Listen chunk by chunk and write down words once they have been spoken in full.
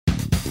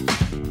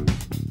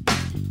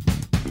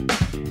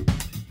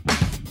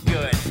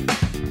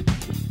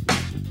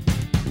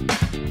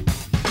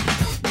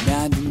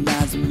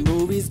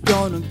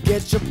gonna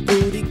get your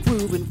booty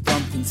grooving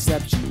from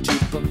conception to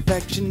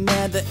perfection,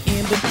 and the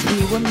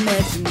in-between we're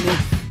mentioning.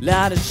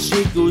 Lot of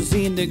shit goes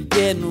into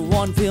getting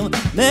one film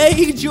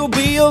made. You'll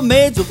be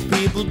amazed what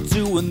people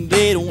do when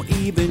they don't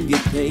even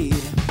get paid.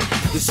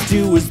 The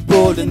stew is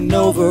boiling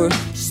over,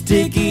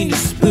 stick in your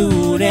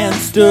spoon and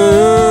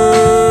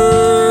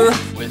stir.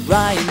 With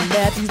Ryan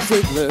Matthew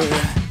Ziegler.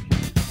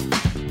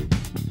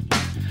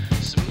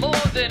 It's more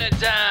than a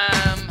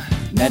dime.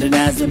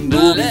 Neternizing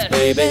movies,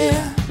 baby.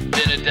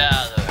 Than a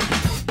dollar.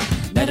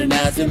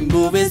 Neternizing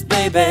movies,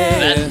 baby.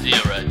 That's the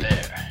deal right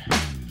there.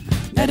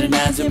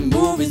 Neternizing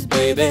movies,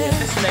 baby.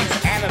 This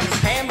makes Adam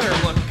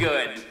Sandler look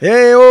good.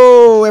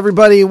 Hey-o,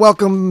 everybody.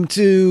 Welcome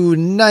to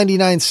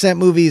 99-Cent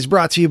Movies,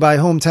 brought to you by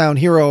Hometown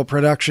Hero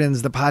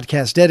Productions, the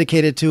podcast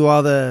dedicated to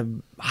all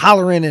the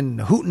hollering and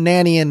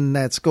hootenannying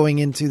that's going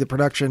into the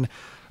production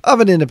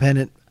of an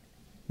independent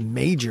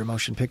major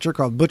motion picture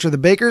called Butcher the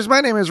Bakers.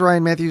 My name is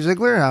Ryan Matthew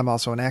Ziegler. I'm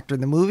also an actor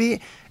in the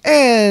movie.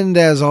 And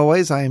as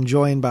always, I am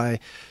joined by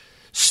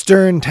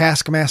stern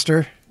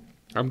taskmaster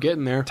I'm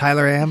getting there.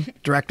 Tyler Am,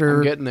 director,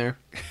 I'm getting there.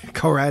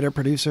 co-writer,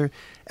 producer,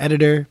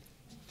 editor.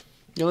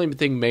 The only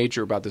thing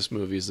major about this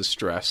movie is the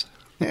stress.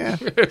 Yeah.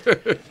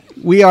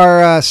 We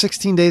are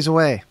 16 days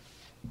away.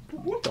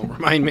 Don't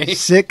remind me.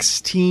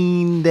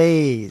 16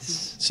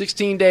 days.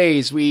 16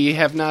 days. We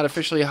have not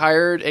officially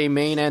hired a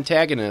main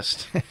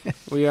antagonist.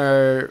 We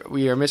are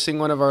missing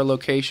one of our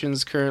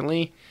locations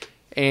currently,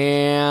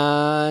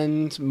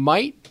 and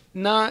might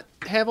not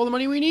have all the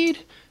money we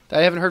need.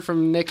 I haven't heard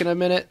from Nick in a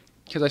minute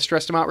because I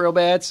stressed him out real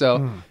bad.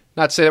 So,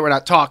 not to say that we're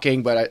not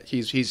talking, but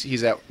he's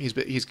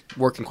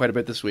working quite a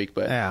bit this week.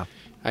 But Yeah.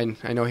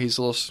 I know he's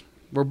a little.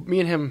 Me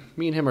and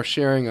him are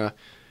sharing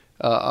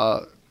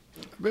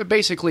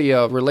basically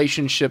a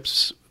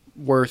relationship's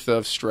worth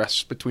of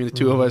stress between the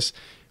two of us.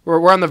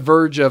 We're on the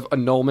verge of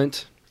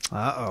annulment.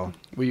 Uh-oh.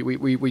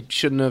 We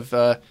shouldn't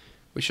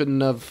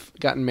have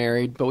gotten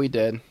married, but we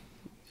did.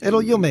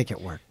 You'll make it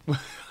work.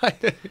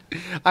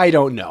 I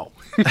don't know.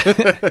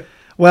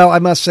 Well, I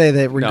must say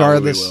that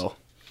regardless No, we will.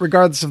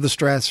 regardless of the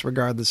stress,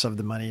 regardless of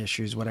the money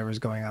issues, whatever's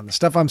going on, the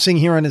stuff I'm seeing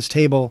here on his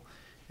table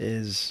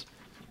is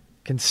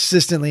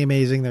consistently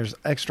amazing. There's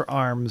extra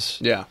arms.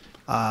 Yeah.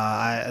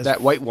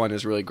 That white one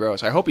is really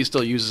gross. I hope he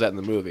still uses that in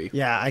the movie.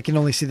 Yeah, I can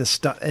only see the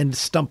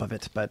stump of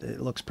it, but it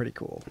looks pretty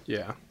cool.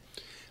 Yeah.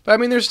 But, I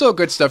mean, there's still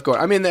good stuff going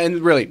on. I mean,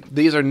 and really,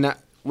 these are not...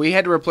 We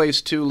had to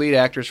replace 2 lead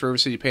actors for River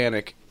City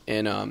Panic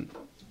in, a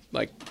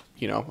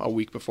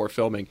week before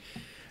filming.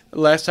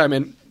 Last time,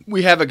 and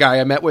we have a guy.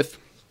 I met with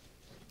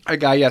a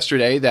guy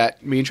yesterday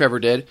that me and Trevor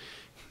did,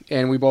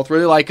 and we both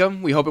really like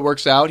him. We hope it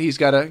works out. He's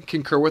got to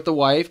concur with the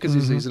wife because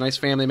he's a nice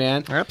family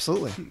man.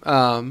 Absolutely.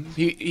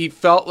 He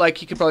felt like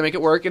he could probably make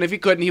it work, and if he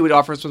couldn't, he would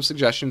offer some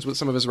suggestions with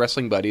some of his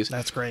wrestling buddies.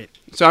 That's great.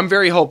 So I'm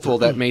very hopeful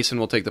that Mason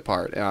will take the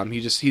part.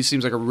 He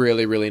seems like a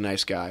really, really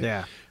nice guy.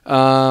 Yeah.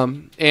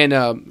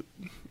 And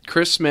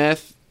Chris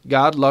Smith,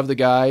 God love the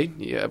guy.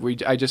 Yeah,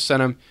 I just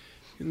sent him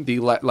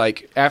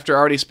after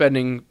already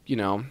spending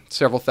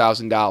several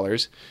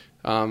 $1,000s.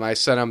 I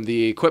sent him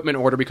the equipment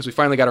order because we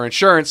finally got our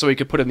insurance, so we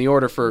could put in the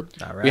order for.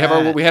 All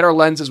right. We had our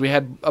lenses. We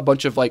had a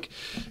bunch of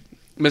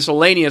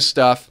miscellaneous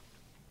stuff.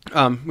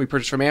 We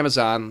purchased from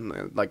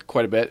Amazon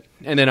quite a bit,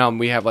 and then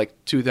we have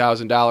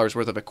 $2,000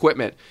 worth of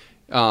equipment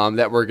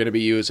that we're going to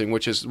be using,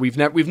 which is we've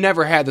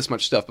never had this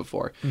much stuff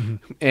before,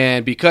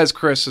 and because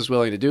Chris is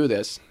willing to do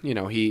this,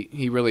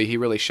 he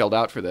really shelled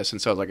out for this, and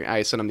so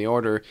I sent him the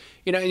order.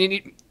 And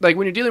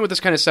when you're dealing with this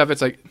kind of stuff,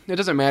 it's it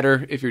doesn't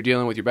matter if you're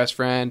dealing with your best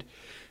friend,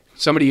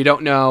 somebody you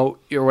don't know,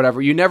 or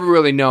whatever. You never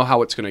really know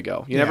how it's going to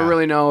go. You never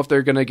really know if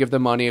they're going to give the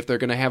money, if they're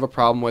going to have a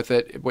problem with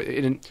it.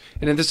 And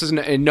this is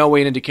in no way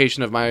an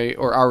indication of my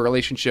or our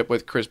relationship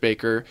with Chris,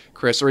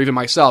 or even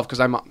myself, because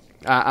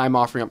I'm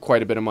offering up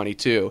quite a bit of money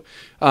too.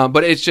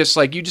 But it's just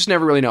you just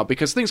never really know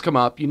because things come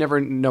up. You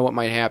never know what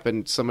might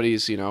happen.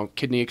 Somebody's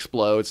kidney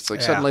explodes.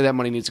 It's suddenly that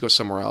money needs to go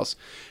somewhere else.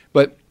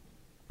 But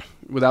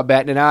without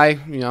batting an eye,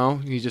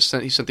 he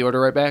sent the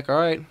order right back. All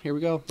right, here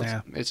we go.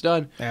 It's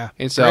done. Yeah.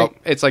 And so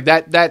it's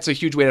that's a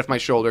huge weight off my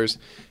shoulders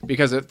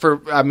because I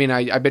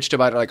bitched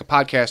about it a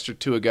podcast or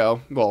 2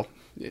 ago. Well,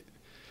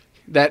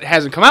 that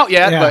hasn't come out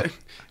yet, but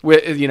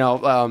with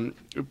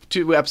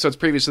 2 episodes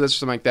previous to this or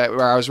something like that,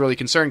 where I was really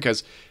concerned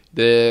because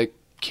the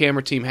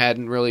camera team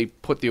hadn't really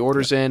put the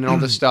orders in and all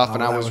this stuff,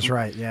 and I was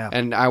right, yeah.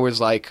 And I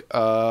was like,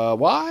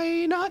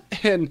 why not?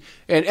 And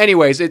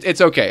anyways,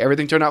 it's okay.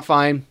 Everything turned out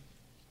fine.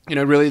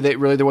 Really, there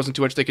wasn't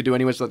too much they could do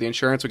anyways without the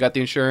insurance. We got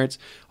the insurance.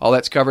 All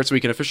that's covered, so we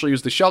can officially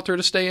use the shelter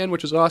to stay in,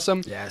 which is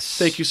awesome. Yes.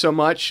 Thank you so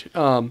much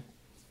to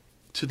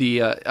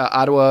the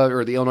Ottawa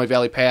or the Illinois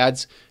Valley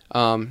Pads.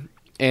 That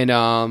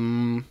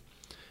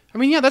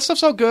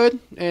stuff's all good.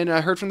 And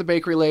I heard from the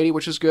bakery lady,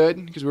 which is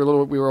good because we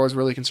were always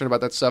really concerned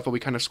about that stuff, but we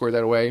kind of squared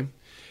that away.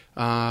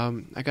 I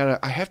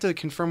have to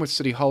confirm with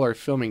City Hall our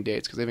filming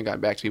dates because they haven't gotten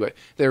back to me, but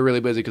they were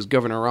really busy because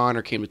Governor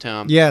Honor came to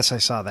town. Yes, I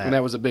saw that. And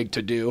that was a big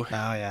to-do.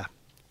 Oh, yeah.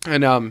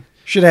 And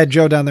should have had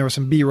Joe down there with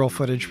some B-roll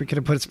footage. We could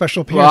have put a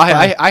special appearance.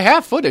 Well, I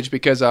have footage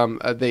because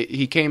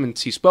he came and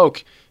he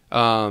spoke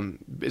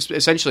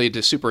essentially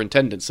to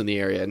superintendents in the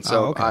area. And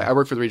so I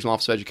worked for the Regional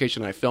Office of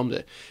Education and I filmed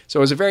it. So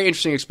it was a very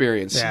interesting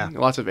experience. Yeah.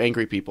 Lots of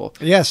angry people.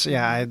 Yes,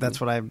 yeah,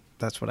 that's what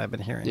I've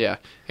been hearing. Yeah.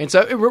 And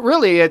so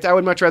I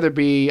would much rather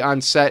be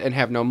on set and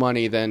have no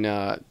money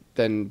than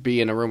be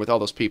in a room with all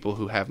those people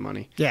who have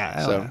money.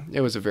 Yeah. So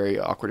it was a very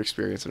awkward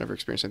experience. I've never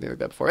experienced anything like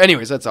that before.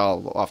 Anyways, that's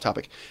all off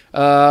topic.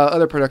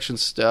 Other production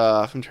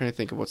stuff. I'm trying to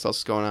think of what else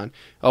is going on.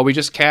 Oh, we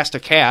just cast a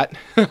cat.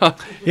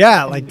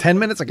 Yeah, like 10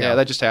 minutes ago. Yeah,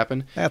 that just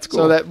happened. That's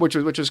cool. So which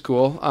was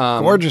cool.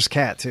 Gorgeous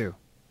cat too.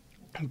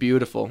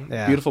 Beautiful.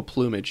 Yeah. Beautiful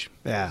plumage.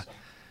 Yeah.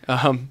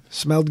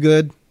 Smelled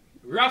good.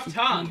 Rough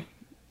tongue.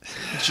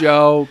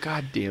 Joe,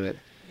 god damn it.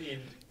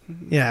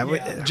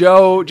 Yeah.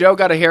 Joe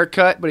got a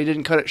haircut, but he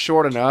didn't cut it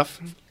short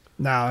enough.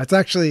 No, it's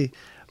actually,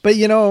 but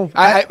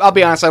I'll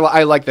be honest.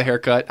 I like the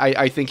haircut.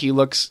 I think he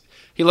looks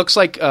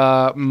like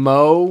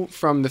Mo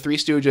from the Three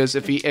Stooges.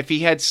 If he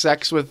had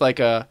sex with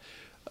like a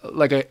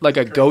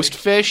ghost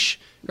fish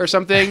or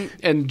something,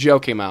 and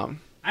Joe came out.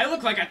 I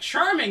look like a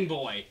charming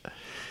boy.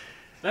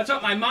 That's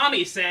what my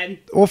mommy said.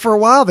 Well, for a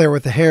while there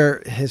with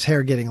his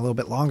hair getting a little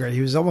bit longer,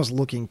 he was almost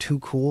looking too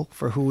cool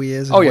for who he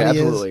is. And oh yeah, what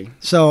he absolutely. Is.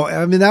 So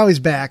I mean, now he's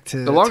back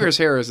to the longer his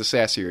hair is, the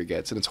sassier he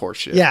gets, and it's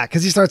horseshit. Yeah,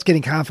 because he starts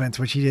getting confidence,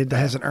 which he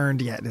hasn't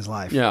earned yet in his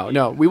life.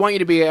 No, we want you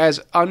to be as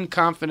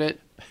unconfident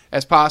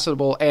as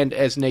possible and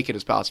as naked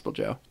as possible,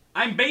 Joe.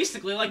 I'm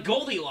basically like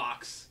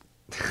Goldilocks.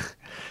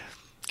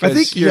 I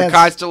think you're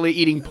constantly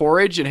eating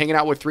porridge and hanging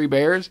out with three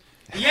bears.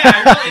 Yeah,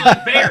 I really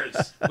like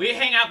bears. We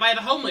hang out by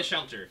the homeless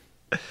shelter.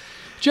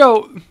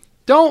 Joe,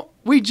 the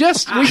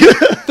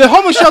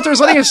homeless shelter is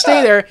letting us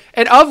stay there,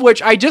 and of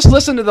which I just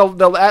listened to the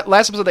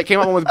last episode that came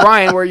out with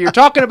Brian, where you're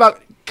talking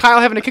about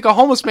Kyle having to kick a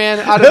homeless man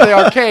out of the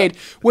arcade,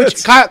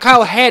 which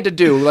Kyle had to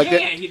do.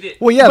 He did.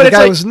 Well, yeah, the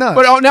guy was nuts.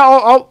 But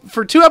now,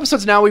 for 2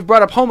 episodes now, we've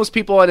brought up homeless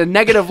people in a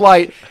negative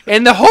light,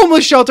 and the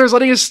homeless shelter is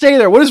letting us stay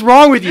there. What is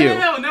wrong with you?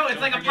 No, it's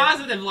like a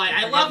positive light.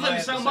 I love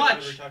them so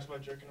much.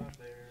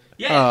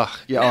 Yeah.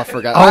 I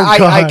forgot. Oh,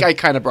 I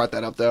kind of brought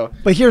that up, though.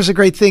 But here's a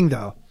great thing,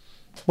 though.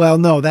 Well,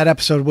 no, that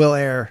episode will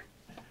air.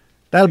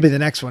 That'll be the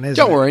next one, isn't it?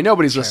 Don't worry,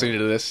 nobody's listening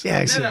to this.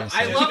 Yeah, No,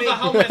 I love the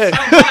homeless so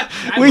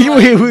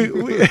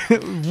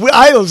much.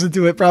 I listen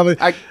to it probably.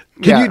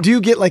 Yeah. Do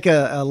you get like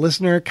a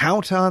listener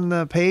count on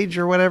the page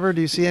or whatever?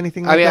 Do you see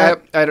anything like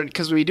that? I don't,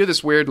 because we do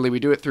this weirdly.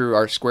 We do it through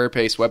our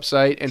Squarespace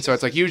website, and so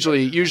it's like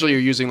usually you're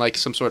using like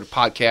some sort of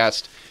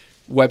podcast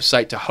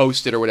website to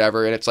host it or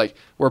whatever, and it's like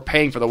we're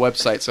paying for the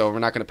website, so we're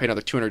not going to pay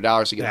another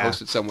 $200 to get it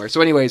hosted somewhere.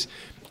 So, anyways.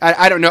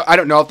 I don't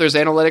know if there's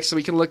analytics that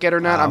we can look at or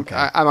not. Okay.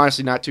 I'm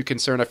honestly not too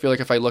concerned. I feel like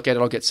if I look at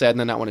it, I'll get sad and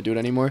then not want to do it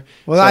anymore.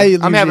 Well,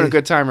 so I'm having a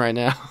good time right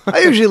now.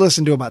 I usually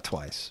listen to it about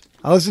twice.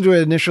 I listen to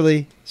it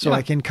initially so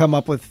I can come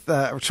up with,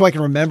 so I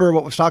can remember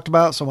what was talked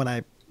about. So when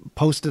I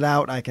post it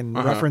out, I can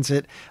reference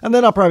it, and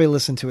then I'll probably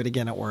listen to it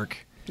again at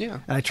work. Yeah.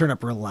 And I turn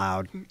up real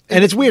loud.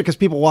 And it's weird because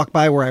people walk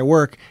by where I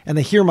work and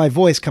they hear my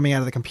voice coming out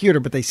of the computer,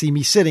 but they see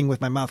me sitting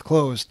with my mouth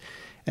closed.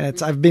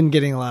 And I've been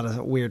getting a lot of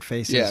weird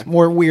faces. Yeah.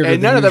 More weird.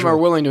 And none of them are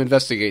willing to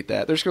investigate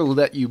that. They're just going to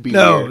let you be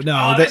weird.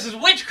 No. This is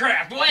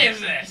witchcraft. What is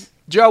this?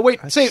 Joe,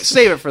 wait.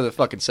 Save it for the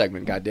fucking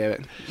segment,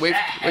 goddammit. Wait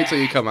till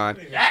you come on.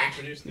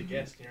 Introduce the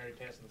guest. You already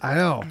passed I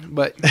know.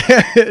 But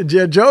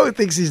Joe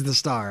thinks he's the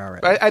star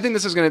already. I think the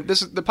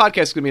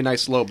podcast is going to be a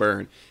nice slow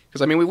burn.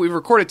 Because, I mean, we've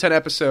recorded 10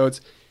 episodes.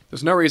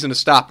 There's no reason to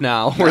stop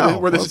now.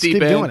 We're this deep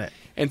in. Doing it.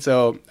 And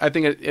so I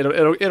think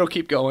it'll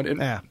keep going. And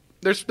yeah.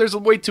 There's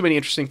way too many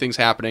interesting things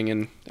happening,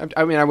 and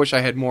I mean, I wish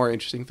I had more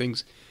interesting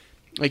things.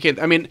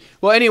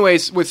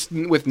 Anyways, with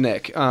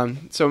Nick,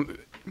 so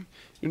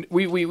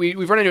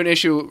we've run into an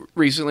issue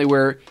recently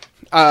where,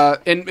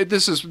 and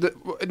this is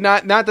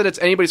not that it's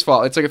anybody's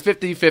fault. It's like a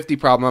 50-50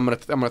 problem. I'm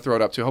gonna throw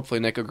it up to. Hopefully,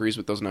 Nick agrees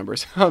with those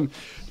numbers.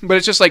 But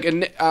it's just like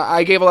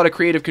I gave a lot of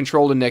creative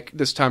control to Nick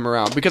this time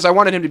around because I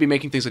wanted him to be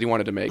making things that he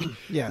wanted to make.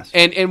 Yes,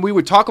 and we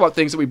would talk about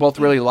things that we both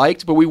really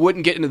liked, but we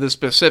wouldn't get into the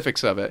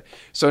specifics of it.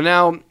 So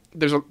now.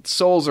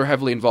 Souls are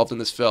heavily involved in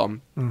this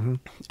film,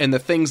 and the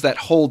things that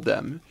hold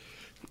them.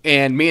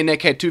 And me and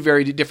Nick had two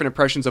very different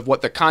impressions of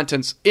what the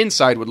contents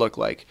inside would look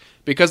like.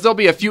 Because there'll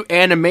be a few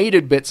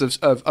animated bits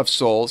of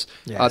Souls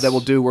that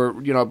we'll do where,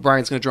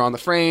 Brian's going to draw on the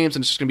frames,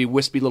 and it's just going to be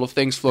wispy little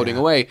things floating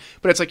away.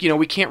 But it's like,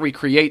 we can't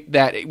recreate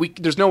that.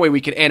 There's no way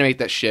we can animate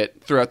that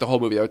shit throughout the whole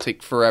movie. That would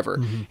take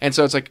forever. And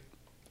so it's like,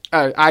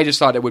 I just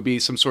thought it would be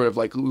some sort of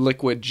like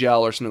liquid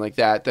gel or something like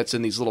that that's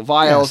in these little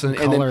vials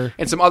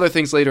and some other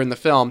things later in the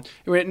film.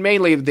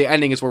 Mainly the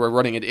ending is where we're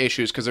running into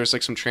issues because there's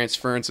like some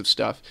transference of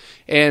stuff.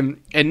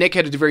 And Nick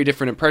had a very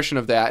different impression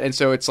of that. And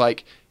so it's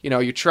like,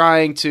 you're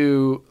trying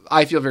to...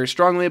 I feel very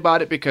strongly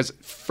about it because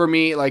for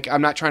me, like,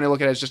 I'm not trying to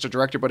look at it as just a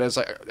director, but as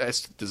like,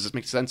 does this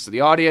make sense to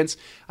the audience?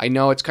 I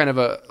know it's kind of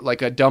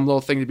a dumb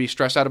little thing to be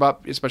stressed out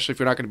about, especially if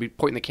you're not going to be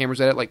pointing the cameras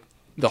at it like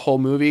the whole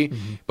movie,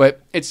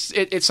 but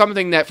it's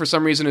something that for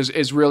some reason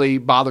is really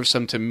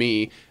bothersome to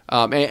me.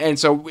 And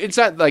so it's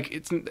not like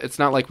it's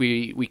not like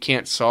we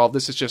can't solve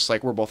this. It's just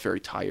like we're both very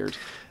tired.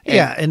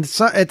 And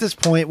so at this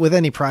point with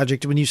any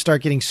project, when you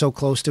start getting so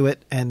close to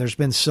it and there's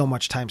been so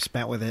much time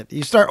spent with it,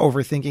 you start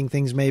overthinking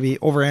things, maybe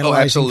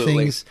overanalyzing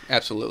things.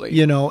 Absolutely.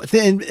 You know,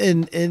 and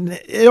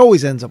it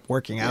always ends up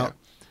working out.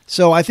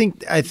 So I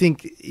think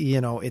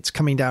it's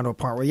coming down to a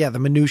part where the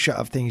minutia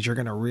of things you're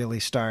going to really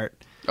start.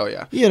 Oh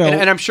yeah.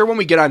 And I'm sure when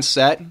we get on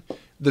set,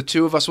 the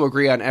two of us will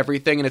agree on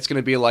everything, and it's going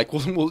to be like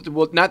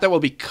we'll not that we'll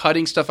be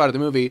cutting stuff out of the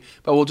movie,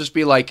 but we'll just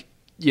be like,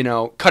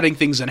 cutting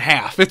things in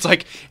half. It's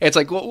like,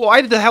 well,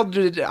 why the hell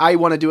did I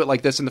want to do it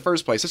like this in the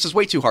first place? This is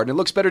way too hard, and it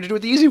looks better to do it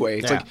the easy way.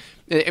 It's like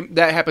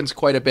that happens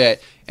quite a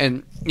bit,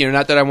 and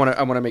not that I want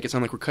to make it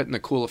sound like we're cutting the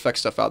cool effect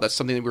stuff out. That's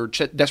something that we're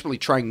desperately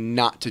trying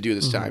not to do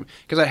this time,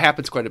 because that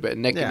happens quite a bit.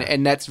 And Nick,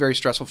 and that's very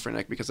stressful for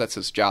Nick because that's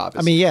his job.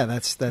 I mean,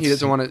 that's he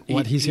doesn't want to.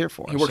 What he's here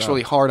for. He works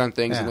really hard on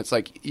things, and it's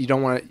like you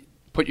don't want to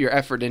put your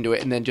effort into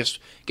it and then just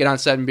get on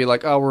set and be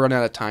like, oh, we're running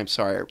out of time.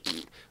 Sorry.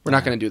 We're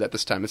not going to do that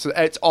this time.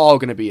 It's all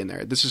going to be in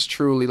there. This is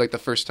truly like the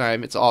first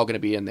time. It's all going to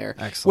be in there.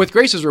 Excellent. With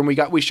Grace's room,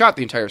 we shot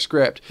the entire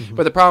script,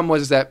 but the problem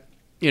was that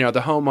the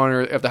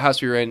homeowner of the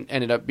house we were in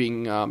ended up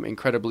being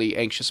incredibly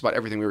anxious about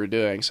everything we were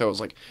doing. So it was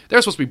like there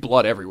was supposed to be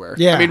blood everywhere.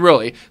 Yeah. I mean,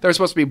 really, there was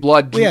supposed to be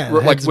blood.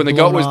 Like when the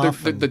goat was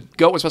the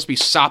goat was supposed to be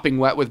sopping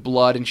wet with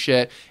blood and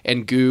shit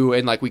and goo,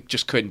 and like we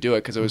just couldn't do it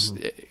because it was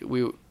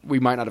we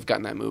might not have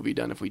gotten that movie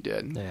done if we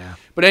did. Yeah.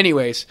 But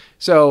anyways,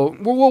 so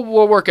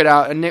we'll work it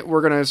out, and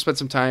we're gonna spend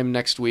some time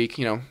next week.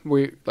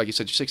 We like you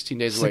said, 16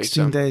 days away.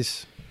 16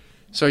 days.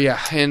 So yeah,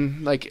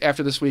 and like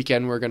after this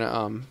weekend, we're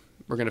gonna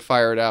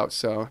fire it out.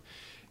 So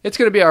it's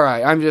gonna be all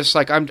right. I'm just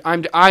like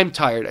I'm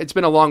tired. It's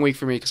been a long week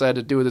for me because I had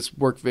to do this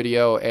work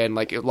video and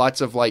like lots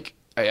of like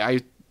I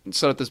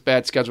set up this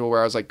bad schedule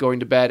where I was like going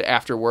to bed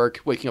after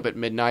work, waking up at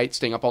midnight,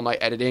 staying up all night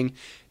editing,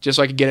 just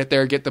so I could get it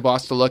there, get the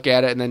boss to look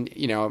at it, and then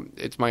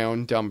it's my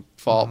own dumb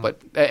fault.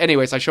 But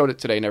anyways, I showed it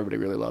today and everybody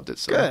really loved it.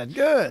 So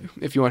good.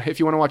 If you want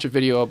to watch a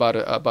video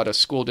about a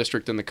school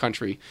district in the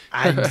country,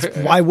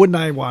 why wouldn't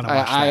I want to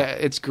watch that?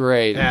 It's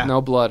great. Yeah.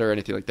 No blood or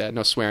anything like that.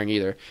 No swearing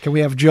either. Can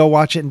we have Joe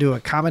watch it and do a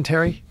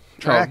commentary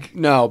track? Oh,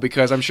 no,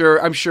 because I'm sure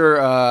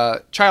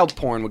child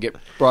porn will get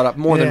brought up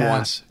more than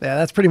once. Yeah,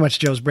 that's pretty much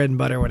Joe's bread and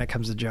butter when it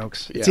comes to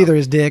jokes. It's Yeah. either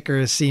his dick or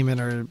his semen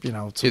or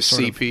His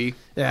CP.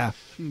 Yeah.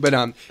 But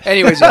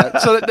anyways,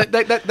 so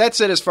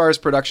that's it as far as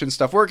production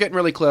stuff. We're getting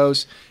really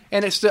close,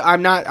 and it's still,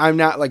 I'm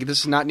not like this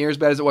is not near as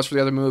bad as it was for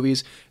the other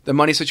movies. The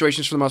money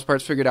situations for the most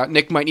part is figured out.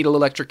 Nick might need a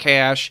little extra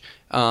cash,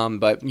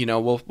 but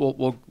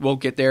we'll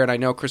get there. And I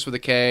know Chris with a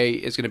K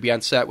is going to be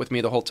on set with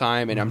me the whole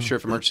time, and I'm sure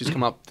if emergencies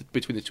come up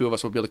between the two of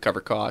us, we'll be able to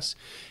cover costs.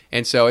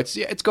 And so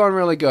it's going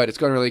really good. It's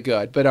going really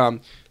good. But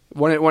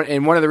one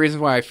of the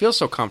reasons why I feel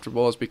so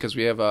comfortable is because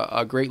we have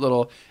a great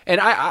little, and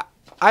I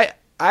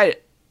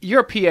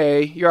you're a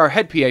PA, you're our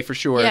head PA for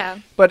sure. Yeah.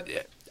 But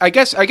I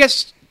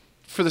guess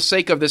for the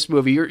sake of this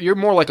movie, you're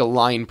more like a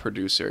line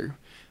producer.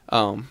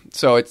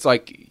 So it's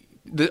like,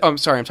 I'm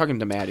sorry, I'm talking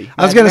to Maddie.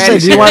 I was going to say,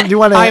 do you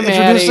want to Hi,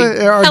 introduce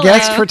Maddie. our Hello.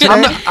 guest for today?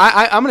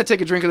 I'm going to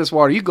take a drink of this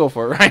water. You go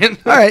for it, Ryan.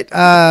 All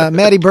right,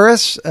 Maddie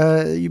Burress.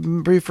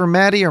 You prefer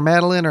Maddie or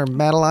Madeline or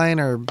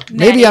Madeline or maybe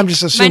Maddie. I'm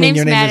just assuming My name's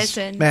your name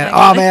Madison. is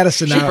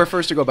Madison. She Now.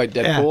 prefers to go by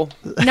Deadpool.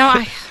 No,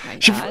 my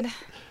God.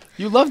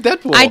 You love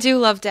Deadpool. I do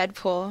love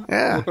Deadpool.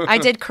 Yeah. I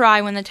did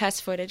cry when the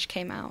test footage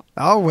came out.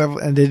 Oh, well,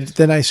 and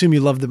then I assume you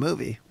loved the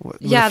movie.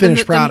 Yeah, the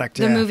finished product.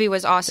 The movie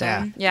was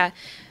awesome. Yeah.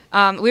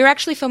 We were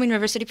actually filming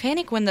River City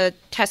Panic when the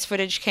test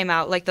footage came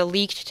out, like the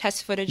leaked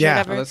test footage or Yeah.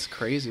 whatever. Oh, that's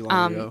crazy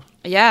long ago.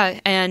 Yeah,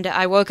 and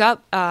I woke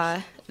up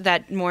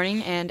that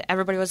morning and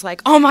everybody was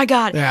like, "Oh my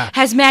God,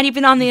 has Maddie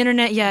been on the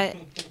internet yet?"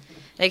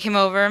 They came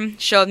over,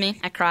 showed me.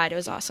 I cried. It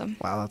was awesome.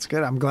 Wow, that's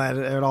good. I'm glad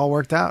it all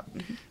worked out.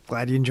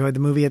 Glad you enjoyed the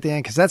movie at the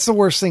end, because that's the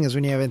worst thing is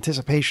when you have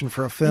anticipation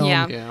for a film,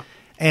 Yeah.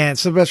 and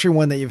especially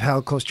one that you've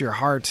held close to your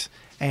heart,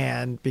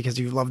 and because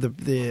you love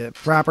the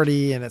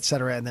property and et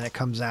cetera, and then it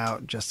comes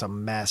out just a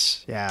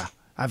mess. Yeah,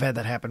 I've had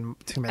that happen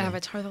too many.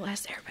 Avatar: The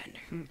Last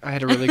Airbender. I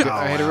had a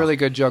really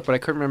good joke, but I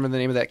couldn't remember the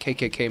name of that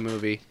KKK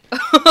movie.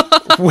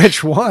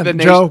 Which one? The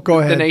Joe, go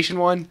ahead. The Nation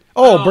one.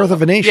 Oh, Birth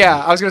of a Nation. Yeah,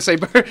 I was gonna say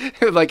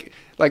like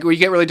we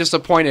get really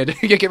disappointed.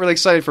 You get really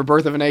excited for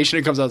Birth of a Nation.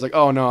 It comes out, I was like,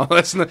 oh no,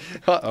 that's not.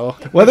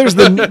 Well, there's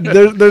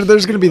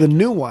there's going to be the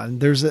new one.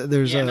 There's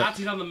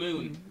Nazis on the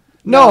moon.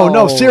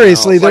 No,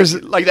 seriously. It's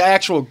There's like the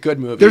actual good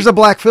movie. There's a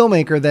black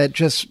filmmaker that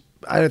just,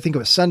 I think it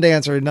was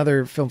Sundance or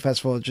another film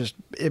festival. Is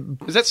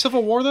that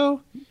Civil War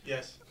though?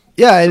 Yes.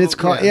 Yeah, and it's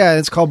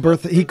called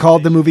Birth. He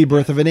called the movie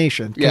Birth of a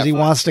Nation because he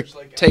wants to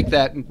take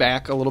that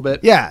back a little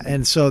bit. Yeah,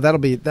 and so that'll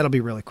be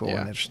really cool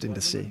and interesting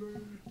to see.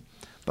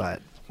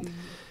 But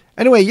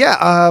anyway,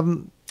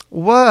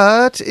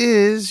 what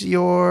is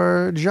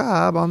your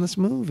job on this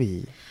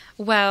movie?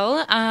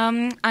 Well,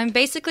 I'm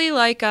basically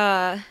like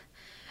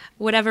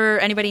whatever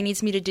anybody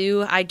needs me to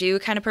do, I do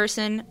kind of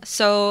person.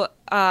 So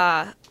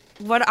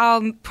what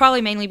I'll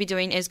probably mainly be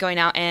doing is going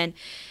out and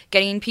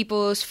getting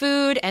people's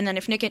food, and then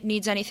if Nick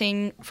needs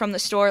anything from the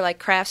store, like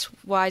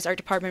crafts-wise, art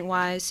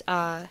department-wise,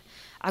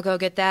 I'll go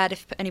get that.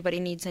 If anybody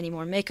needs any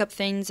more makeup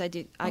things, I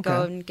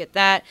go and get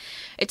that.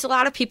 It's a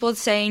lot of people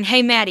saying,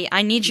 "Hey, Maddie,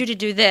 I need you to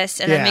do this,"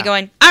 and then me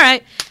going, "All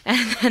right,"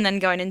 and then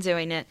going and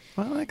doing it.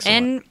 Well, excellent.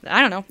 And I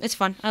don't know, it's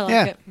fun. I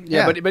like it.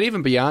 Yeah, but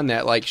even beyond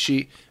that, like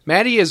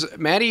Maddie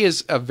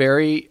is a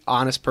very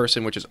honest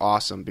person, which is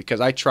awesome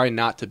because I try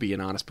not to be an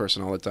honest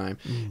person all the time,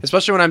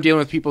 especially when I'm dealing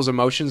with people's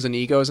emotions and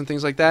egos and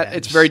things like that. Yeah,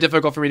 it's very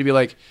difficult for me to be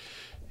like,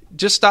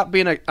 just stop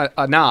being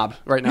a knob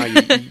right now, you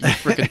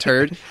freaking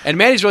turd. And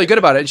Maddie's really good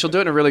about it, and she'll do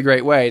it in a really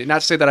great way.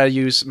 Not to say that I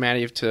use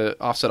Maddie to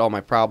offset all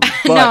my problems,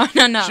 but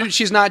no.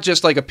 She's not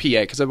just like a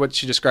PA, because what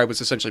she described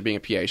was essentially being a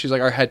PA. She's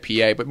like our head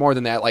PA, but more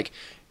than that, like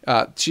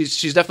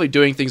she's definitely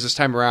doing things this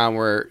time around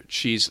where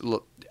she's.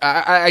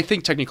 I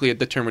think technically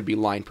the term would be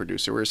line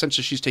producer, where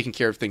essentially she's taking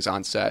care of things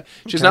on set.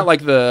 She's not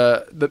like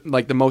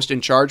the most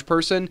in charge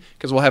person,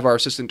 because we'll have our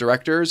assistant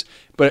directors,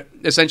 but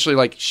essentially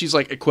like she's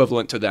like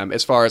equivalent to them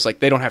as far as like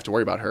they don't have to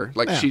worry about her.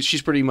 Like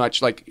she's pretty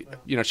much like,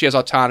 you know, she has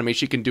autonomy.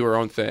 She can do her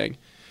own thing.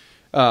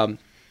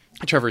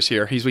 Trevor's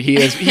here. He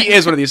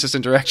is one of the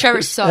assistant directors.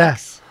 Trevor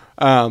sucks.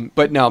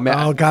 But no,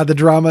 oh God, the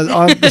drama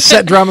on the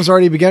set drama's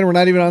already begun. We're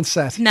not even on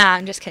set. Nah,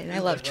 I'm just kidding. I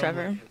love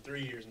Trevor.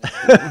 3 years.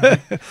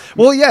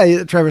 Well,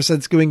 yeah, Trevor said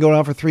it's been going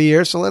on for 3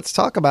 years. So let's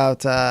talk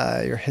about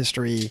your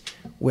history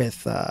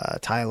with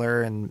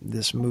Tyler and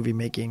this movie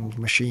making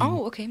machine.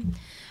 Oh, okay.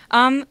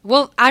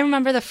 Well, I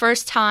remember the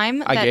first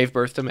time I gave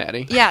birth to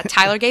Maddie. Yeah,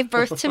 Tyler gave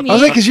birth to me. I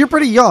was like, because you're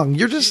pretty young.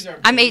 You're just.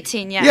 I'm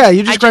 18. Yeah. Yeah,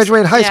 you just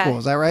graduated high school.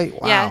 Is that right?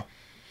 Wow.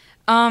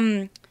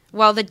 Yeah.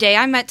 Well, the day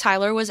I met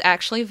Tyler was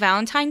actually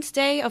Valentine's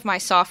Day of my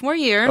sophomore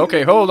year.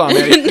 Okay, hold on,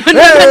 Maddie.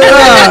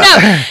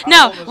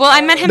 No. Well,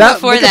 I met him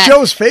before look that. At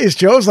Joe's face.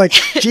 Joe's like,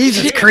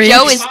 Jesus, creep.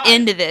 Joe is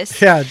into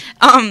this. Yeah.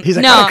 He's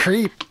like, no, what a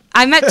creep.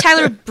 I met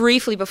Tyler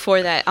briefly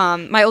before that.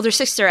 My older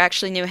sister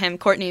actually knew him,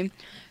 Courtney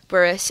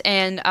Burress,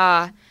 and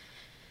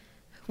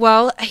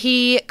well,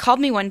 he called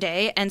me one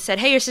day and said,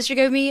 "Hey, your sister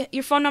gave me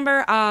your phone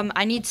number.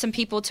 I need some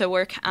people to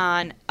work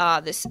on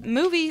this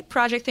movie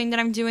project thing that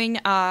I'm doing.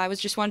 I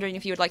was just wondering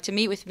if you would like to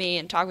meet with me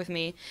and talk with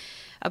me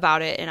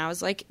about it." And I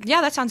was like,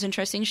 "Yeah, that sounds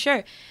interesting,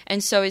 sure."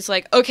 And so he's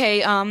like,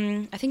 "Okay,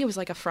 I think it was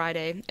like a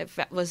Friday. It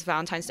was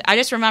Valentine's Day. I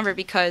just remember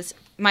because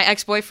my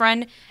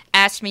ex-boyfriend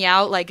asked me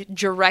out like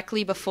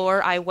directly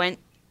before I went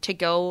to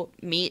go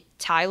meet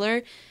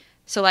Tyler.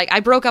 So, like, I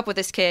broke up with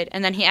this kid,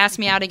 and then he asked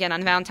me out again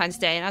on Valentine's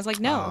Day, and I was like,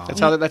 no.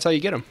 That's how you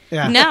get them.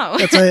 Yeah. No.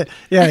 That's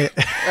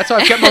how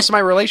I've kept most of my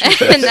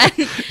relationships. And then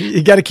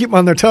you got to keep them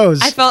on their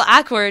toes. I felt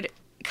awkward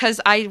because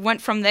I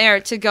went from there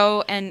to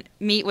go and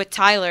meet with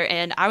Tyler,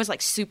 and I was,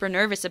 like, super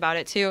nervous about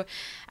it, too.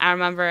 I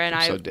remember,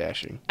 and so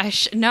dashing.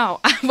 No.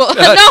 Well,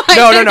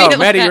 no,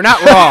 Maddie, you're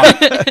not wrong.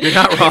 You're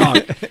not wrong.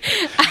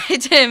 I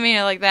didn't mean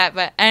it like that,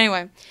 but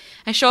anyway.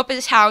 I show up at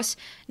his house,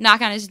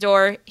 knock on his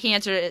door. He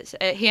answers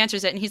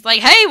it, and he's like,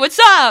 "Hey, what's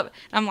up?"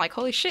 I'm like,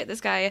 "Holy shit,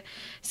 this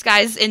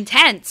guy's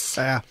intense."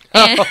 Yeah.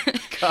 And, oh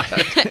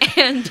God.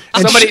 and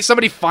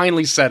somebody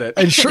finally said it.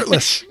 And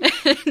shirtless.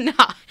 No,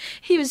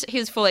 he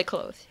was fully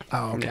clothed.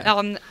 Oh,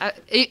 okay.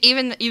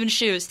 Even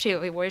shoes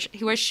too. He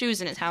wears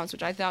shoes in his house,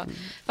 which I thought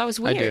was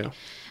weird.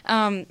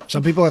 I do.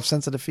 Some people have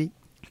sensitive feet.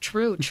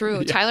 True.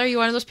 Yeah. Tyler, are you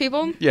one of those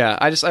people? Yeah,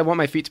 I want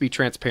my feet to be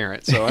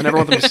transparent, so I never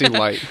want them to see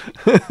light.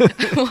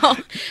 Well,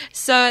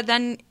 so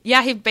then,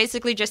 yeah, he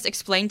basically just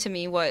explained to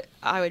me what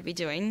I would be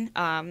doing,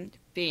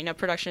 being a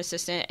production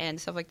assistant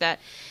and stuff like that.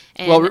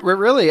 And well,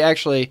 really,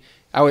 actually,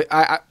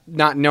 I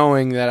not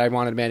knowing that I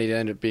wanted Maddie to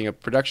end up being a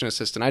production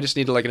assistant, I just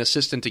needed like an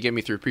assistant to get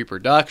me through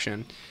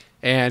pre-production.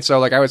 And so,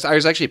 like, I was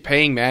actually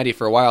paying Maddie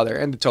for a while there,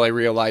 and until I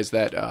realized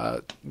that,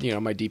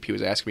 my DP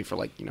was asking me for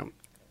like,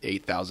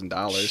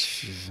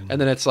 $8,000, and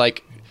then it's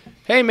like,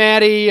 "Hey,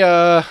 Maddie,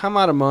 I'm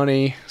out of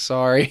money.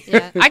 Sorry."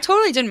 Yeah, I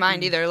totally didn't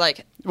mind either.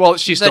 Like, well,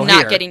 she's still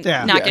not here.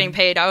 getting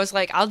paid. I was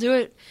like, "I'll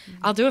do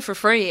it for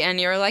free," and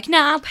you're like,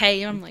 "Nah, I'll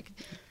pay you." I'm like,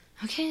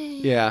 "Okay."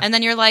 Yeah. And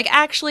then you're like,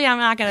 "Actually, I'm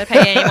not going to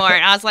pay anymore,"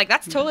 and I was like,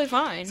 "That's totally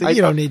fine." So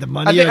you don't need the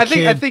money. I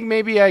think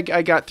maybe I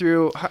got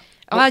through.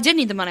 Oh, I did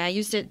need the money. I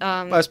used it.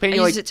 I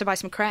used it to buy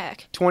some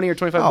crack. $20 or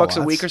 $25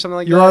 a week or something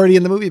like that. You're already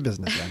in the movie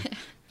business then.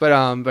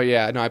 But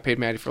yeah, no, I paid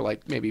Maddie for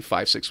like maybe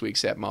 5-6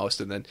 weeks at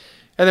most, and then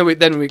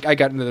I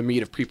got into the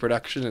meat of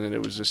pre-production, and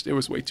it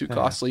was way too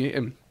costly.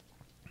 And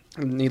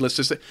needless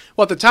to say,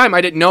 well, at the time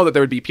I didn't know that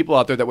there would be people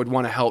out there that would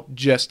want to help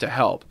just to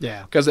help.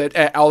 Yeah. Because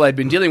all I'd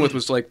been dealing with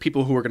was like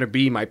people who were going to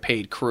be my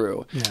paid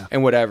crew. Yeah.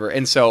 And whatever.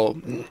 And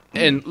so,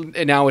 and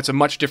now it's a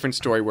much different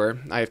story where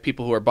I have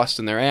people who are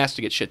busting their ass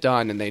to get shit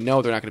done, and they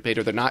know they're not going to be paid,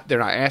 or they're not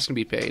asking to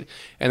be paid,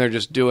 and they're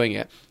just doing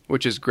it,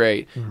 which is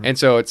great. Mm-hmm. And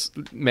so it's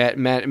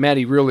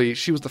Maddie really,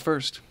 she was the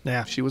first.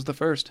 Yeah. She was the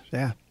first.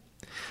 Yeah.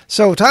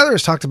 So Tyler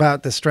has talked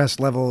about the stress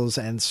levels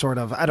and sort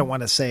of, I don't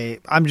want to say,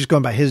 I'm just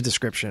going by his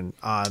description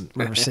on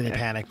River City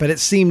Panic, but it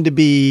seemed to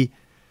be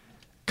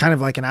kind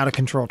of like an out of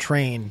control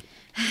train.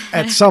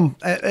 at some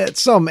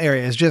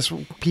areas, just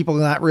people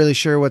not really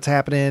sure what's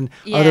happening,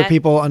 other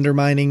people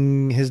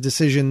undermining his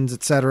decisions,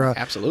 etc.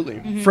 Absolutely.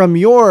 Mm-hmm. From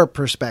your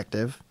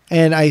perspective,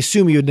 and I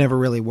assume you had never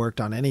really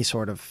worked on any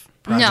sort of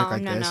project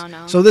like this.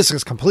 No. So this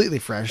is completely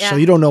fresh. Yeah. So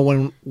you don't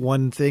know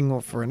one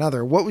thing for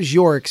another. What was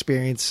your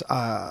experience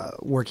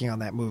working on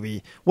that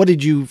movie? What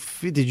did you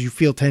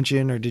feel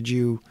tension, or did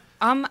you?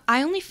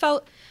 I only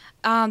felt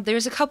there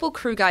was a couple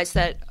crew guys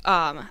that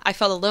I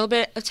felt a little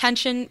bit of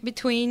tension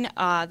between.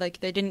 Like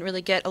they didn't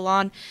really get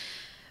along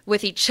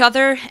with each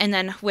other, and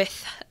then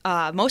with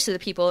most of the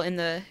people in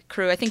the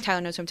crew. I think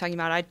Tyler knows who I'm talking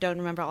about. I don't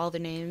remember all the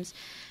names.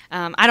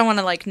 I don't want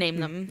to like name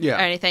them or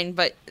anything,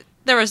 but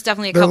there was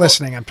definitely a couple. They're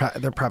listening.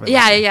 They're probably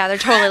listening. Yeah, they're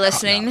totally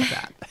listening.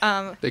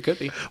 They could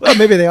be. Well,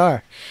 maybe they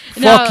are.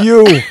 No. Fuck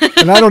you,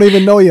 and I don't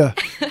even know you.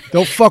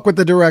 Don't fuck with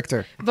the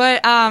director.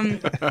 But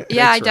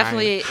I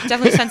definitely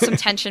sensed some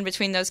tension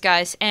between those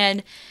guys,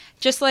 and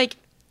just like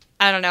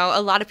I don't know,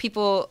 a lot of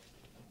people.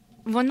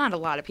 Well, not a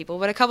lot of people,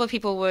 but a couple of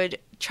people would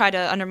try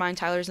to undermine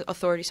Tyler's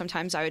authority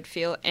sometimes, I would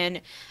feel. And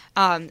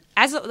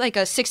as a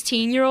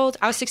 16-year-old,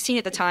 I was 16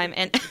 at the time,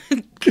 and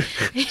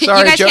you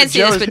guys can't see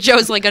this, but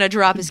Joe's like going to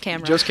drop his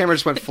camera. Joe's camera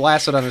just went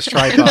flaccid on his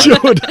tripod.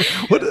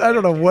 I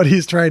don't know what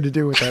he's trying to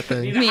do with that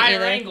thing. Need a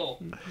higher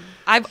angle.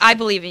 I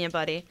believe in you,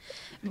 buddy.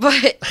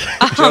 But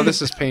Joe,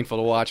 this is painful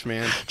to watch,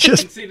 man.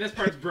 See, this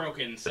part's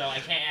broken, so I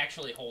can't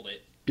actually hold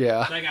it.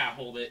 Yeah. So I gotta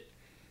hold it.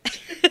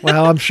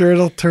 Well, I'm sure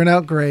it'll turn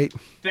out great.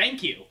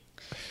 Thank you.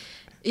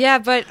 yeah,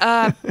 but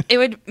it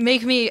would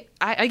make me.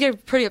 I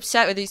get pretty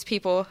upset with these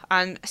people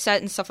on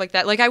set and stuff like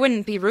that. Like I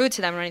wouldn't be rude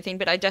to them or anything,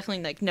 but I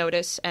definitely like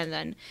notice, and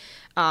then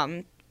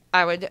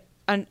I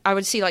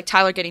would see like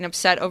Tyler getting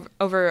upset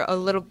over a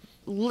little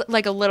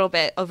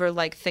bit over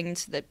like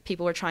things that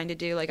people were trying to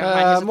do, like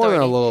more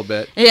than a little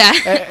bit. Yeah.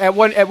 at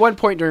one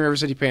point during River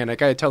City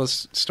Panic, I tell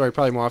this story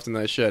probably more often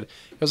than I should.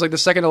 It was like the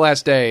second to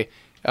last day.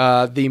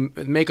 The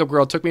makeup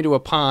girl took me to a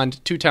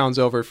pond 2 towns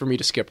over for me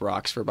to skip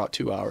rocks for about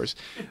 2 hours.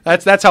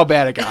 That's how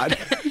bad it got.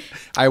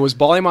 I was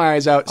bawling my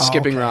eyes out,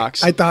 skipping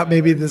rocks. I thought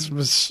maybe this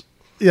was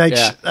like,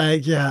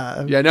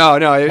 Yeah,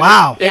 no.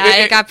 Wow.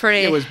 It got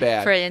pretty. It was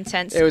bad. Pretty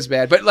intense. It was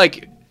bad, but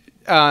like,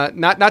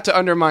 not to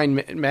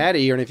undermine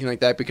Maddie or anything like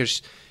that,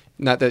 because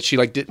not that she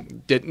like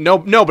did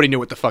nobody knew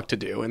what the fuck to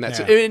do, and that's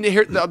and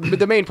here,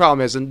 the main problem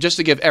is, and just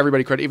to give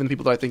everybody credit, even the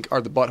people that I think are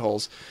the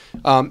buttholes,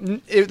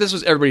 this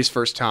was everybody's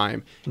first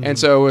time, and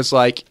so it was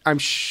like I'm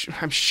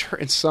sure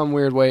in some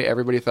weird way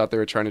everybody thought they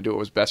were trying to do what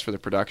was best for the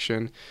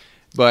production,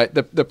 but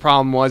the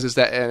problem was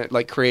that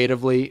like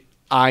creatively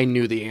I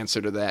knew the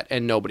answer to that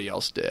and nobody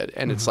else did,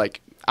 and it's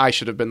like I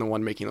should have been the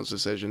one making those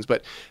decisions,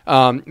 but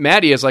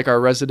Maddie is like our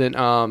resident.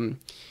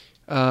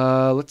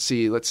 Let's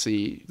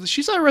see.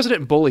 She's our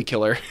resident bully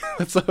killer.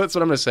 that's what I'm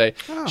going to say.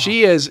 Oh.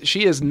 She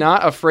is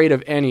not afraid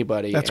of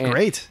anybody. That's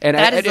great. And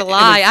that is a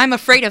lie. I'm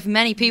afraid of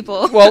many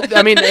people. Well,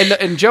 I mean,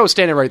 and Joe's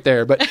standing right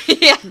there, but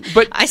yeah.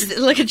 But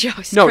look at Joe.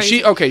 No,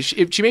 crazy.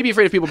 she may be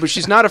afraid of people, but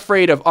she's not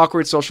afraid of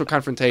awkward social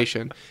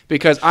confrontation.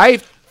 Because I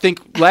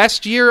think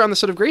last year on the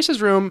set of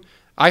Grace's Room,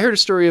 I heard a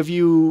story of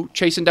you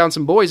chasing down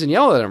some boys and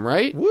yelling at them,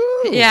 right? Woo!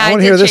 Yeah, I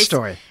want to hear this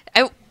story.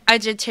 I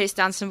did chase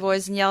down some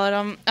boys and yell at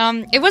them.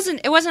 It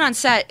wasn't on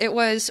set.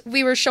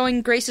 We were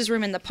showing Grace's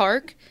Room in the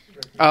park.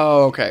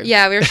 Oh, okay.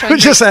 Yeah, we were showing.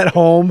 Just at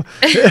home.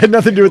 It had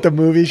nothing to do with the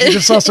movie. She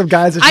just saw some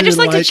guys that she I just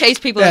didn't like to chase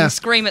people and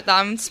scream at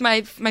them. It's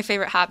my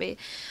favorite hobby.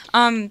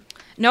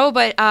 No,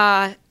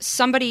 but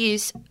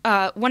somebody's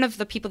one of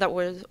the people that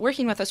was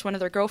working with us, one of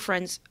their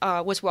girlfriends,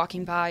 was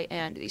walking by,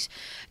 and these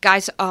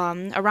guys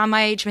around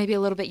my age, maybe a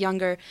little bit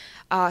younger,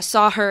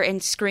 saw her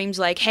and screamed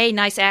like, "Hey,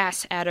 nice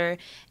ass," at her,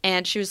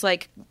 and she was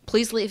like,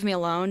 "Please leave me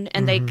alone."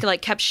 And they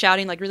like kept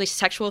shouting like really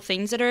sexual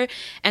things at her,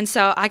 and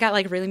so I got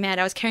like really mad.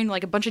 I was carrying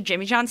like a bunch of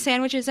Jimmy John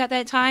sandwiches at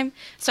that time,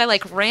 so I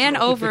like ran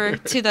over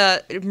to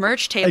the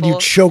merch table. And you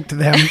choked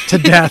them to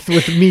death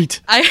with meat.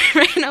 I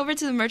ran over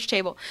to the merch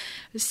table,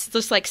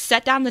 just like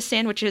set down the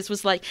sandwiches,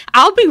 was like,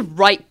 "I'll be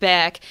right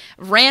back."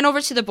 Ran over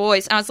to the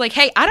boys, and I was like,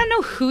 "Hey, I don't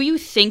know who you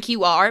think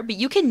you are, but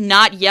you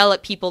cannot yell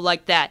at people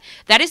like that.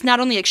 That is not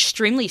only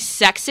extremely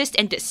sexist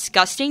and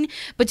disgusting,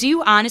 but do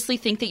you honestly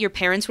think that your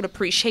parents would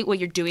appreciate what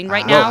you're doing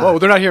right now?" Whoa,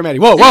 they're not here, Maddie.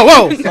 Whoa.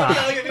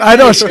 I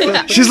know.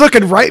 She's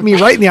looking me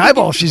right in the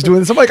eyeball. She's doing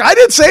this. I'm like, I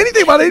didn't say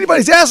anything about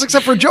anybody's ass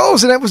except for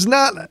Joe's, and I wasn't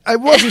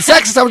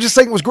sexist. I was just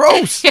saying it was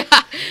gross. Yeah.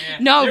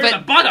 No, There's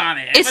but a bug on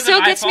it. It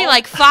still gets me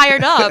like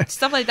fired up.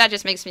 Stuff like that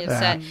just makes me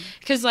upset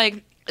because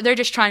like they're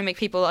just trying to make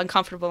people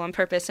uncomfortable on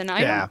purpose, and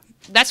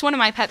that's one of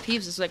my pet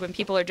peeves is like when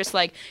people are just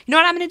like, you know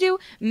what I'm going to do?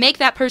 Make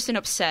that person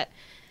upset.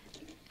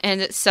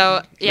 And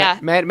so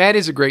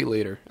Maddie's a great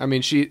leader. I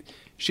mean, she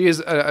is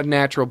a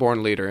natural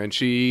born leader, and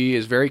she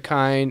is very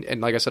kind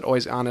and, like I said,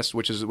 always honest,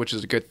 which is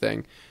a good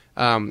thing.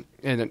 And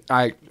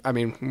I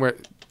mean,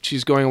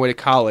 she's going away to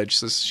college.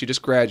 So she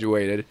just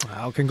graduated.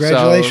 Wow,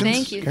 congratulations. So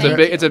Thank you.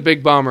 it's a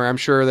big bummer. I'm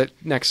sure that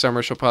next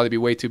summer she'll probably be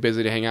way too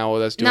busy to hang out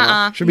with us.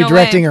 Nuh-uh. She'll be No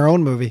directing way. her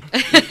own movie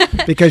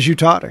because you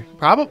taught her.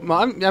 Probably.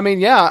 I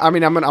mean,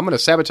 I'm going to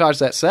sabotage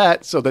that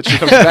set so that she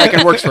comes back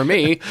and works for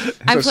me.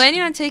 I'm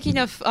planning on taking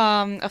a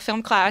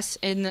film class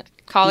in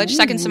college,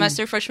 second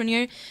semester, freshman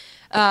year.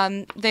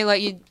 They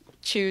let you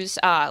choose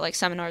like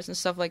seminars and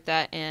stuff like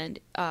that, and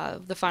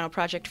the final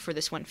project for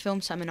this one film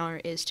seminar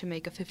is to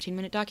make a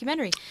 15-minute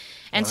documentary.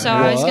 And so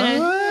I was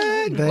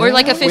gonna, or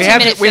like a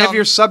 15-minute film. We have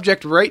your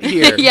subject right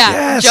here. Yeah,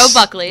 Yes. Joe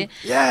Buckley.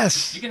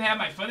 Yes. You can have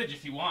my footage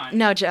if you want.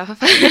 No, Joe. I'm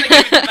gonna give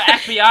it to the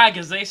FBI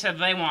because they said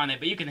they want it,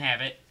 but you can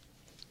have it.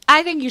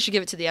 I think you should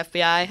give it to the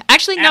FBI.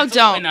 Actually, no,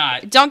 Absolutely don't.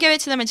 not. Don't give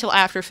it to them until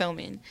after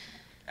filming.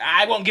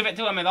 I won't give it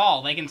to them at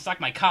all. They can suck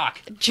my cock.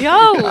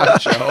 Joe.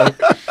 Joe.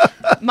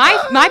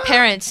 My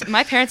parents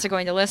are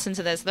going to listen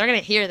to this. They're going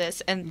to hear this,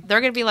 and they're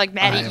going to be like,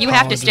 Maddie, you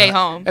have to stay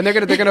home. And they're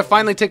gonna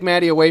finally take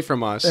Maddie away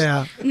from us.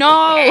 Yeah.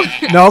 No.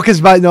 No,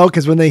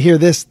 because when they hear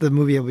this, the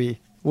movie will be.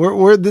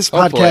 We're this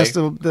Hopefully. podcast,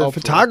 the Hopefully.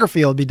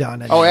 photography will be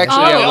done. Oh,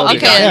 actually, yeah, we'll be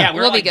okay. done. Yeah,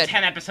 we're We'll be like good.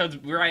 10 episodes.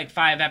 We're like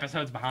 5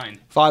 episodes behind.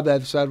 5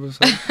 episodes.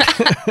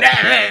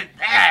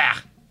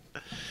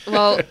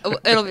 Well,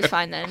 it'll be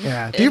fine then.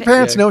 Yeah. Do your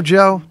parents know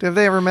Joe? Have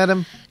they ever met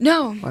him?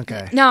 No.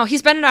 Okay. No,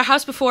 he's been in our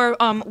house before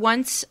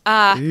once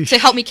Yeesh. to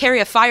help me carry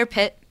a fire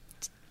pit.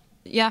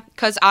 Yeah,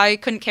 because I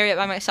couldn't carry it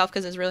by myself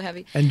because it's really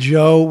heavy. And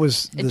Joe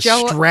was the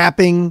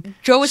strapping,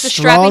 Joe was the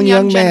strong strapping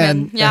young man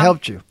gentleman. that Yeah.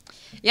 helped you.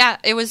 Yeah,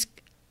 it was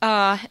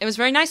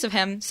very nice of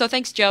him. So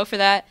thanks, Joe, for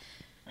that.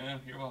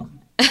 You're welcome.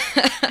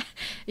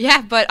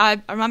 Yeah, but I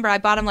remember I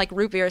bought him like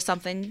root beer or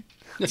something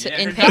Yeah,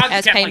 in her dogs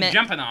as kept payment. like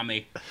jumping on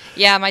me.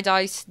 Yeah, my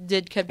dogs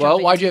did keep Well,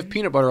 jumping. why'd you have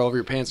peanut butter all over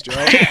your pants, Joe?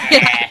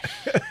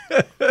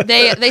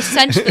 They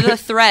sensed the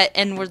threat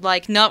and were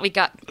like, no,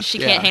 she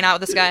Yeah. can't hang out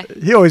with this guy.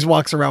 He always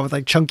walks around with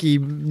like chunky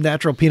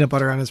natural peanut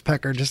butter on his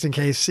pecker just in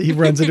case he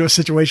runs into a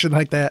situation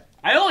like that.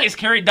 I always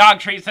carry dog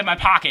treats in my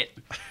pocket.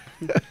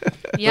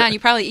 Yeah, and you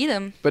probably eat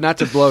them. But not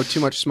to blow too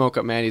much smoke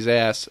up Maddie's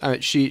ass.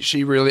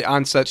 She really,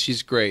 on set,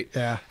 she's great.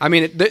 Yeah. I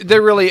mean,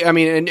 they're really, I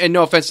mean, and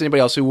no offense to anybody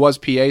else who was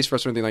PAs for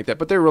us or anything like that,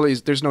 but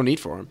there's no need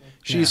for them.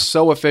 She's Yeah.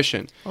 so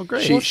efficient. Oh,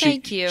 great. Well,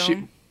 thank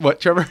you. What,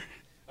 Trevor?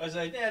 I was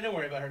like, don't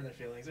worry about hurting their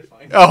feelings. They're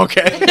fine. Oh,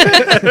 okay.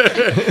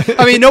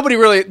 I mean, nobody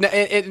really.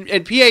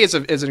 And PA is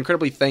an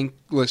incredibly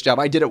thankless job.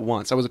 I did it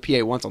once. I was a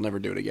PA once. I'll never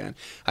do it again.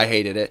 I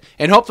hated it.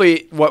 And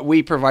hopefully, what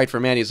we provide for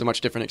Maddie is a much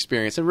different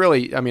experience. And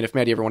really, I mean, if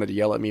Maddie ever wanted to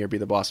yell at me or be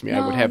the boss of me,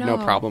 I would have no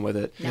problem with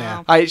it. No.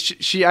 Yeah.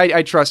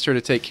 I trust her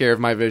to take care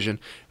of my vision.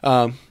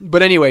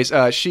 But anyways,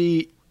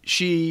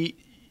 she.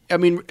 I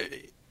mean.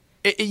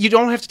 You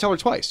don't have to tell her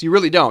twice. You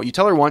really don't. You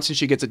tell her once and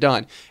she gets it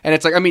done. And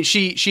it's like, I mean,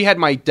 she had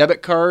my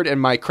debit card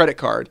and my credit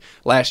card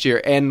last year,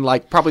 and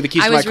like probably the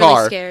keys to my I was car.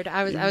 really scared.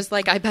 I was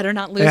like, I better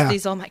not lose Yeah.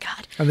 these. Oh my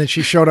god. And then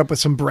she showed up with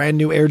some brand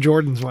new Air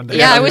Jordans one day.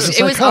 Yeah, And it was- just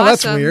it like, was oh,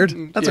 that's awesome.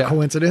 weird. That's Yeah. a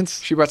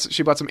coincidence. She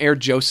bought some Air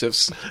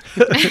Josephs.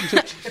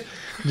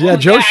 Yeah,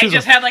 Joe I should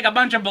just had like a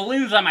bunch of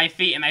balloons on my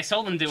feet, and I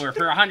sold them to her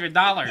for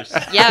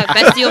 $100. Yeah,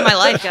 best deal of my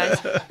life, guys.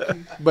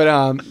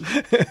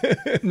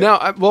 But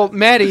no, well,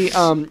 Maddie,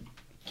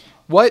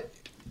 what?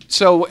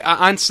 So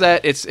on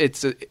set, it's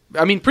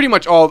I mean, pretty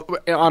much all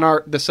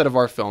on the set of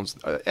our films.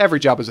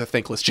 Every job is a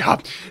thankless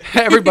job.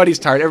 Everybody's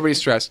tired. Everybody's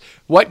stressed.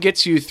 What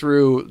gets you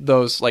through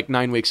those like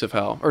 9 weeks of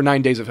hell or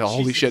 9 days of hell?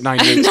 Holy shit, 9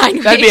 weeks.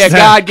 9 That'd be a weeks.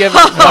 God-given.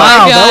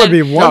 Wow, that would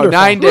be No, wonderful.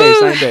 9 days.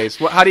 Woo. 9 days.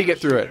 How do you get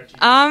through it?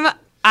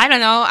 I don't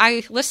know.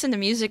 I listen to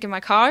music in my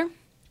car.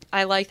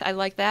 I like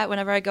that.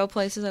 Whenever I go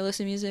places, I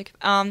listen to music.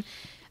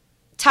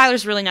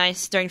 Tyler's really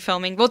nice during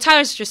filming. Well,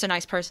 Tyler's just a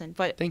nice person,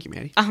 but Thank you,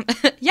 Maddie.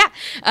 yeah.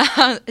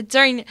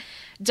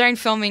 During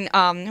filming,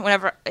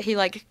 whenever he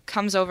like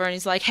comes over and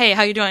he's like, "Hey,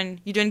 how you doing?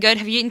 You doing good?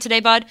 Have you eaten today,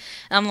 bud?"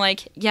 And I'm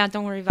like, "Yeah,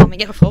 don't worry about me.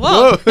 Get whoa."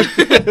 Whoa.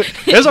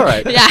 It's all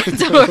right. Yeah,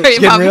 don't worry She's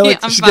about getting real, me.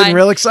 I'm she's fine. getting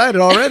real excited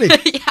already.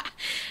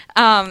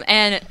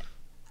 And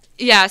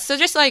yeah, so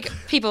just like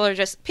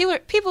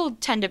people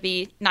tend to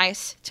be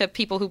nice to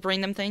people who bring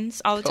them things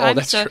all the time.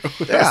 that's so,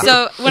 true. Yeah.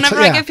 so whenever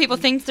Yeah. I give people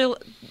things,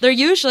 they're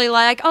usually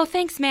like, "Oh,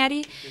 thanks,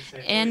 Maddie,"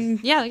 and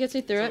yeah, that gets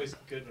me through It's it.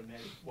 always good when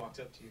Maddie walks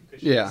up to you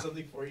because she Yeah. does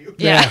something for you.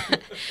 Yeah.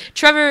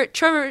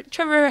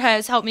 Trevor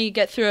has helped me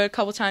get through it a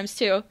couple times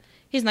too.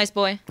 He's a nice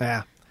boy.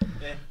 Yeah.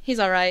 He's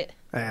all right.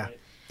 Yeah.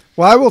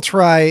 Well, I will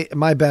try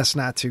my best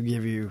not to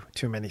give you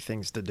too many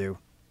things to do.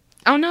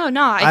 Oh no. If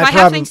I have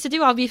probably- things to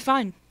do, I'll be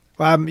fine.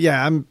 Well,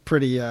 I'm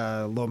pretty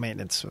low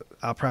maintenance.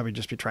 I'll probably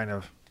just be trying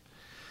to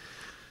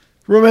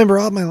remember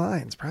all my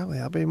lines. Probably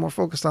I'll be more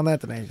focused on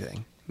that than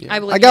anything. Yeah. I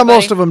believe I got you, buddy.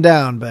 most of them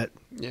down, but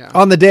Yeah.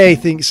 on the day,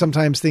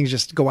 sometimes things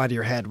just go out of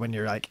your head when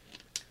you're like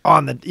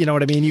on the. You know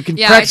what I mean? You can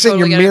Yeah, practice I it in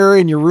totally your get it. mirror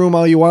in your room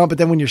all you want, but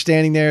then when you're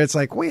standing there, it's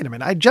like, wait a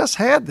minute, I just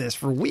had this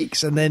for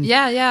weeks, and then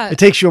Yeah. it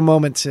takes you a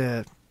moment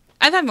to.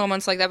 I've had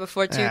moments like that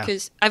before too, Yeah.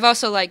 because I've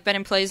also like been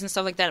in plays and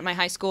stuff like that at my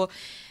high school,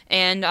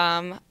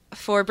 and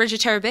for Bridge of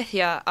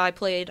Terabithia, I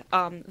played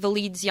the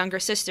lead's younger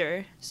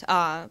sister,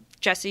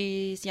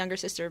 Jesse's younger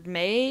sister,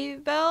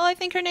 Maybelle, I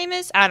think her name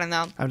is. I don't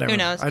know. Who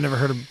knows? I've never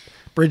heard of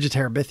Bridge of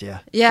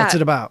Terabithia. Yeah. What's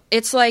it about?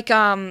 It's like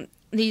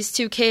these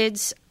two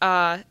kids.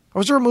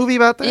 Was there a movie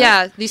about that?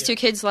 Yeah, these two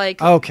kids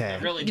like Okay.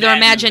 Really their bad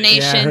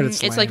imagination. Yeah, I heard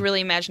it's it's like lame.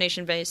 really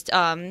imagination based.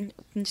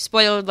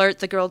 Spoiler alert: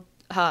 the girl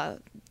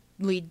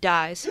lead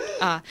dies.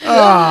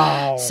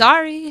 Oh.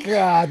 Sorry.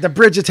 God, the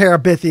Bridge of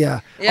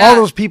Terabithia. Yeah. All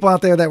those people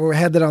out there that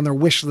had that on their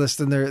wish list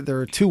and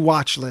their to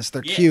watch list,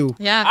 their queue.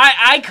 Yeah.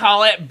 I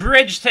call it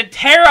Bridge to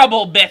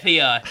Terrible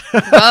Bithia.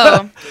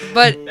 Oh,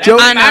 but That's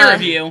on my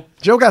review.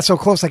 Joe got so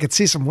close I could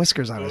see some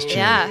whiskers on his chin.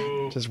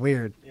 yeah. Just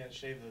weird. Yeah,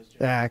 shave those. Joe.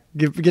 Yeah,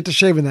 get to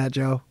shaving that,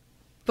 Joe.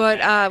 But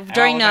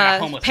during then a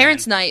homeless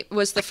Parents' man. Night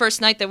was the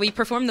first night that we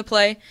performed the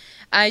play.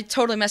 I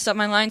totally messed up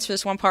my lines for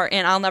this one part,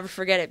 and I'll never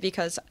forget it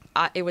because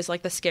it was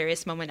like the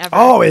scariest moment ever.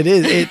 Oh, it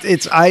is.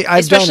 It's I've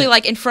especially done it.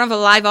 like in front of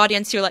a live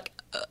audience. You're like,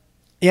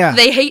 Yeah.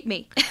 they hate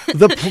me.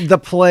 the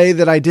play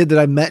that I did that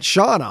I met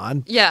Sean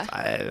on Yeah.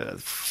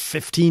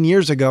 15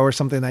 years ago or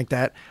something like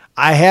that.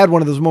 I had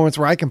one of those moments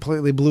where I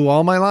completely blew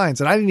all my lines,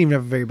 and I didn't even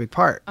have a very big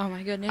part. Oh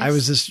my goodness. I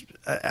was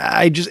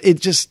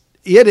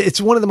it's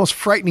one of the most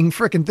frightening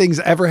freaking things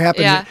that ever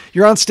happened. Yeah.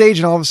 You're on stage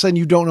and all of a sudden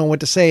you don't know what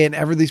to say, and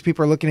these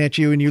people are looking at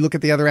you, and you look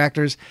at the other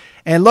actors.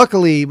 And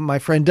luckily, my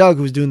friend Doug,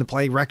 who was doing the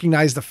play,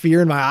 recognized the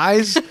fear in my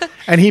eyes,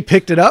 and he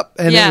picked it up,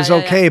 and it was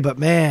okay. But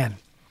man,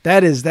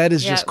 that is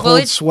just Well,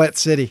 cold sweat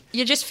city.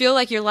 You just feel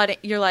like you're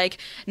like,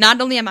 not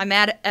only am I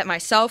mad at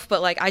myself,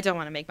 but like I don't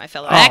want to make my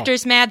fellow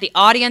actors mad, the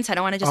audience, I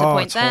don't want to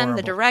disappoint it's them,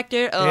 the horrible.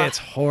 director. Ugh. It's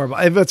horrible.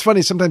 It's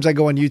funny. Sometimes I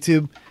go on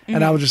YouTube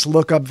and I will just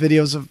look up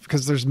videos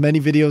because there's many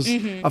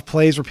videos of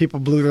plays where people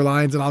blew their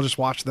lines, and I'll just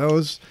watch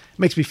those. It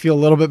makes me feel a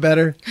little bit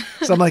better.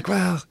 So I'm like,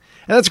 well,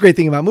 and that's a great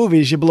thing about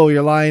movies. You blow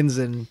your lines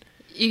and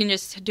You can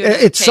just do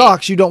it. it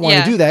sucks. You don't want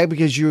Yeah. to do that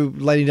because you're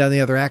letting down the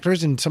other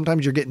actors, and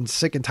sometimes you're getting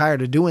sick and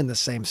tired of doing the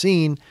same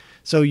scene.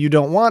 So you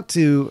don't want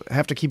to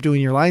have to keep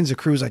doing your lines. The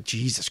crew's like,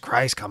 Jesus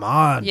Christ, come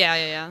on.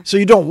 Yeah. So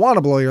you don't want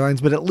to blow your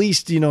lines, but at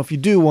least, if you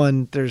do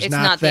one, there's It's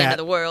not not the that end of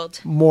the world.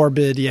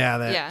 morbid,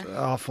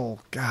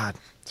 awful. God,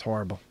 it's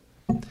horrible.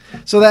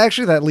 So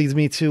that leads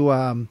me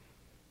to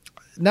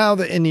now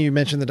that, and you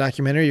mentioned the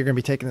documentary, you're going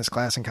to be taking this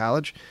class in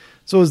college.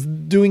 So is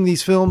doing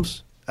these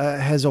films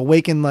has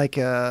awakened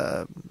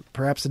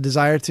perhaps a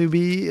desire to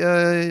be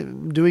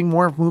doing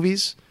more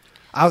movies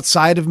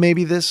outside of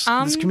maybe this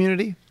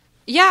community?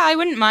 Yeah, I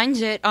wouldn't mind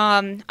it.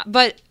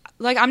 But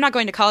like I'm not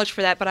going to college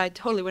for that, but I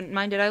totally wouldn't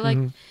mind it. I like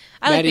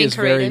Maddie being is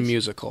creative. very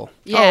musical.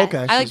 Yeah, Oh,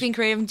 okay. I like being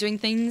creative and doing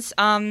things.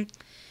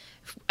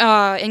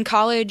 In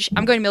college,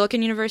 I'm going to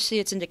Millikan University.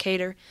 It's in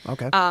Decatur.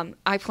 Okay.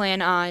 I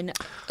plan on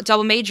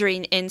double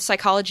majoring in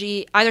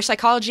psychology, either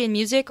psychology and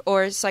music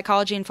or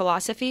psychology and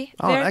philosophy.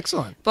 Oh, there.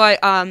 excellent. But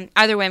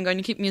either way, I'm going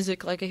to keep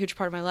music like a huge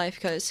part of my life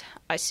because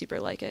I super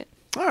like it.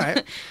 All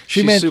right.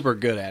 She's super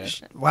good at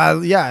it.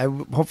 Well, yeah.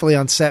 Hopefully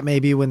on set,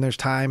 maybe when there's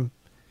time,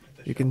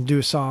 you can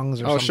do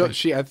songs or Oh,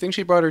 something. I think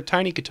she brought her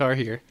tiny guitar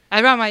here.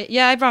 I brought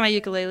my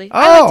ukulele.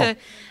 Oh!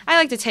 I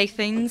like to take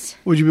things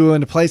Would you be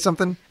willing to play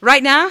something?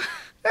 right now.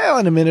 Yeah,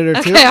 in a minute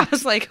or two. Okay, I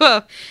was like,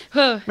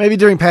 whoa. Maybe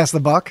during Pass the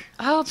Buck.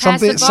 Oh, pass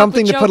something the buck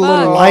something with to Joe put a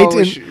little Buck. light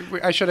Oh,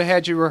 in. I should have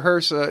had you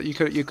rehearse. You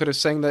could have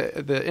sang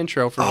the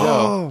intro for Joe.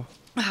 Oh,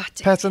 Ah,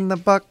 dang. passing the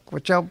buck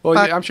with Joe Well,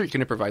 Buck. yeah, I'm sure you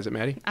can improvise it,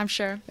 Maddie. I'm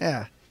sure.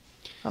 Yeah.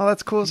 Oh,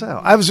 that's cool as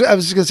hell. I was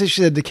just gonna say she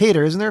said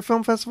Decatur. Isn't there a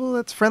film festival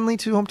that's friendly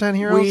to hometown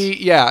heroes?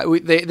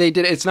 They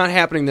did. It's not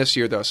happening this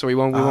year though, so we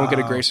won't get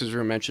a Grace's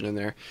Room mention in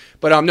there.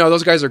 But no,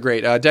 those guys are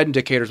great. Dead and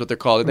Decatur is what they're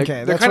called. Okay,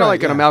 They're that's kind of right,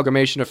 like an yeah.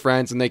 amalgamation of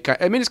friends, and it's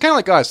kind of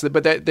like us,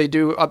 but they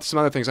do some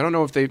other things. I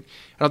don't think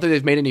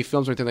they've made any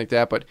films or anything like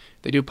that, but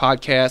they do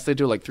podcasts. They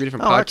do like 3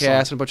 different Oh, podcasts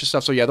excellent. and a bunch of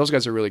stuff. So yeah, those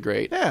guys are really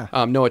great.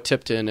 Yeah. Noah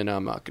Tipton and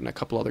a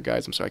couple other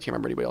guys. I'm sorry, I can't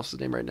remember anybody else's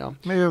name right now.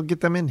 Maybe we'll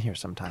get them in here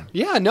sometime.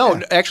 Yeah, no,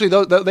 Yeah. actually,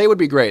 they would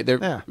be great. They're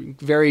Yeah.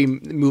 very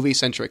movie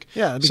centric.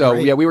 Yeah, that'd be so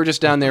great. yeah, we were just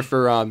down there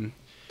for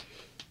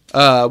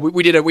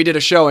we did a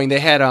showing. They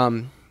had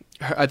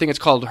I think it's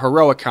called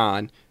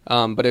Heroicon.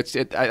 But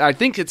I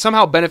think it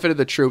somehow benefited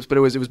the troops, but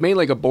it was mainly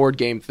like a board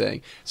game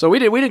thing. So we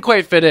didn't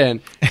quite fit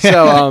in.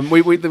 So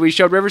we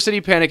showed River City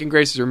Panic in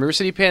Grace's Room. River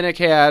City Panic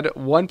had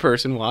one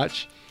person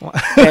watch.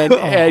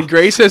 And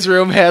Grace's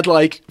Room had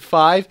like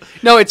 5.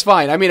 No, it's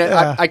fine. I mean,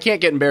 Yeah. I can't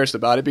get embarrassed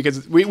about it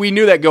because we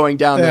knew that going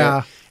down Yeah.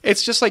 there.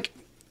 It's just like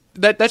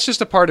that's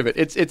just a part of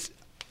it.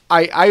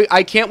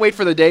 I can't wait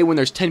for the day when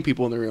there's 10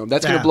 people in the room.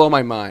 That's Yeah. gonna blow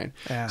my mind.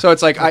 Yeah. So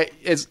it's like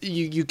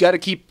you got to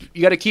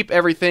keep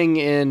everything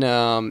in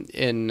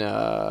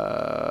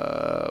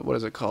what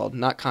is it called?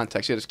 Not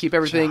context. You got to keep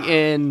everything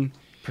in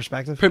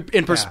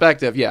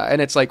perspective. Yeah.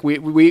 And it's like we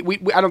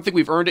I don't think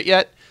we've earned it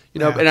yet.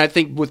 Yeah. And I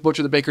think with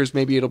Butcher the Bakers,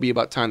 maybe it'll be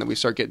about time that we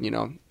start getting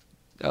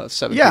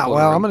 7 Yeah, people.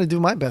 well, I'm going to do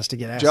my best to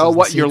get asses Joe, in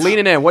what you're seats.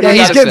 leaning in? What Yeah, do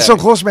you he's gotta getting say? so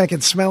close, man. I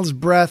can smell his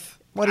breath.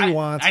 What do you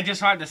want? I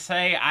just wanted to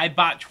say I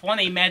bought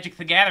 20 Magic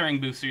the Gathering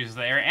boosters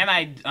there, and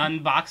I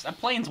unboxed a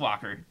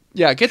Planeswalker.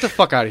 Yeah, get the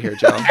fuck out of here,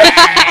 Joe.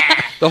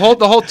 The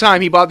whole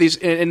time he bought these,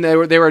 and they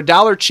were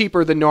 $1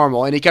 cheaper than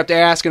normal, and he kept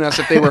asking us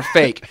if they were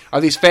fake.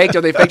 Are these fake?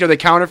 Are they fake? Are they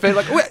counterfeit?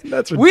 Like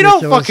That's we don't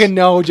ridiculous. fucking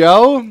know,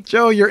 Joe.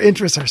 Joe, your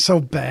interests are so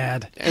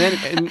bad.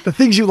 And The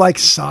things you like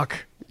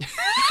suck.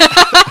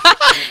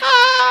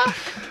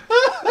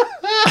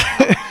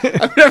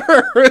 I've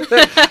never heard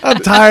that. I'm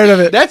tired of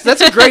it. That's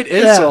a great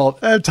insult.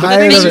 I'm But the tired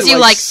thing of is, Things it. you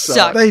like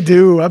suck. They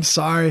do. I'm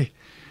sorry.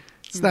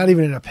 It's not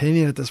even an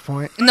opinion at this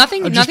point.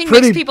 Nothing I'm just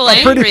makes people I'm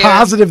angrier. pretty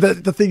positive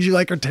that the things you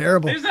like are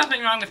terrible. There's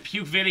nothing wrong with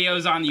puke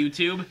videos on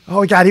YouTube.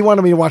 Oh, God. He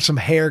wanted me to watch some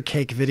hair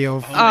cake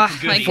video Oh,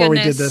 my before we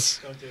did goodness. this.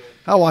 Don't do it.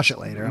 I'll watch it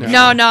later.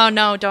 No,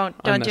 don't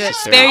do it. Unnecessary.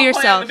 Spare I'll play on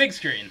yourself. the big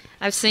screen.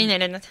 I've seen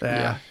it, and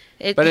Yeah.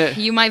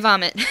 you might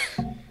vomit.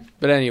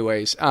 But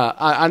anyways,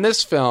 on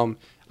this film,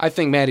 I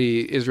think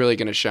Maddie is really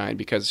going to shine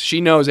because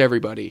she knows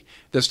everybody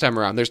this time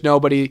around. There's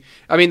nobody.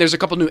 I mean, there's a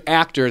couple new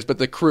actors, but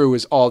the crew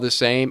is all the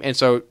same. And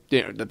so,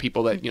 the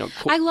people that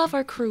I love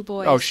our crew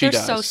boys. Oh, she They're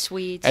does. so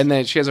sweet. And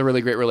then she has a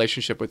really great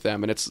relationship with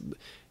them. And it's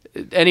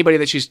anybody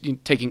that she's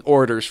taking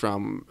orders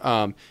from.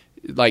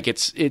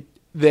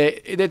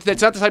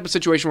 That's not the type of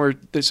situation where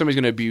somebody's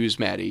going to abuse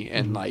Maddie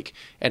and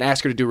and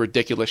ask her to do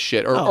ridiculous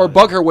shit or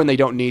bug her when they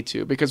don't need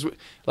to, because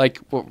I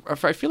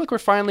feel like we're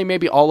finally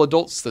maybe all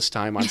adults this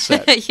time on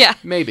set. Yeah.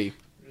 Maybe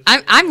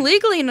I'm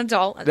legally an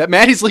adult. that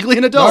Maddie's legally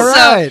an adult. All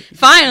right. So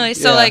finally,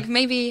 Yeah.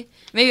 maybe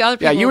other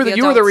people. Yeah, you will were be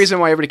the adults. reason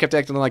why everybody kept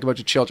acting like a bunch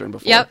of children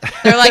before. Yep.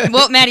 They're like,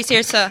 well, Maddie's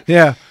here, so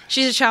Yeah.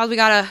 she's a child. We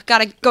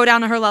gotta go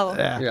down to her level.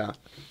 Yeah. Yeah.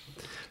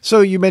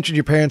 So you mentioned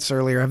your parents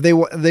earlier. Have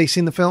they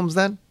seen the films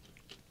then?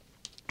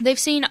 They've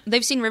seen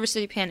River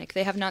City Panic.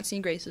 They have not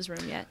seen Grace's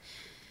Room yet.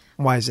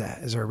 Why is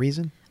that? Is there a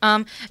reason?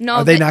 No,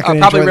 Are they not going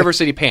to Probably enjoy River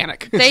City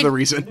Panic. That's the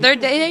reason. They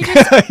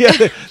just yeah,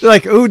 they're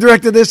like, who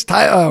directed this?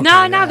 Oh,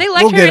 no, okay, they yeah.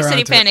 liked We'll get River around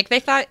City to it. Panic. They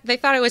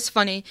thought it was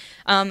funny.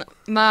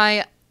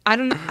 I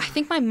don't know. I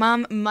think my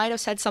mom might have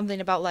said something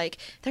about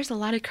there's a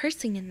lot of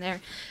cursing in there,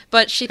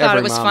 but she thought Every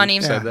it was mom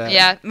funny. said that.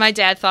 Yeah, my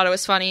dad thought it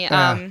was funny.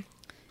 Yeah.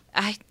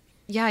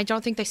 I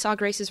don't think they saw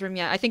Grace's Room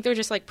yet. I think they're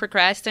just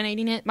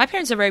procrastinating it. My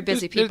parents are very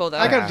busy people, though.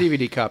 I got a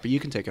DVD copy. You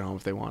can take it home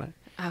if they want it.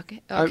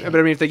 Okay. But I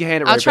mean, if they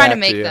hand it right I'll try back to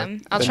make you,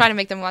 them. I'll then- try to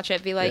make them watch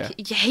it. Be like,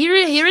 Yeah. here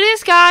it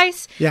is,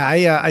 guys.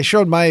 Yeah, I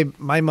showed my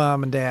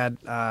mom and dad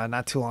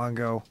not too long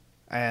ago,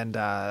 and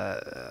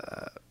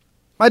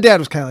my dad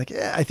was kind of like,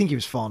 I think he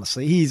was falling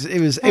asleep.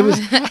 It was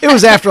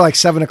after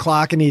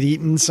 7:00 and he'd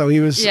eaten, so he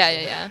was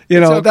Yeah. You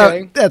know, It's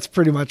okay. that's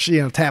pretty much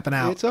tapping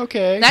out. It's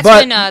okay. That's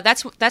But-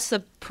 when that's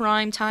the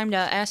prime time to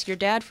ask your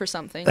dad for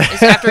something.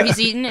 It's after he's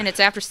eaten and it's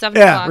after 7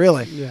 Yeah, o'clock.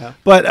 really. Yeah.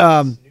 But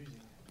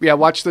Yeah,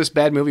 watch this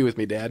bad movie with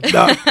me, Dad.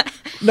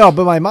 no,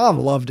 but my mom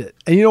loved it.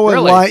 And you know what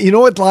Really? line? You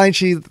know what line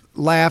she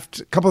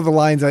laughed? A couple of the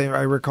lines I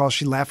recall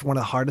she laughed one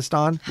of the hardest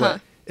on. Huh.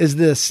 Is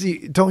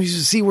the don't use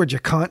the C word, you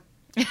cunt.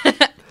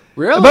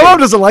 Really? My mom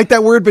doesn't like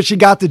that word, but she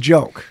got the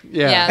joke,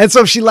 Yeah. and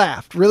so she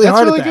laughed really That's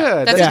hard really at that.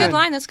 good. That's Yeah. a good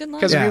line. That's a good line.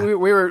 Because Yeah. we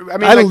were.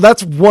 I mean,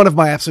 That's one of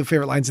my absolute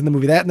favorite lines in the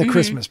movie. That and the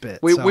Christmas bit.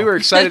 we so. were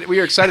excited. We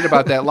were excited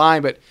about that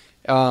line, but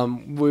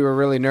we were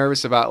really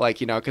nervous about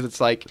because it's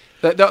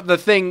the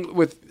thing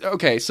with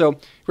so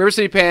River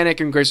City Panic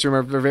and Grace Room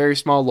are very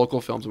small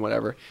local films and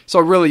whatever. So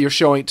really, you're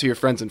showing it to your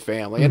friends and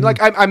family, and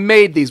I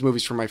made these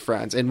movies for my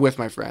friends and with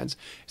my friends.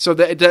 So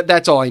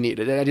that's all I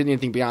needed. I didn't need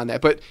anything beyond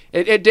that. But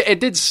it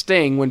did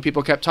sting when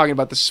people kept talking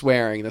about the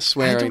swearing. I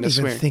don't even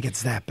swearing. think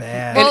it's that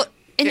bad. Well,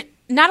 and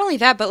not only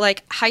that,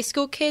 but high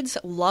school kids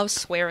love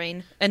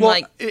swearing and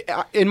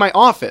in my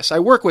office, I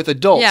work with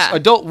adults, Yeah.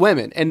 adult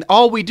women, and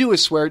all we do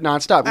is swear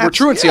nonstop. We're Abs-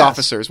 truancy yes.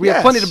 officers. We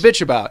have plenty to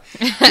bitch about,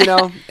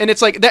 And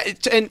it's like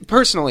that. And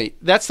personally,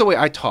 that's the way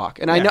I talk.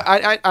 And I know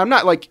I'm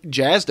not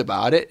jazzed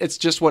about it. It's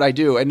just what I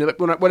do. And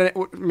when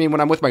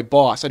I'm with my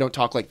boss, I don't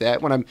talk like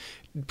that. When I'm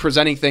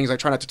presenting things, I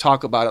try not to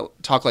talk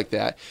like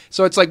that.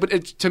 So it's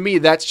to me,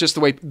 that's just the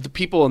way the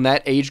people in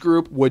that age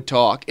group would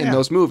talk in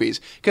those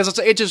movies. Because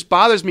it just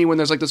bothers me when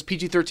there's those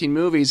PG-13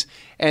 movies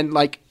and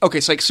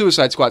so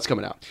Suicide Squad's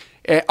coming out.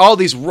 All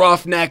these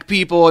roughneck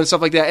people and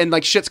stuff like that,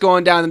 and shit's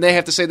going down, and they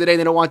have to say the day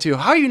they don't want to.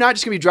 How are you not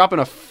just gonna be dropping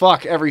a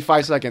fuck every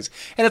 5 seconds?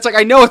 And it's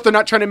I know if they're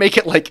not trying to make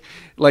it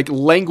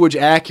language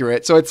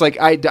accurate, so it's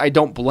I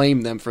don't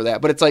blame them for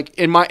that. But it's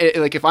in my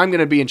if I'm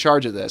gonna be in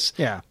charge of this,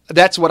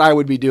 that's what I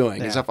would be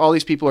doing. Is Yeah. if all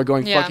these people are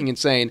going Yeah, fucking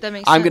insane, that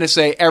makes I'm gonna sense.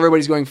 say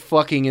everybody's going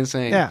fucking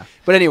insane. Yeah.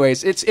 But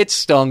anyways, it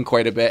stung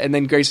quite a bit, and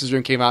then Grace's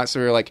Room came out, so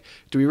we were like,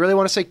 do we really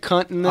want to say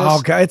cunt in this?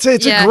 Oh god, it's a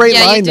Yeah, great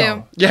yeah, you line do.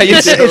 though. Yeah,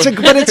 you do.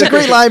 But it's a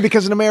great line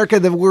because in America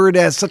the word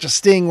has such a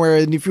sting. Where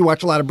if you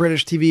watch a lot of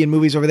British TV and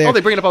movies over there, Oh, they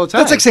bring it up all the time.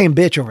 That's like saying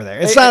bitch over there.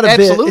 It's It not a bit.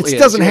 absolutely It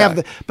is, doesn't have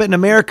yeah. the. But in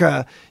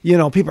America,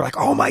 people are like,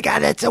 oh my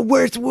god, that's the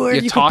worst word You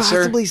you could tosser.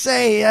 possibly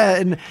say.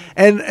 Yeah,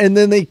 and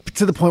then they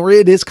to the point where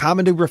it is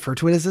common to refer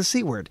to it as the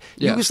C word.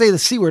 You Yeah. can say the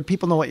C word,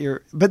 people know what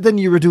you're. But then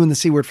you were doing the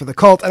C word for the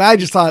cult, and I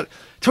just thought,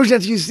 told you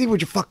not to use the C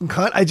word, you fucking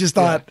cunt. I just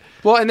thought.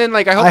 Well, and then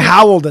I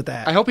howled at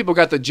that. I hope people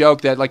got the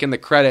joke that in the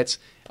credits,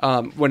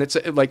 when it's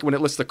when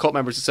it lists the cult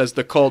members, it says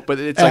the cult, but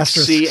it's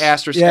Asterisk. C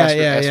asterisk Yeah, asterisk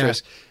yeah,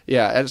 asterisk.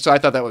 Yeah, and so I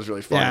thought that was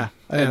really funny.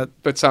 Yeah,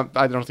 But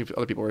I don't think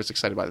other people were as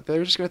excited about it. They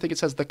were just going to think it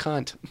says the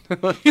cunt.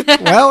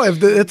 Well,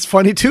 it's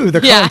funny too.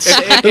 They're Yeah.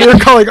 cunts. They're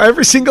calling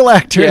every single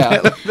actor. yeah,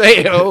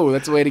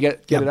 that's a way to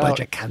get Yeah, it bunch out.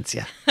 of cunts,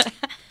 yeah.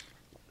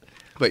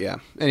 But yeah,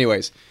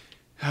 anyways,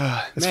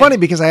 It's funny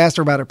because I asked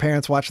her about her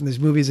parents watching these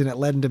movies, and it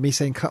led into me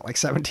saying "cunt" like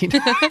 17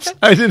 times.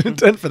 I didn't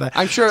intend for that.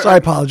 I'm sure. So I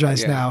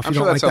apologize now if I'm you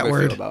sure don't like that's that how they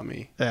word. feel about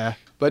me. Yeah.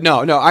 But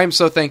no, I'm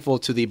so thankful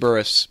to the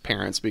Burress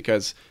parents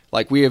because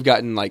like we have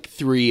gotten like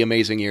 3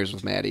 amazing years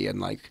with Maddie, and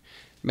like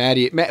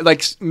Maddie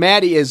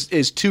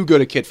is too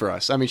good a kid for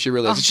us. I mean, she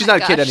really is. Oh She's my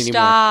not a kid gosh, anymore.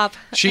 stop.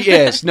 She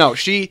is. No,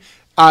 she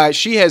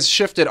has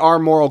shifted our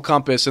moral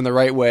compass in the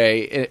right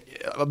way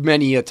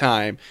many a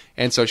time,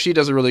 and so she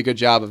does a really good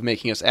job of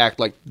making us act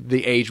like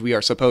the age we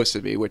are supposed to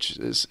be, which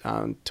is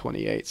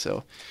 28.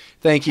 So,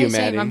 thank you, Hey,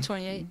 Maddie. same, I'm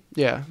 28.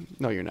 Yeah,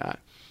 no, you're not.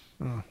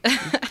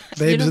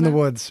 Babes in the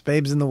woods.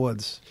 Babes in the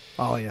woods.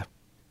 All of you.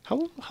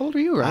 How old are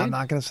you, Ryan? I'm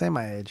not going to say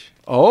my age.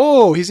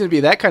 Oh, he's going to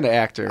be that kind of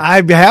actor.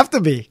 I have to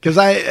be because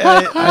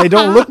I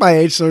don't look my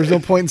age, so there's no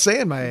point in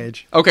saying my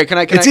age. Okay,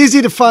 It's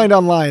easy to find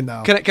online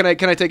though. Can I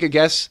take a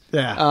guess?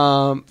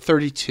 Yeah.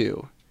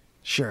 32.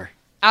 Sure.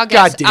 I'll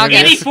guess. God damn I'll it.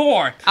 guess.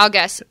 84. I'll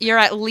guess. You're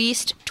at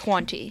least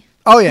 20.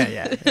 Oh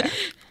yeah.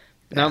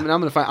 Now I'm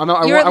going to find.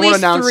 I You're at want to least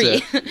announce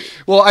 3. it.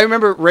 Well, I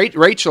remember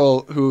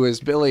Rachel, who is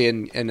Billy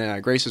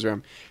in Grace's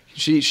room.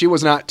 She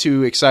was not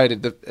too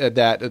excited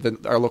that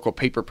our local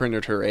paper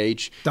printed her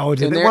age. Oh,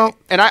 did in it? there. Well-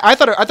 and I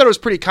thought it was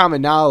pretty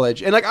common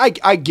knowledge. And like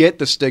I get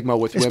the stigma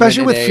with women, Especially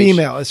and with age.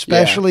 female, Yeah.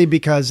 especially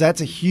because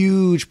that's a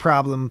huge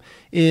problem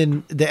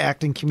in the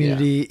acting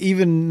community,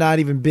 even not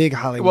even big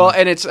Hollywood. Well,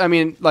 and it's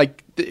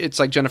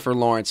like Jennifer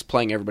Lawrence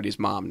playing everybody's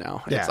mom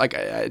now. Yeah. It's like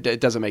it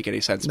doesn't make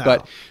any sense. No.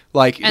 But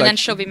And then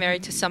she'll be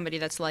married to somebody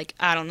that's like,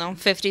 I don't know,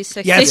 50,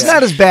 60. yeah, it's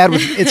not as bad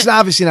with. It's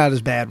obviously not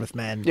as bad with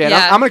men. yeah, and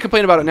Yeah. I'm going to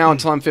complain about it now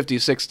until I'm 50,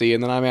 60,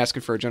 and then I'm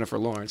asking for a Jennifer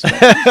Lawrence.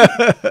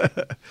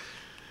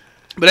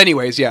 But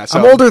anyways, yeah. So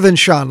I'm older than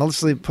Sean.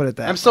 Let's put it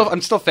that. I'm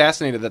still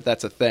fascinated that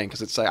that's a thing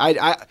because it's like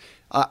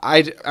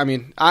I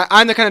mean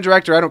I'm the kind of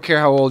director. I don't care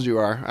how old you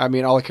are. I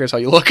mean, all I care is how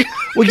you look.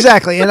 Well,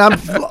 exactly, and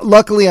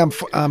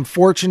I'm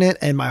fortunate,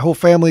 and my whole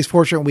family's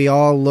fortunate. We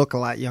all look a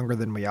lot younger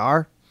than we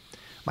are.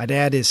 My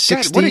dad is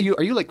 60. God, what are you?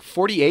 Are you like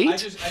 48? I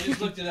just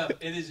looked it up.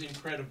 It is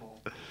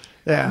incredible.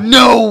 Yeah.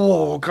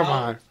 No, come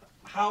on.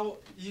 How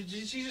she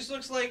just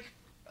looks like.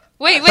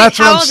 Wait, That's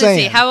what how I'm old is saying.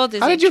 he? How old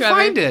is How he? did you Trevor?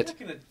 find it?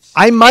 Looking at,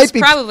 I might It's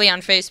be, probably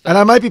on Facebook. and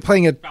I might be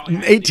playing an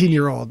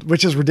 18-year-old,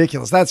 which is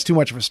ridiculous. That's too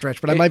much of a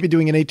stretch. But I might be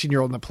doing an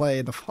 18-year-old in the play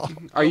in the fall.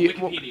 Are you?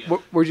 Wikipedia.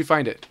 Where'd you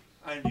find it?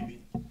 IMDb.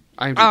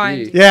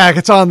 IMDb. Yeah,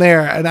 it's on there,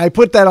 and I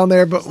put that on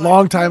there, but like,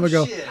 long time oh,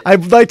 ago. shit.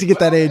 I'd like to get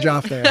that age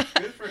off there.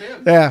 Good for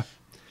him. Yeah,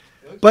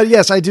 but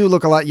yes, I do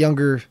look a lot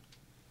younger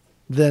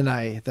than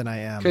I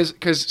am.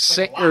 Because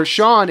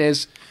Sean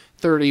is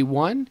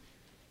 31.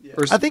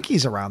 Or I think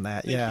he's around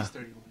that. Yeah, He's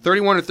 31.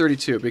 31 or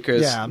 32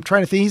 because yeah. I'm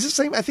trying to think. He's the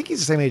same. I think he's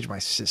the same age as my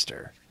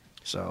sister.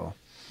 So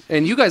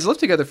and you guys lived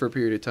together for a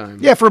period of time.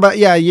 yeah, for about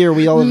a year.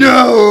 We all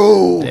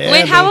No. Yeah,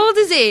 Wait, how man. old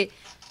is he?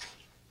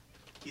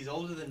 He's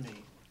older than me.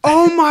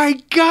 Oh my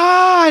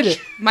God.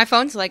 My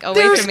phone's like away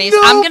There's from me.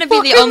 no So I'm going to be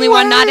the fucking only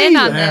one not in way.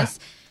 on Yeah. this.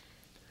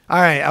 All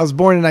right, I was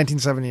born in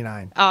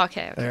 1979. Oh,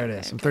 okay. There it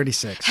is. I'm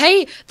 36.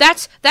 Hey,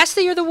 that's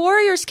the year the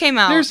Warriors came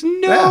out. There's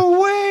no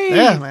way.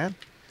 Yeah, man.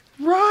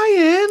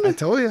 I Ryan.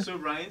 told you. So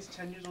Ryan's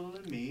 10 years older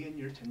than me, and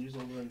you're 10 years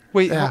older than her.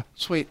 Wait, Yeah.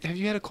 wait. Have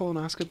you had a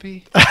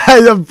colonoscopy?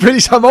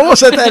 I'm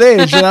almost at that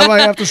age, and I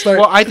might have to start.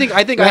 Well, I think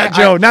not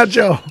Joe. Not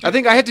Joe. I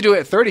think I had to do it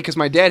at 30 because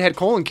my dad had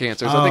colon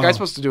cancer. So I think I was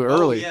supposed to do it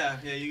early. Oh,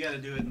 yeah, you got to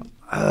do it.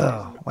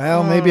 Oh,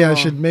 well, maybe I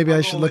should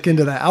look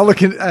into that. I'll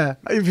look in.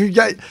 If you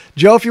got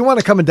Joe, if you want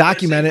to come and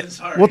document safe it, than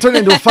sorry. we'll turn it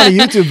into a funny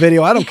YouTube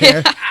video. I don't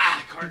care.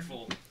 Card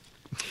full.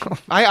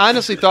 I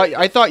honestly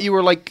thought you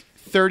were like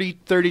 30,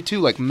 32,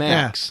 like Yeah.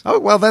 max. Oh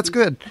well, that's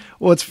good.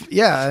 Well,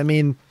 I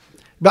mean,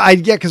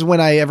 but because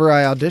whenever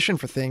I audition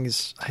for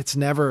things, it's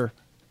never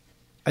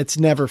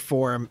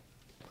for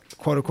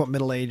quote unquote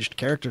middle-aged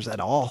characters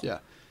at all. Yeah.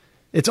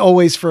 It's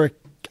always for.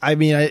 I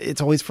mean,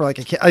 it's always for like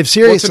a kid.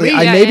 Seriously, me,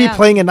 I yeah, may be yeah.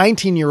 playing a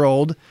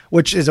 19-year-old,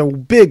 which is a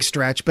big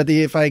stretch. But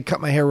if I cut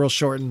my hair real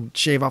short and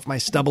shave off my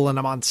stubble and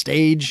I'm on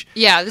stage,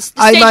 Yeah, the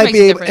I stage might makes be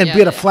it able, different, and yeah,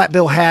 get a yeah. flat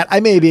bill hat. I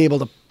may be able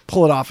to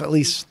pull it off at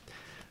least.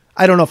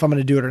 I don't know if I'm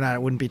going to do it or not.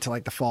 It wouldn't be till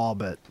like the fall,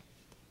 but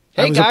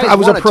Hey, guys, I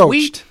was wanna approached.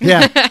 tweet?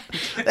 Yeah.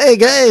 Hey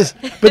guys,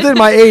 but then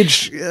my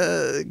age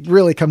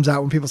really comes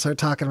out when people start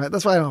talking about.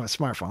 That's why I don't have a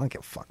smartphone. I don't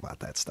give a fuck about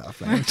that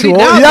stuff. Man. I'm too old.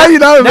 now Yeah, it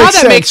now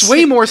makes that makes sense.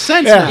 way more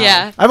sense Yeah. now.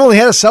 Yeah. I've only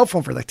had a cell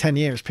phone for like 10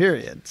 years.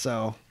 Period.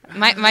 So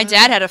My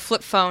dad had a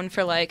flip phone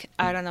for like,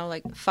 I don't know,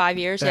 like 5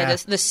 years. He Yeah. had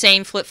the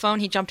same flip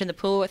phone. He jumped in the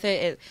pool with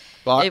it.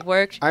 Well, It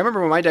worked. I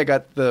remember when my dad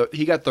got the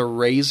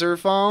Razor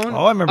phone.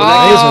 I remember Oh.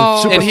 that. It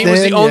was super And he was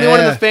the thin, only one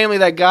in yeah. the family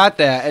that got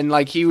that, and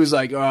like he was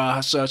like,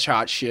 "Oh, such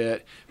hot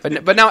shit."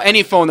 But now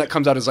any phone that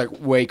comes out is like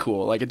way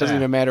cool. Like it doesn't Yeah.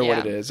 even matter what Yeah.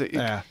 it is.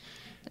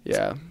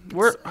 Yeah.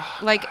 We're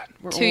Like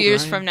we're 2 old,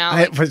 years Ryan. from now, I-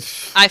 like, but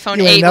iPhone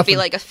you ain't 8 will be nothing.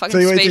 like a fucking So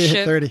you wait till you hit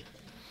spaceship. 30.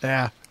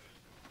 Yeah.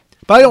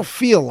 But I don't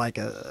feel like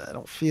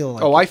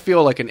Oh, I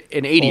feel like an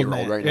 80-year-old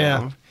man. right Yeah.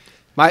 now.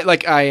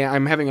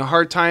 I'm having a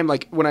hard time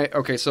like when I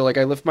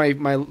lift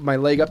my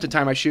leg up to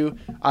tie my shoe,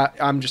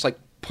 I'm just like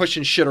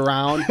pushing shit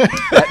around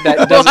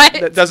that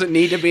What? doesn't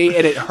need to be,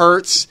 and it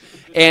hurts.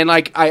 And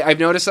like I've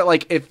noticed that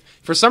like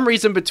for some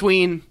reason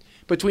between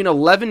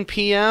 11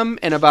 p.m.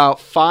 and about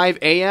 5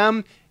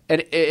 a.m.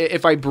 and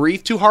if I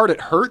breathe too hard, it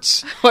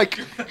hurts. Like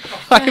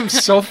I am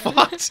so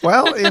fucked.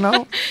 Well,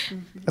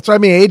 that's why I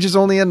mean, age is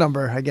only a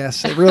number, I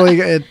guess.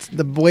 It's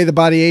the way the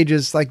body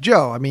ages. Like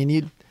Joe, I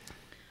mean,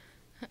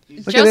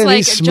 look at him,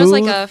 he's just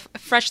smooth. like a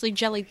freshly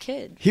jellied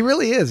kid. He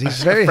really is.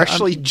 He's very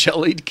freshly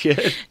jellied kid.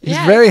 He's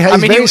Yeah. very. I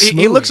He's mean, very he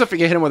smooth. looks like if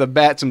you hit him with a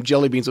bat, some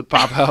jelly beans would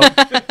pop out.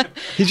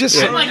 He's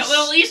just. I'm like a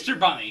little Easter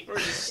bunny. Or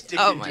just stick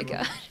Oh it my to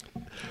him. god.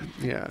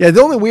 Yeah. Yeah,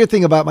 the only weird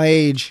thing about my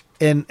age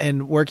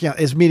and working out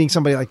is meeting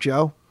somebody like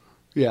Joe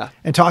Yeah.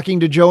 and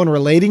talking to Joe and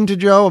relating to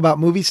Joe about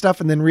movie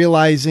stuff, and then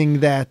realizing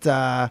that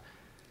I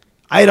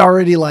had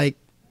already like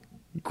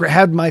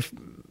grabbed my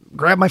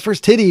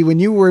first titty when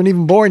you weren't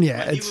even born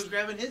yet. He It's- was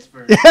grabbing his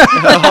first.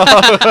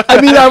 I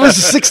mean, I was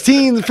a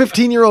 16,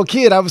 15-year-old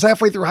kid. I was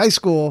halfway through high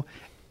school,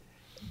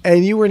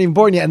 and you weren't even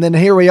born yet. And then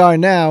here we are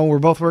now. We're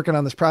both working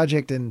on this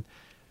project, and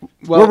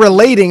we're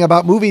relating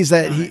about movies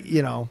that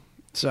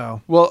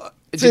so. Well,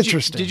 It's did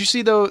interesting. did you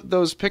see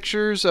those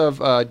pictures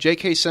of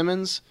J.K.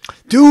 Simmons?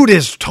 Dude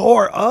is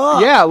tore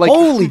up. Yeah, like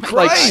holy like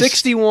Christ.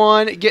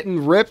 61,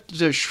 getting ripped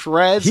to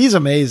shreds. He's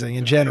amazing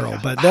in general,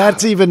 but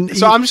that's even.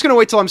 So I'm just gonna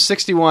wait till I'm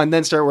 61,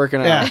 then start working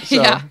on Yeah. it. So,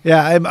 Yeah.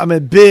 Yeah, I'm a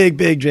big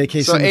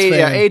J.K. So Simmons age,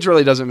 fan. age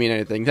really doesn't mean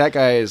anything. That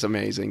guy is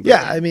amazing.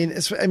 Yeah, I mean,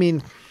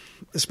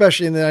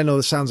 especially, and then I know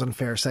this sounds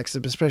unfair, sexist,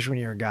 but especially when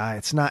you're a guy,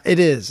 it's not. It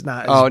is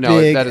not Oh, as no,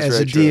 big that is as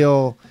very a true.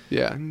 deal.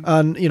 yeah.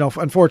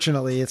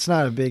 Unfortunately, it's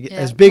not Yeah.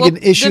 as big Well, an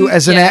issue the-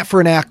 as yeah.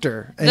 for an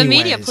actor. The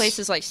media anyways.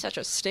 places like such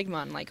a stigma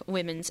on like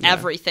women's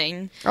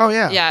everything. Oh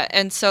yeah, Yeah,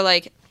 and so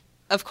like,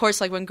 of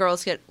course, like when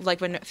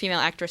when female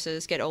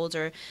actresses get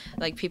older,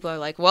 like people are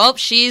like, well,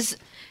 she's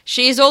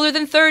older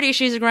than 30,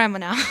 she's a grandma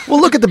now. Well,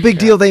 look at the big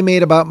deal they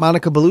made about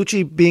Monica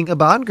Bellucci being a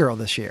Bond girl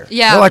this year.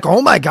 Yeah. They're like,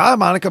 oh my God,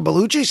 Monica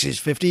Bellucci, she's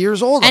 50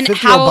 years old, And a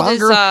 50-year-old how old Bond is,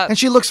 girl, and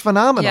she looks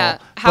phenomenal. Yeah,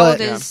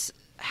 But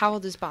how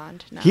old is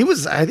Bond now? he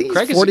was, I think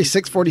Craig he's is-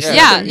 46,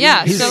 47.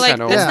 yeah. He's So like,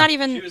 kinda that's old. not She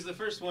even. was the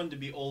first one to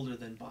be older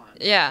than Bond.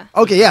 Yeah,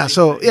 Okay, yeah,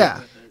 so, yeah.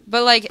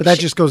 but like, But that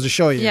just goes to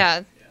show you.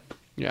 yeah,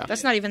 Yeah.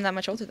 that's not even that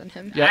much older than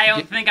him. Yeah. I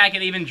don't think I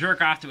could even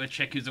jerk off to a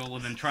chick who's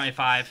older than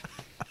 25.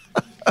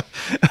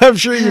 I'm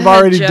sure you've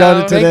already Joe.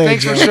 done it today.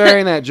 Thanks for Joe.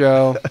 sharing that,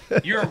 Joe.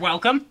 You're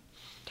welcome.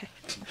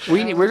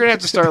 We're gonna have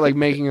to start like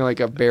making like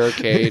a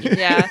barricade.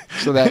 Yeah.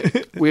 So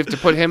that we have to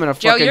put him in a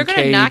Joe, fucking you're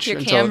gonna cage knock your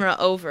until- camera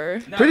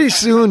over. No, Pretty it's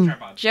not- soon- it's not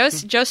tripod.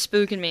 Joe's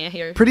spooking me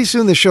here. Pretty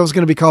soon the show's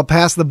going to be called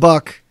Pass the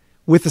Buck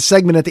with a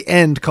segment at the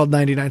end called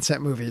 99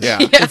 Cent Movies. Yeah.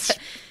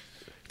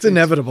 It's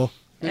inevitable.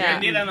 You're Yeah. gonna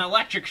need an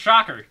electric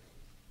shocker.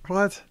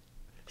 What?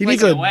 He Take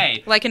needs it a...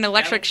 away. Like an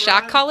electric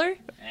shock collar.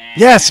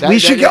 Yes, That- we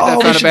should get... that's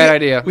we not a should bad get-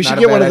 idea. We should Not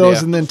a get bad one of those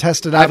idea. and then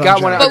test it out I've got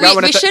on one- Joe. But I've got we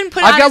one at the- shouldn't put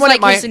it I've on got his, one at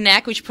like my- his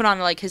neck. We should put it on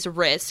like his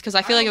wrist because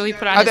I feel like if we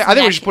put it on I his think we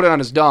neck, should put it on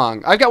his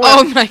dong. I've got one.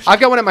 Oh my God. I've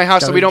got one at my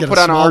house that Gotta we don't get put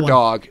a on our small one.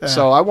 dog. Yeah.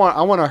 So I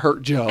want to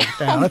hurt Joe.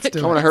 Yeah, let's do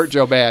I want to it. hurt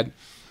Joe bad.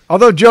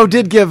 Although Joe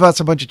did give us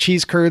a bunch of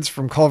cheese curds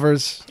from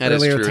Culver's That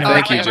is earlier true.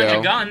 tonight. Thank you, A bunch Joe.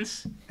 of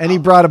guns. And he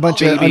brought a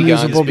bunch of BB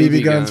guns, unusable BB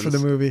BB guns for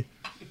guns. the movie.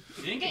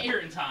 You didn't get here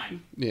in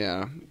time.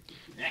 Yeah.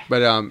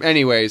 But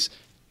anyways,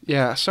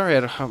 yeah. Sorry,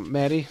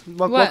 Maddie.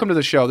 Welcome to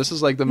the show. This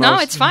is like the No,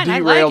 most it's fine. I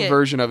like derailed it.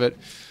 version of it.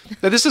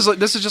 Now, this is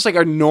just like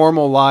our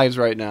normal lives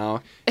right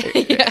now.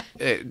 yeah.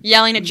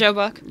 Yelling at Joe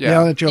Buck.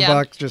 Yeah, Joe Yeah.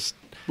 Buck just...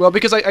 Well,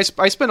 because I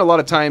spend a lot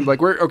of time like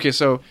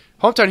so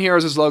Hometown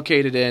Heroes is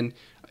located in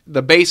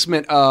the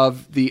basement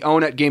of the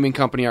Onet Gaming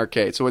Company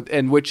arcade. So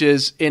which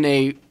is in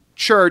a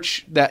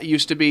church that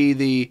used to be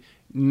the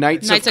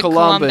Knights of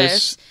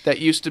Columbus. That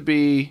used to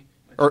be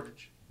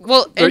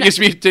Well, or and, it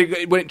used to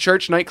be went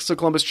church Knights of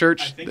Columbus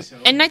Church. I think so.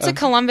 and Knights of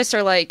Columbus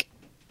are like,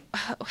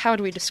 how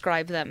do we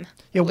describe them?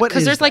 Yeah, what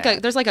Because is there's like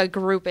that? there's like a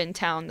group in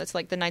town that's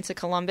like the Knights of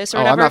Columbus or Oh,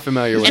 I'm whatever. not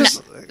familiar with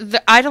And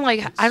it. I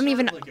don't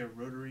even. Like a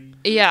rotary.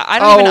 Yeah, I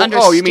don't even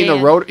understand. Oh, you mean the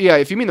Rotary? Yeah,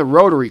 if you mean the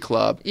Rotary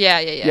Club. Yeah.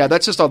 Yeah,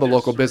 that's just all the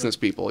local business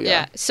people. Yeah.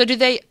 Yeah. So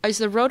is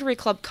the Rotary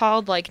Club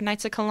called like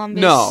Knights of Columbus?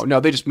 No,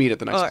 they just meet at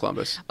the Knights Or- of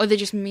Columbus. Oh, they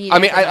just meet. I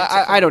at mean, the Knights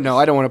of I don't know.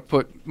 I don't want to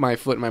put my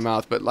foot in my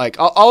mouth, but like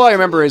all I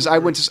remember is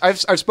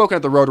I've spoken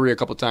at the Rotary a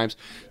couple times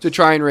to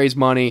try and raise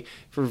money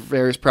for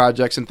various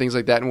projects and things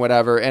like that and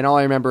whatever. And all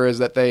I remember is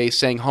that they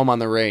sang "Home on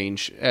the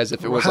Range" as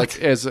if it was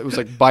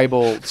like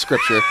Bible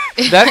scripture.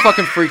 That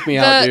fucking freaked me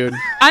out, dude.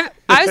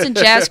 I was in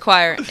jazz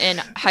choir in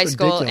high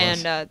school,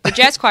 ridiculous. and the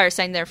jazz choir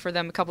sang there for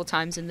them a couple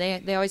times, and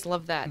they always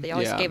loved that. They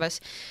always Yeah. gave us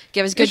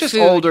good It's just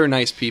food. older,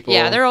 nice people.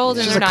 Yeah, they're old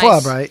and It's they're just a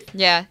nice. club, right?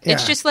 Yeah,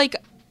 it's Yeah. just like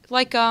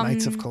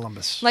Knights of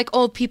Columbus. like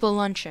old people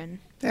luncheon.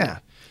 Yeah.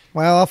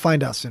 Well, I'll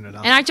find out soon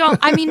enough. And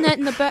I mean that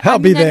in the I'll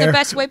be in the there.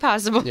 best way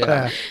possible.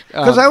 Yeah.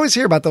 Because I always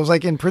hear about those.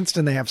 Like in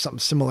Princeton, they have something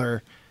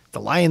similar. The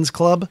Lions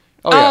Club.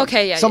 Oh,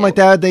 okay, yeah. Something like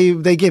that.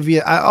 They give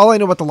you... all I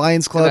know about the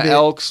Lions Club... The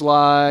Elks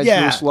Lodge,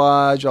 Yeah. Moose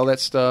Lodge, all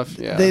that stuff.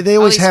 Yeah. They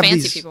always these have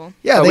fancy these... people.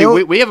 Yeah, Oh,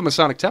 they we have a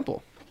Masonic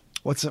temple.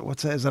 What's that?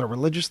 Is that a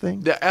religious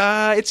thing?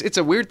 It's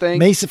a weird thing.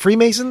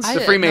 Freemasons? I The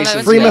didn't know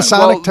that Freemasons. was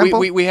Freemasonic Well, temple?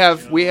 we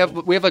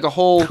have like a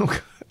whole.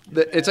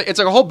 It's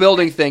like a whole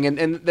building thing,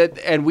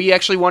 and we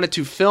actually wanted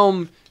to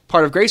film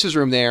part of Grace's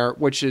room there,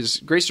 which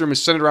is Grace's room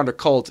is centered around a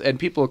cult, and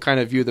people kind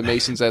of view the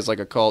Masons as like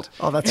a cult.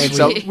 Oh, that's and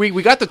sweet. so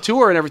we got the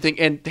tour and everything,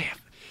 and they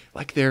have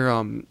like their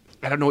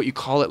I don't know what you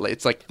call it.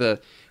 It's like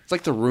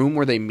the room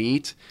where they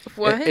meet.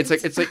 What?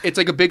 It's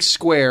like a big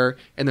square,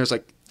 and there's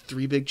like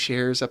 3 big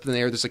chairs up in the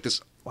air. There's like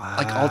this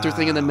like altar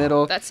thing in the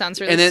middle. That sounds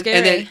really and then,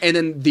 scary. And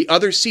then the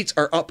other seats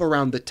are up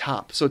around the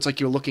top, so it's like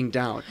you're looking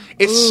down.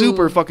 It's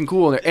super fucking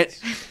cool in there,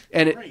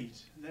 and it. Great.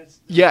 That's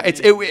Yeah,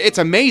 it's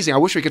amazing. I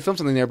wish we could film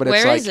something there, but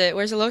Where it's is it?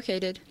 Where's it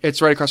located?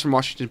 It's right across from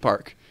Washington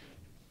Park.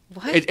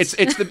 What? It's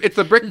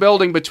the brick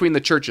building between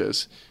the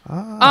churches.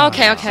 Oh,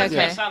 okay. There's a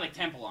Masonic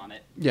temple on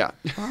it. Yeah.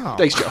 Oh.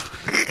 Thanks, Joe.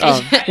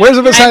 Where's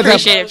the I Masonic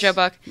appreciate Temple? it, Joe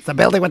Buck. It's a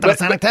building with the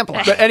Masonic Temple.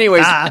 But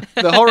anyways,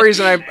 the whole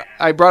reason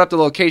I brought up the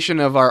location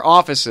of our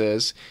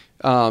offices,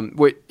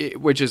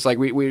 which is like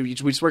we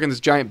just work in this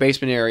giant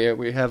basement area.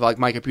 We have like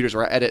my computers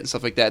where I edit and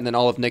stuff like that, and then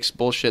all of Nick's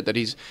bullshit that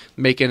he's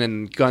making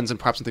and guns and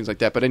props and things like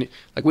that. But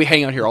like we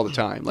hang out here all the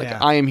time. Like Yeah.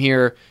 I am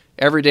here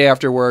every day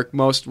after work,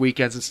 most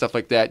weekends and stuff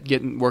like that,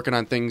 working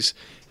on things.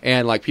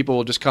 And like people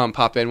will just come,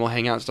 pop in, we'll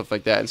hang out and stuff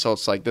like that. And so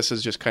it's like this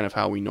is just kind of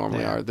how we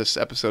normally are. This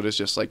episode is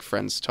just like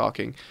friends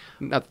talking.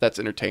 Not that that's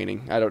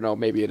entertaining. I don't know.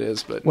 Maybe it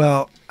is, but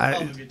Well, I'll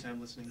have a good time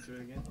listening to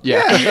it again.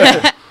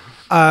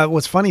 yeah.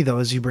 what's funny though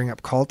is you bring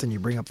up cult and you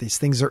bring up these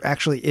things. There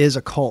actually is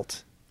a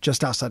cult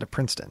just outside of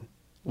Princeton.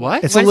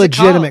 What? It's What's a it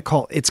legitimate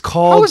cult. It's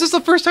called. How is this the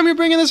first time you're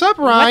bringing this up,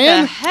 What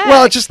Ryan? the heck?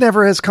 Well, it just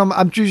never has come.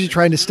 I'm usually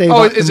trying to stay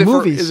Oh, with is the it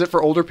movies. is it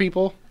for older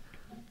people?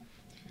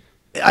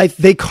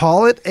 They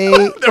call it a.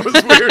 That was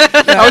weird.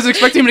 I was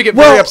expecting him to get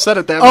very upset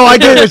at that. Oh, I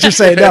get what you're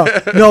saying.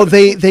 No,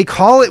 they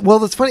call it.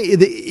 Well, it's funny.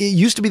 It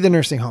used to be the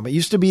nursing home. It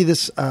used to be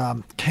this.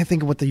 Can't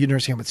think of what the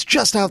nursing home. It's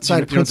just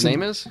outside of Do you know what the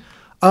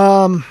Princeton.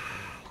 name is?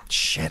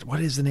 Shit, what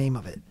is the name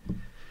of it?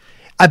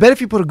 I bet if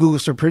you put a Google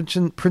search,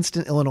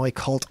 Princeton, Illinois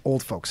cult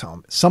old folks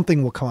home,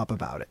 something will come up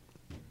about it.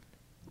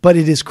 But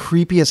it is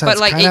creepy as hell. But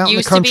It's like kinda out it in the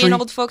used to be an country.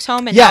 old folks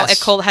home, and Yes. now a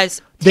cult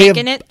has They have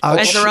taken it a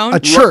as their own. a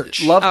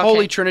church. Love Okay.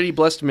 Holy Trinity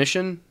Blessed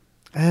Mission.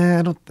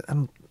 I don't.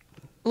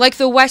 Like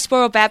the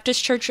Westboro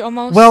Baptist Church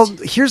almost. Well,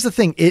 here's the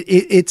thing.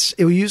 It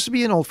used to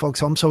be an old folks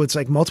home, so it's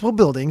like multiple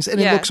buildings, and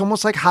it Yeah. looks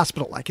almost like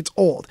hospital-like. It's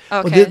old.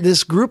 Okay. Well,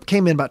 this group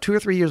came in about 2 or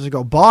 3 years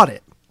ago, bought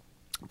it,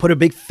 put a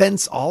big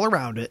fence all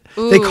around it.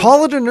 They Ooh.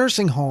 call it a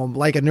nursing home,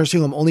 like a nursing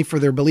home only for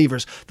their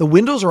believers. The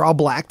windows are all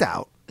blacked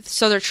out.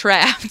 so they're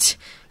trapped.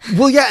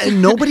 Well, yeah,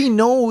 and nobody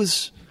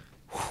knows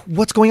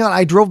what's going on.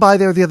 I drove by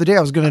there the other day.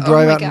 I was going to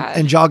drive my out God.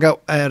 and jog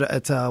out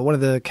at one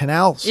of the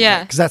canals.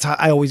 Yeah. Because that's how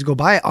I always go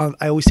by it.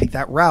 I always take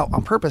that route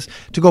on purpose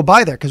to go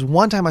by there. Because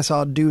one time I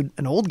saw an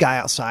old guy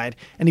outside,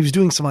 and he was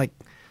doing some like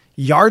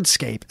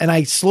yardscape. And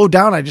I slowed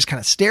down. I just kind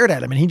of stared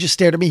at him, and he just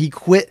stared at me. He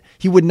quit.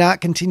 He would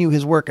not continue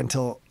his work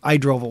until I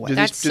drove away. Do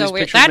That's do so these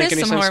weird. pictures That make is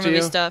any some sense horror to movie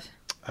you? stuff.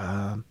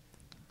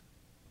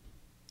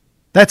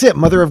 That's it.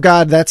 Mother of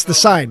God. That's the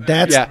sign.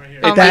 That's Yeah.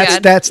 Oh my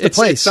God. that's the It's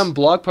place. some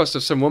blog post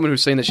of some woman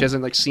who's saying that she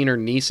hasn't like seen her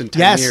niece in 10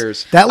 Yes,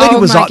 years. that lady Oh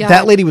was my all, God.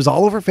 that lady was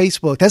all over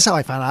Facebook. That's how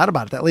I found out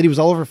about it. That lady was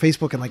all over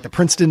Facebook and like the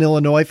Princeton,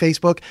 Illinois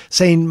Facebook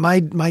saying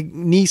my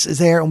niece is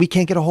there and we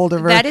can't get a hold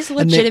of her. That is And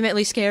they-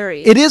 legitimately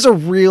scary. it is a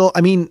real.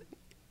 I mean,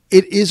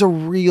 it is a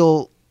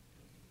real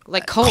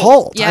like cult.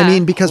 cult. Yeah. I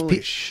mean, because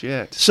Holy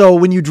shit. so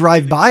when you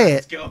drive by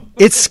it, go.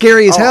 it's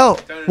scary as hell.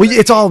 Don't Well,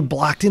 it's all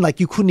blocked in. Like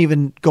you couldn't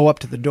even go up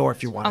to the door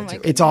if you wanted Oh my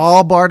to. It's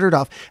all bartered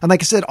off. And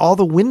like I said, all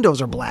the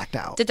windows are blacked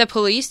out. Did the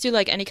police do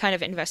like any kind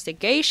of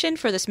investigation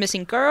for this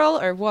missing girl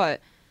or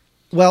what?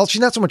 Well,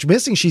 she's not so much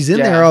missing. She's in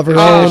Yeah. there of her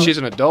Oh, own. she's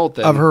an adult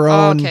then. Of her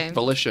Oh, own okay.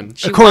 volition.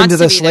 She according to wants to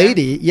this be there.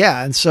 lady.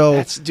 Yeah. And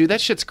so Dude,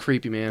 that shit's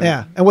creepy, man.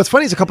 yeah. And what's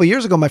funny is a couple of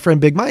years ago, my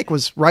friend Big Mike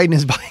was riding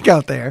his bike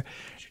out there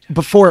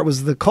before it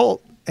was the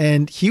cult.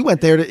 And he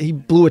went there, he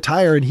blew a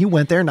tire and he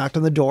went there, knocked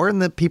on the door,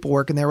 and the people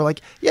working there were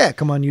like, yeah,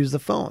 come on, use the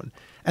phone.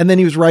 And then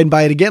he was riding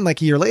by it again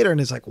like a year later and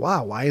he's like,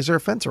 wow, why is there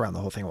a fence around the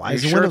whole thing? Why Are you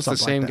is the sure windows it's the up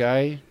like same that?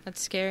 guy?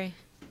 That's scary.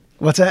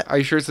 What's that? Are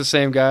you sure it's the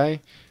same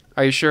guy?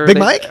 Are you sure? Big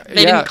Mike?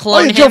 They yeah. didn't clone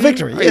Oh, yeah, him. Joe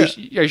Victory. Are Yeah.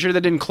 you sure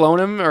they didn't clone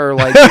him or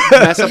like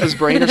mess up his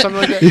brain or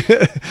something like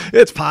that?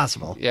 It's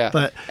possible. Yeah.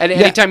 But and yeah.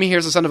 anytime he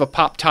hears the sound of a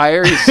pop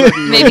tire, he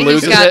suddenly Maybe he's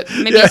loses got it.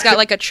 he's got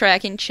like a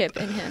tracking chip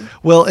in him.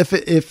 Well,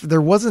 if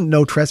there wasn't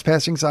no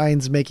trespassing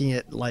signs making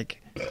it like,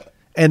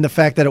 and the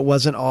fact that it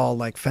wasn't all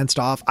like fenced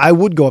off, I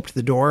would go up to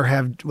the door,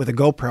 have with a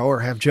GoPro, or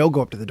have Joe go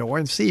up to the door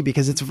and see,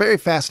 because it's very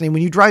fascinating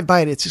when you drive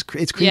by it. It's just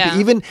it's creepy, Yeah.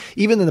 even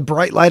in the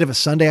bright light of a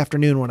Sunday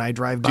afternoon when I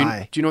drive Do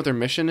by. you know what their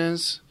mission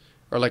is,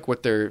 or like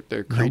what their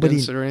Nobody-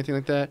 credence or anything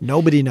like that?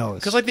 Nobody knows.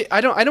 Because like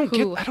I don't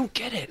Who?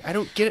 get it. I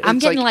don't get it. I'm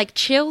It's getting like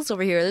chills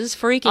over here. This is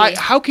freaky.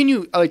 how can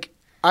you like?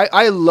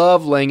 I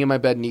love laying in my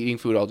bed and eating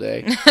food all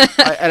day,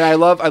 and I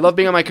love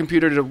being on my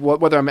computer to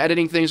whether I'm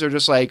editing things or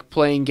just like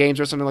playing games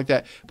or something like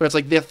that. But it's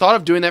like the thought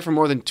of doing that for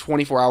more than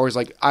 24 hours,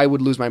 like I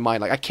would lose my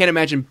mind. Like I can't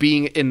imagine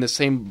being in the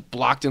same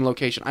blocked-in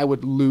location. I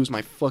would lose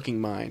my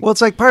fucking mind. Well, it's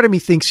like part of me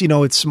thinks,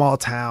 it's small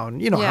town.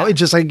 You know, Yeah. how it's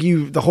just like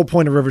the whole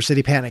point of River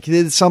City Panic.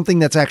 It's something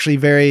that's actually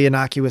very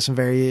innocuous and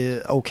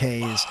very okay.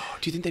 Do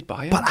you think they'd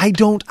buy it? But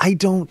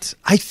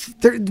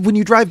when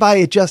you drive by,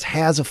 it just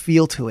has a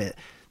feel to it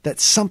that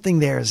something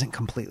there isn't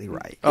completely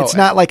right. Oh, It's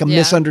not like a yeah.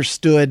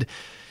 misunderstood,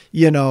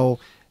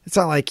 it's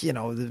not like,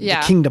 the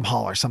Yeah. Kingdom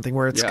Hall or something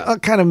where it's Yeah.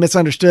 kind of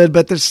misunderstood,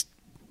 but there's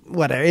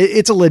whatever.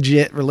 It's a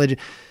legit religion.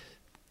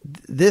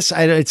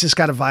 It's just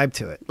got a vibe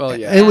to it. Well,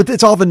 yeah. And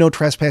it's all the no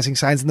trespassing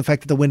signs and the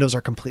fact that the windows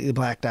are completely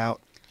blacked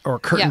out or Yeah,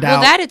 curtained well,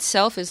 out. that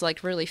itself is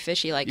like really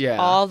fishy. Like Yeah.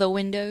 all the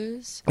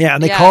windows. Yeah,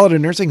 and they Yeah. call it a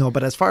nursing home,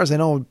 but as far as I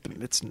know,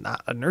 it's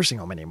not a nursing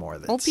home anymore.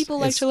 Old people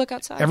like to look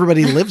outside.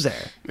 Everybody lives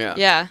there. Yeah.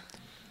 Yeah.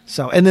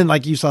 So, and then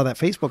like you saw that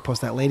Facebook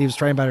post, that lady was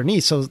trying about her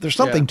niece. So there's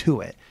something Yeah.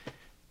 to it.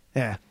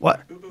 Yeah.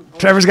 What?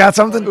 Trevor's got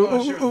something?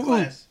 Oh, sure,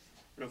 class.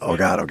 Real Oh quick.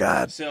 God, oh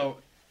God. So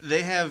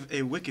they have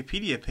a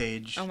Wikipedia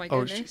page Oh my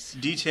Oh, goodness.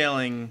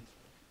 detailing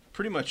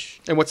pretty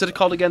much And what's it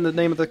called again? The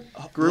name of the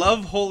group?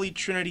 Love Holy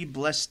Trinity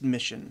Blessed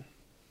Mission.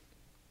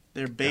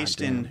 They're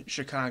based in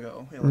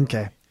Chicago, Illinois.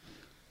 Okay.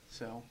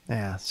 So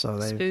Yeah. So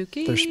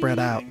Spooky. they're spread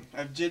out.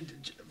 I did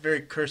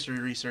very cursory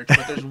research,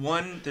 but there's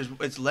one.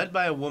 It's led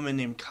by a woman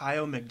named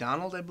Kyo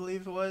McDonald, I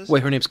believe it was.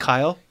 Wait, her name's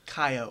Kyle?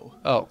 Kyo.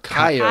 Oh,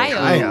 Kyle.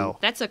 Kyle.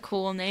 That's a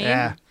cool name.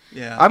 Yeah.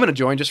 Yeah. I'm going to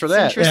join just for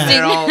that. Interesting. And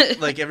they're all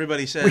like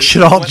everybody says. We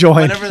should all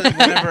join.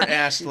 Whenever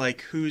asked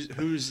like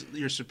who's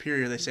your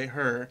superior, they say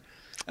her,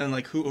 and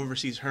like who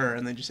oversees her,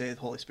 and they just say the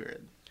Holy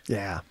Spirit.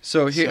 Yeah.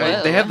 So here,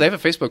 So- they have a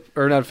Facebook,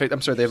 or not a Facebook,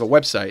 I'm sorry, they have a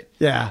website.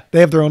 Yeah. They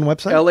have their own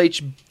website.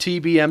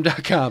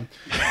 LHTBM.com.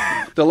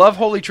 The Love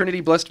Holy Trinity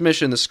Blessed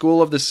Mission, the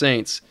School of the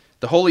Saints,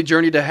 the Holy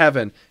Journey to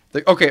Heaven.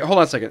 Okay, hold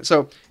on a second.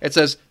 So it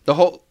says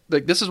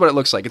this is what it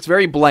looks like. It's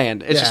very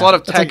bland. It's just a lot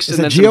of That's like- text is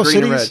and it then some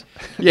green and red. GeoCities?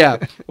 Yeah.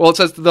 Well, it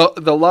says the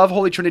Love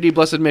Holy Trinity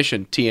Blessed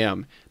Mission,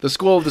 TM. The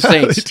School of the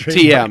Saints,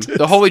 trademarked TM.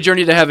 The Holy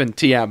Journey to Heaven,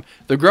 TM.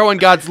 The Grow in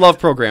God's Love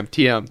Program,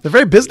 TM. They're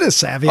very business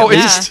savvy. Oh, at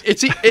Yeah.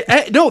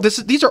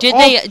 least. These are Did all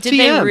they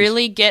TMs.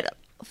 really get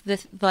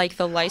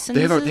the licenses?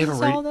 They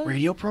have a all those?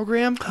 radio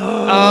program?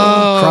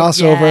 Oh,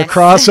 Crossover. yes.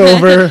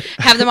 Crossover.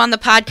 Have them on the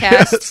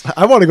podcast.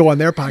 I want to go on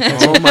their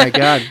podcast. Oh my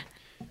god.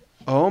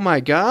 Oh my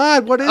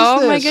god, what is Oh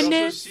this? my Also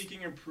goodness.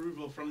 seeking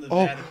approval from the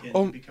Oh, Vatican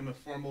oh. to become a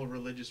formal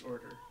religious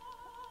order.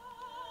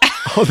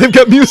 Oh, they've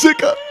got music.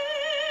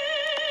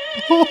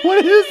 Oh,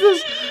 what is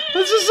this?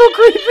 This is so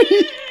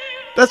creepy.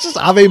 That's just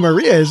Ave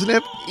Maria, isn't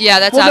it? Yeah,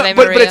 that's Well, no, Ave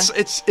but Maria.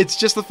 it's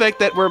just the fact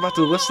that we're about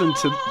to listen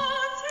to.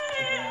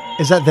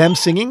 Is that them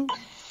singing?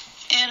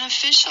 An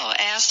official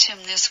asked him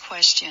this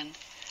question: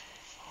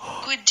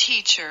 Good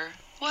teacher,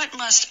 what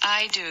must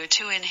I do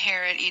to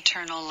inherit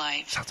eternal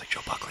life? Sounds like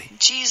Joe Buckley.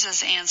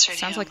 Jesus answered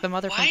Sounds him, like the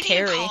mother Why from do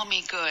Carrie. you call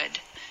me good?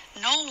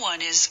 No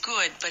one is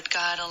good but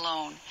God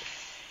alone.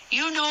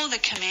 You know the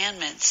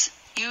commandments.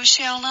 You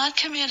shall not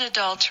commit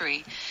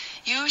adultery.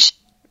 You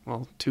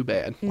Well, too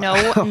bad.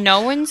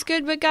 no one's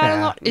good but God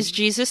Yeah. alone. Is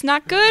Jesus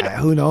not good?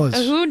 Who knows?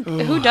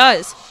 Who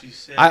does? She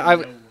said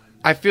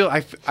I feel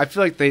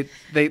like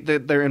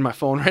they're in my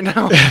phone right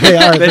now. They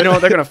are. They know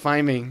they're gonna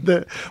find me. Well,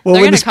 They're when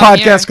gonna this come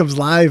podcast here. comes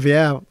live,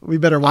 yeah, we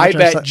better I watch.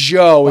 bet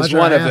Joe is watch our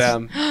one of ass.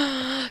 them.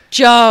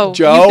 Joe,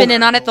 Joe? you've been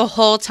in on it the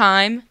whole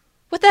time.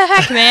 What the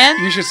heck,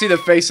 man? You should see the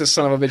face this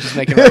son of a bitch is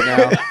making right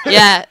now.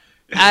 Yeah,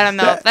 I don't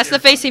know. That's the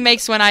face he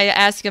makes when I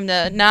ask him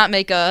to not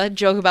make a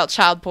joke about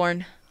child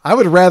porn. I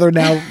would rather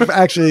now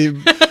actually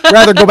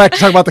go back to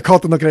talk about the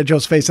cult than looking at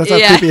Joe's face. That's how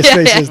Yeah, creepy his yeah,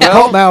 face yeah. is. The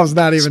cult now is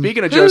not even.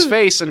 Speaking of Joe's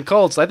face and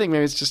cults, I think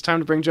maybe it's just time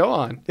to bring Joe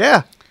on.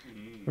 Yeah,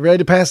 ready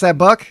to pass that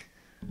buck?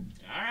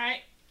 All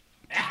right.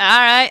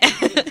 All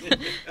right.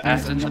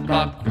 Passing the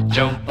buck with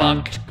Joe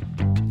Buck.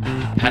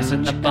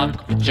 Passing the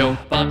buck with Joe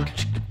Buck.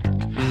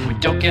 We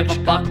don't give a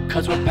fuck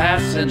cause we're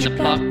passing the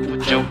buck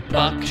with Joe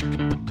Buck.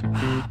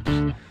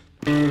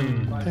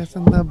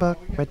 Passing the buck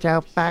with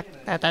Joe Buck.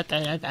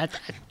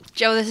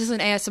 Joe, this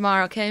isn't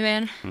ASMR, okay,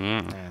 man?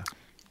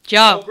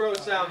 Joe.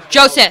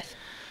 Joseph.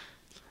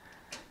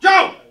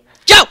 Joe!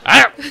 Joe!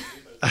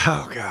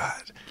 Oh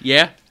God.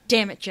 Yeah?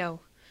 Damn it, Joe.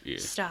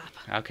 Stop.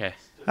 Okay.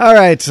 All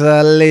right,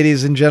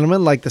 ladies and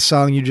gentlemen, like the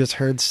song you just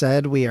heard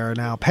said, we are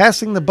now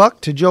passing the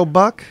buck to Joe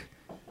Buck.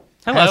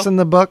 Hello. Passing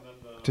the buck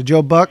to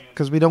Joe Buck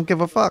because we don't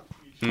give a fuck.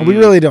 We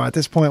really don't. At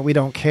this point, we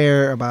don't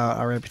care about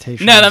our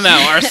reputation. No.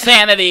 Our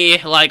sanity,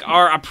 like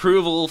our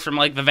approval from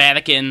like the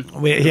Vatican.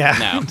 Yeah.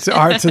 No. to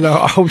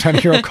the hometown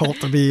hero cult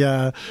to be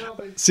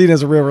seen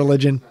as a real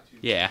religion.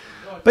 Yeah.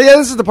 But yeah,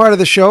 this is the part of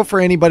the show for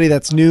anybody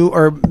that's new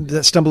or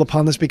that stumbled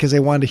upon this because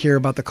they wanted to hear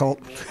about the cult.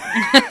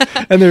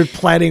 And they're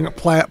plotting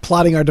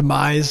our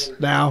demise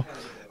now.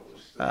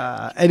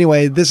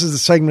 Anyway, this is the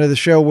segment of the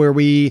show where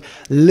we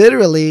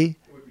literally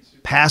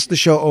pass the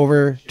show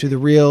over to the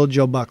real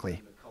Joe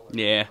Buckley.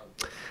 Yeah.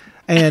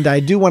 And I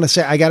do want to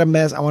say, I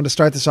want to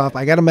start this off.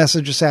 I got a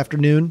message this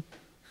afternoon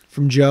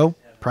from Joe,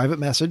 private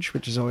message,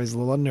 which is always a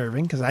little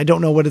unnerving because I don't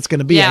know what it's going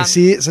to be. Yeah. I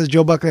see it says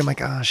Joe Buckley. I'm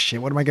like, oh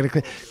shit, what am I going to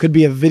click? Could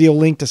be a video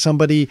link to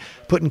somebody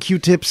putting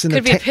Q-tips in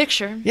Could be the a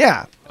picture.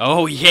 Yeah.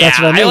 Oh, yeah. That's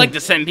what I mean. like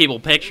to send people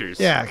pictures.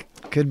 Yeah.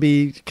 Could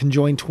be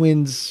conjoined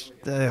twins.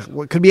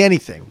 Could be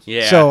anything.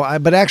 Yeah. So,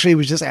 but actually, he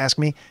was just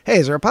asking me, hey,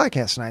 is there a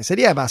podcast tonight? I said,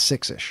 yeah, about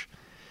 6-ish.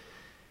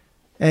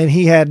 And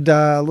he had he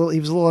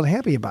was a little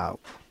unhappy about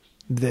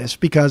this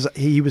because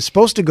he was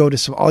supposed to go to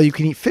some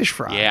all-you-can-eat fish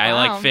fry. Yeah, I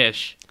Wow. like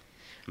fish.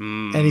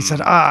 And he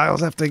said, I'll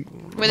have to...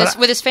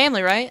 With his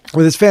family, right?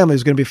 With his family. It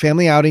was going to be a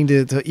family outing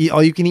to eat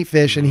all-you-can-eat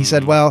fish. And he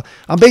said, well,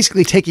 I'm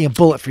basically taking a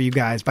bullet for you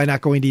guys by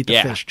not going to eat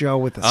the fish, Joe,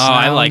 with the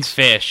I like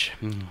fish.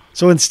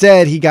 So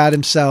instead, he got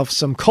himself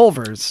some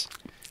Culvers,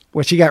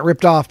 which he got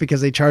ripped off because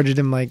they charged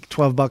him like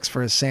 $12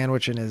 for his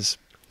sandwich and his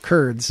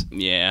curds.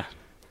 Yeah.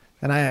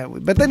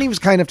 But then he was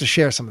kind enough to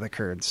share some of the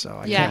curds, so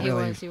I can't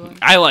really... He was.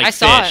 I like I fish.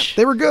 saw it.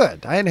 They were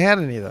good. I hadn't had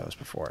any of those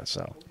before,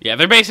 so... Yeah,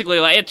 they're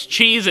basically like, it's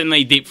cheese and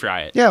they deep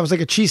fry it. Yeah, it was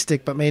like a cheese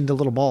stick, but made into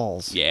little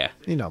balls. Yeah.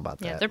 You know about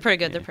that. Yeah, they're pretty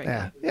good. They're pretty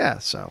good. Yeah,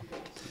 so...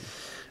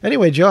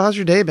 Anyway, Joe, how's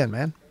your day been,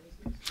 man?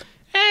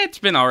 It's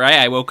been all right.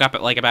 I woke up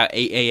at like about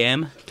 8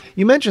 a.m.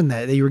 You mentioned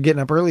that you were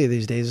getting up early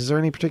these days. Is there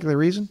any particular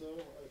reason?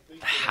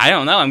 I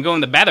don't know. I'm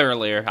going to bed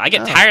earlier. I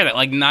get tired at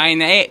like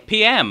 9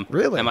 p.m.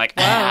 Really? I'm like,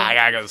 I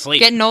gotta go to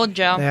sleep. Getting old,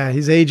 Joe. Yeah,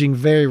 he's aging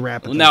very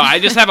rapidly. No, I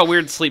just have a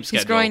weird sleep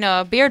schedule. He's growing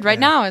a beard right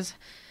now. He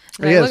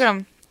Look is. at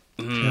him.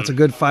 That's a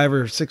good 5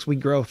 or 6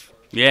 week growth.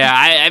 Yeah,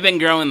 I've been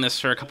growing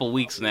this for a couple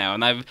weeks now,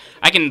 and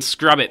I can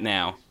scrub it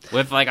now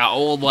with like an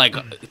old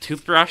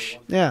toothbrush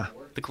Yeah,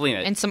 to clean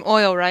it. And some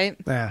oil, right?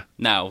 yeah.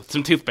 No,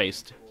 some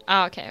toothpaste.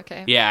 Oh,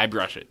 okay. Yeah, I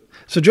brush it.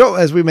 So Joe,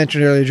 as we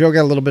mentioned earlier, Joe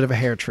got a little bit of a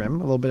hair trim,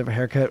 a little bit of a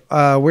haircut.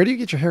 Where do you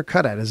get your hair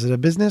cut at? Is it a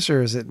business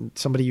or is it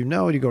somebody you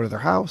know? Do you go to their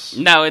house?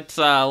 No, it's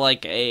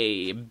like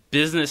a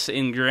business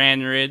in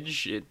Grand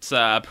Ridge. It's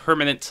a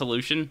permanent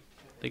solution,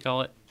 they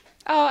call it.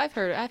 Oh, I've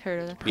heard of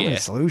it. Permanent Yeah.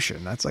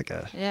 solution. That's like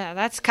a...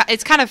 Yeah,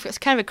 it's kind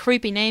of a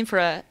creepy name for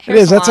a hair It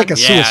is. That's salon. like a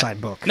suicide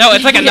book. No,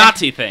 it's like a Yeah.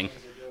 Nazi thing.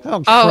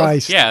 Oh,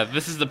 Christ. Yeah,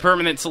 this is the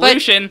permanent But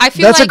solution. I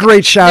feel That's a like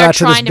great shout they're out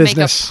to this trying to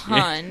business. Make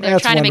a pun. They're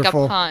That's trying wonderful. to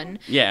make a pun.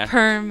 Yeah.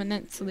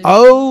 Permanent solution.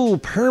 Oh,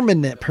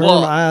 permanent.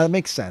 Well, that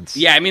makes sense.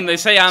 Yeah, I mean, they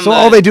say on So the...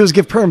 all they do is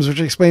give perms, which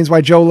explains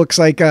why Joe looks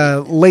like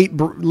late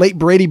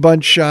Brady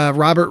Bunch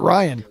Robert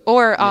Ryan.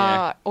 Or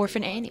Yeah.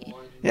 Orphan Annie.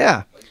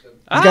 Yeah,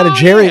 he's got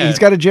a Jerry. He's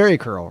got a Jerry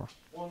curl.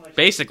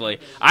 Basically.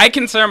 I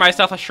consider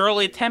myself a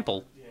Shirley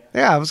Temple.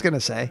 Yeah, I was gonna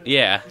say.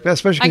 Yeah.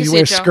 Especially I can because you see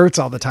wear it, Joe. skirts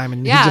all the time,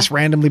 and Yeah. he just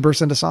randomly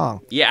bursts into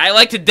song. Yeah, I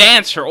like to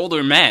dance for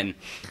older men.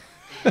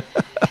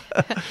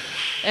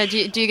 Do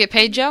you get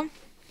paid, Joe?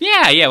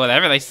 Yeah,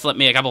 whatever. They slip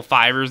me a couple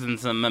fivers and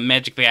some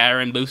Magic the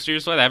Gathering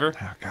boosters, whatever.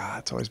 Oh God,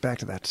 it's always back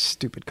to that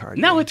stupid card.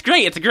 No, game. it's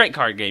great. It's a great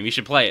card game. You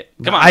should play it.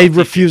 Come on. I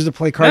refuse to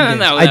play card No, games.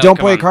 no, I don't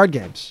come play on. card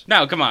games.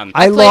 No, come on.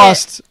 I Played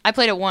lost. it. I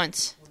played it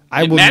once.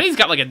 I will. Maddie's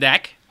got like a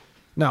deck.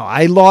 No,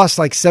 I lost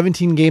like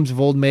 17 games of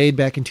Old Maid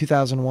back in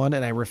 2001,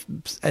 and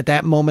at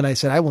that moment I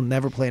said I will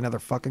never play another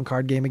fucking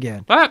card game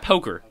again. What about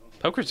poker?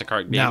 Poker's a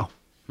card game.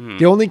 No,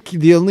 the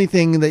only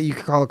thing that you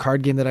could call a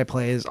card game that I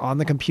play is on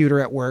the computer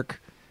at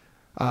work.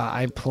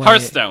 I play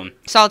Hearthstone.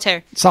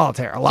 Solitaire.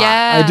 Solitaire a lot.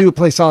 Yeah. I do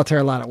play Solitaire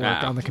a lot at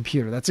work Wow. on the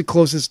computer. That's the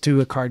closest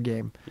to a card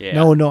game. Yeah.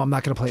 No, I'm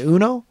not going to play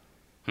Uno.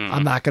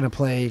 I'm not going to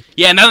play.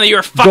 Yeah, none of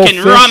your fucking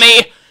fish.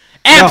 rummy.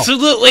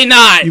 Absolutely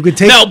not. You could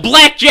take- no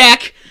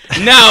blackjack.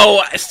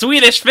 No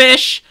Swedish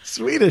fish.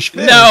 Swedish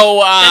fish.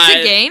 No. That's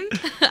a game?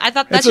 I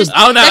thought that's It's a- just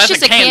Oh, no, that's that's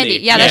just a a candy.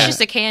 candy. Yeah, that's Yeah.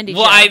 just a candy.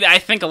 Well, Joe. I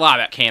think a lot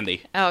about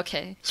candy. Oh,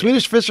 okay.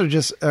 Swedish fish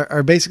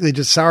are basically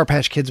just Sour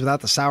Patch Kids without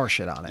the sour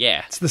shit on it.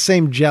 Yeah. It's the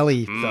same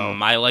jelly though.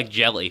 I like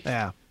jelly.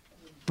 Yeah.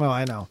 Oh,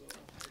 I know.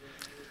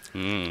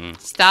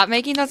 Stop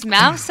making those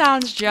mouth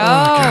sounds, Joe.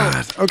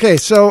 God. Okay,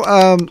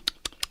 so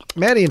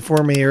Maddie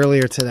informed me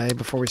earlier today,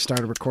 before we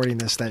started recording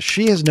this, that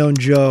she has known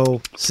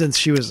Joe since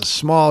she was a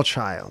small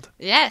child.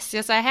 Yes,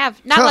 I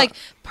have. Not Huh. like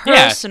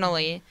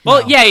personally.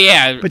 Well,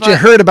 yeah. But you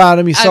heard about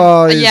him. You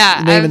saw his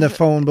yeah, name in the I've-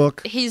 phone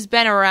book. He's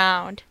been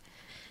around.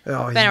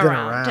 Oh, he's been been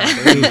around.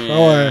 around.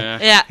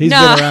 Boy, Yeah, he's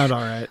no. been around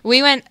all right.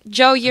 We went.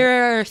 Joe,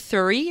 you're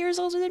 3 years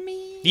older than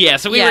me. Yeah,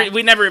 so Yeah.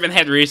 we never even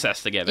had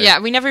recess together. Yeah,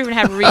 we never even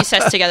had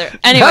recess together.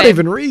 Anyway, Not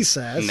even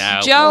recess. No.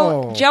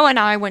 Oh. Joe and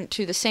I went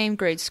to the same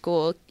grade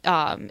school.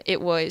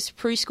 It was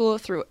preschool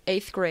through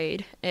 8th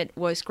grade. It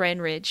was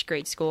Grand Ridge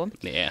grade school.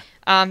 Yeah.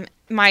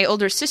 My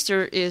older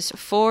sister is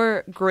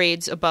 4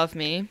 grades above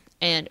me,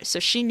 and so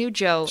she knew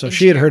Joe. So in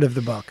she had junior- heard of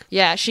the book.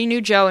 Yeah, she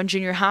knew Joe in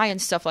junior high and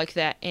stuff like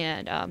that,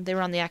 and they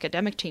were on the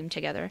academic team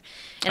together.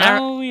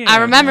 And Yeah. I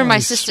remember my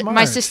he's sister. smart.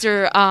 My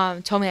sister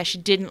told me that she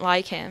didn't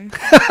like him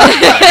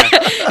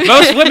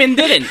Most women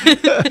didn't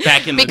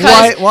back in the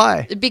Because- day.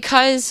 Why?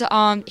 because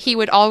he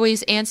would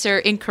always answer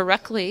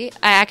incorrectly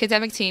at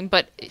academic team,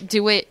 but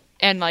do it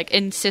and like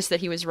insist that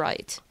he was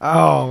right.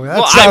 Oh, that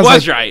Well, I sounds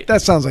was like, right.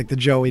 That sounds like the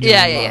Joey.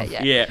 Yeah.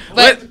 Yeah.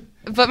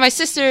 But my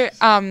sister,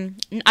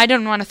 I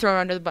don't want to throw her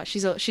under the bus.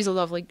 She's a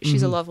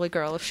lovely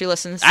girl. If she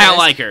listens, to I don't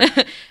this. like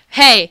her.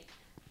 Hey,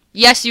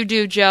 yes, you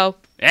do, Joe.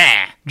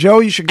 Yeah. Joe,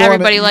 you should go.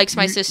 Everybody on likes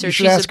my sister. You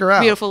should She's ask her a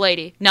out. beautiful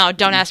lady. No,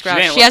 don't ask her out.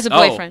 ain't She has a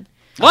oh. boyfriend.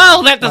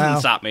 Well, that doesn't Wow.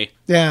 stop me.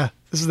 Yeah,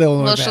 this is the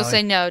Illinois Well, Valley. she'll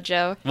say no,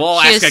 Joe.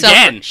 Well, she ask has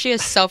again. She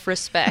has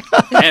self-respect,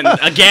 And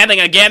again and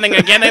again and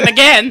again and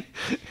again.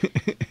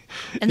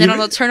 and then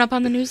it'll turn up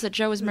on the news that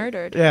Joe was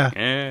murdered.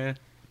 Yeah.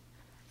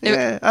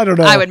 Yeah. I don't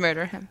know. I would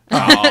murder him.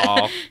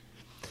 Oh.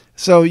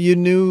 So you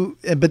knew,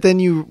 but then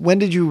when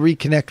did you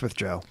reconnect with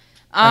Joe?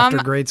 After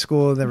grade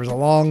school, there was a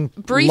long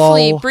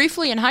lull.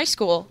 Briefly in high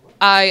school,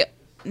 I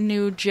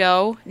knew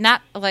Joe,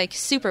 not like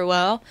super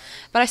well,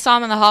 but I saw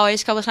him in the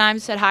hallways a couple of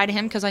times, said hi to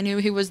him because I knew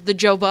he was the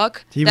Joe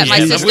Buck He that was my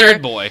the- sister,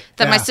 weird boy.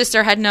 that my Yeah.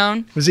 sister had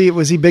known. Was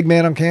he big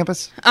man on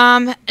campus?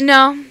 No,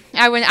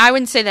 I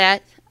wouldn't say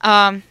that.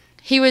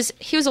 He was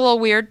a little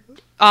weird.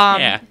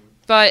 Yeah.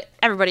 But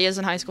everybody is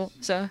in high school,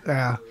 so.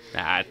 Yeah.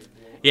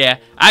 Yeah,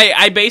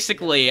 I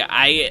basically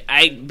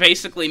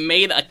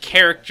made a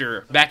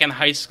character back in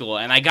high school,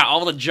 and I got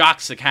all the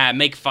jocks to kind of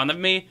make fun of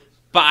me,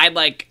 but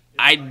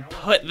I'd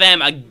put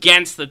them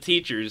against the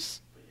teachers,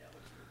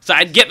 so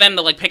I'd get them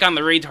to like pick on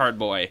the retard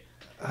boy,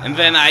 and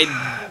then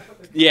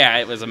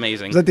it was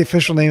amazing. Is that the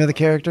official name of the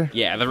character?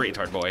 Yeah, the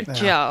retard boy.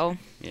 Joe.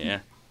 Yeah.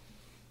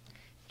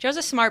 Joe's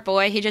a smart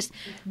boy. He just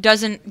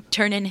doesn't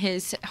turn in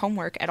his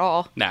homework at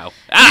all. No.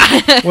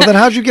 Well, then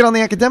how'd you get on the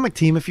academic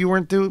team if you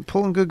weren't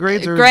pulling good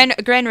grades? Or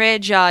Grand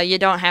Ridge, you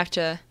don't have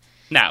to.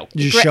 No.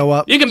 you just show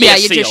up? You can be Yeah, a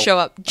you seal. just show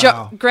up.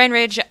 Grand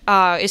Ridge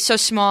is so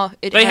small.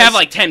 They have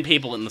like 10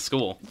 people in the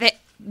school.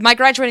 My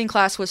graduating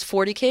class was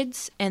 40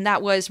 kids, and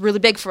that was really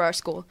big for our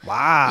school.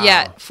 Wow.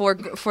 Yeah,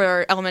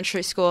 for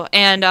elementary school,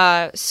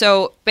 and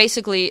so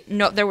basically,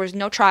 there was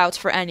no tryouts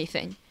for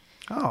anything,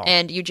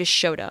 and you just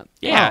showed up.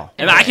 Yeah, Oh.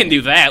 and I can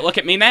do that. Look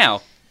at me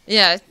now.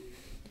 Yeah,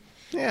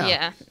 Yeah.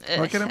 yeah.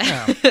 Look at him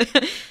now.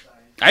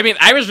 I mean,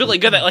 I was really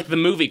good at like the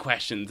movie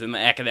questions in the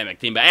academic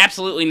team, but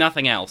absolutely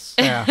nothing else.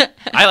 Yeah.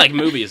 I like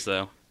movies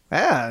though.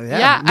 Yeah.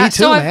 Yeah, Me too,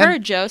 so man. I've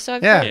heard, Joe. So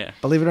I've Yeah. heard. Yeah.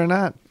 Believe it or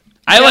not.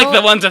 I Joe- like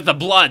the ones with the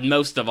blood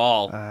most of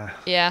all.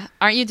 Yeah.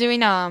 Aren't you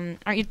doing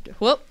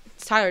whoop,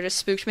 Tyler just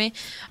spooked me.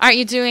 Aren't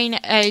you doing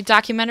a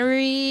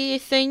documentary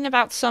thing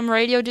about some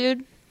radio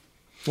dude?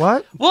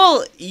 What?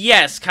 Well,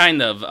 yes,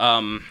 kind of.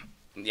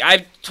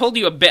 I've told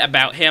you a bit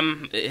about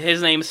him.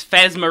 His name's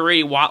Fez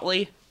Marie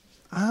Watley.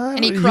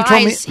 And he You told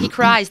cries. me- He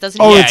cries,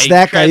 doesn't Oh, he? Yeah, it's he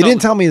that guy. cries He all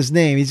didn't the- tell me his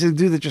name. He's a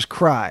dude that just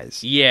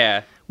cries.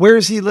 Yeah. Where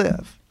does he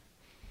live?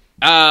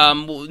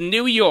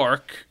 New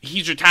York.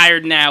 He's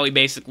retired now. He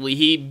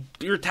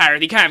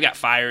retired. He kind of got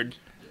fired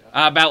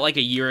about like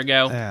a year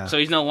ago. Yeah. So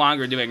he's no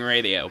longer doing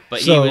radio.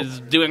 But So- he was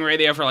doing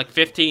radio for like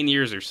 15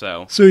 years or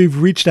so. So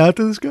you've reached out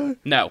to this guy?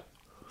 No.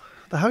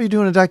 How are you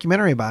doing a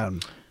documentary about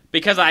him?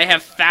 Because I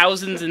have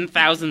thousands and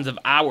thousands of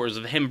hours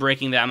of him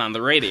breaking down on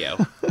the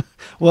radio.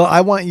 Well,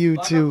 I want you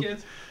to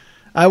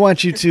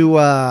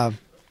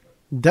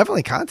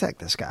definitely contact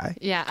this guy.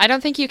 Yeah, I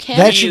don't think you can.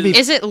 That should be-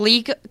 Is it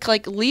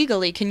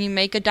legally? Can you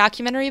make a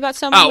documentary about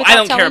someone? Oh, I without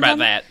don't care telling about them?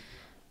 that.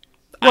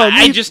 Well,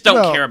 I you- just don't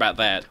well- care about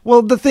that.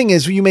 Well, the thing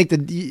is,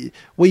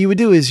 what you would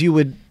do is you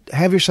would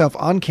have yourself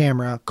on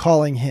camera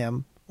calling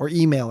him or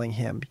emailing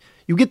him.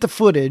 You get the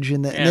footage,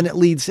 and then it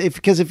leads.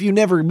 Because if you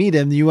never meet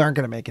him, you aren't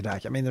going to make a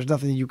doc. I mean, there's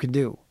nothing you can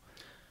do.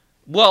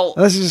 Well,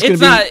 This is it's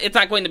gonna be-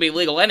 not going to be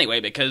legal anyway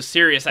because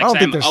don't think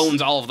SiriusXM there's-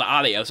 owns all of the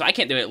audio, so I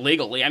can't do it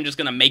legally. I'm just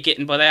going to make it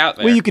and put it out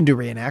there. Well, you can do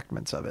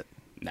reenactments of it.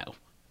 No.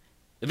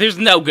 There's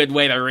no good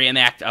way to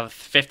reenact a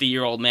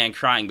 50-year-old man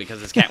crying because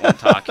his cat won't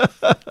talk.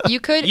 You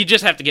could. You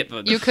just have to get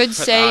the. You could put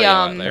the say,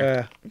 audio out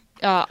there.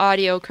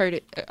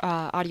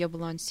 audio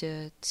belongs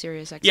to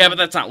SiriusXM. Yeah, but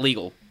that's not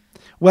legal.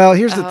 Well,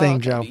 here's the thing,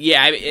 okay. Joe.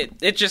 Yeah,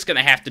 it's just going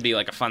to have to be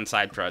like a fun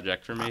side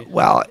project for me.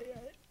 Well,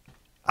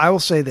 I will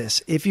say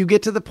this: if you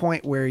get to the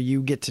point where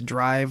you get to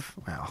drive,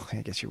 well, I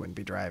guess you wouldn't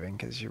be driving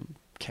because you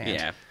can't.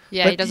 Yeah,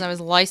 Yeah, But he doesn't have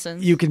his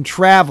license. You can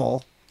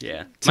travel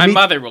yeah. To My meet-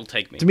 mother will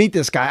take me. to meet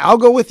this guy. I'll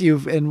go with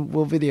you, and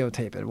we'll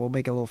videotape it. We'll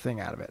make a little thing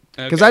out of it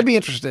because Okay. I'd be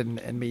interested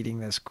in meeting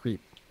this creep.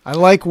 I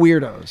like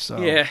weirdos.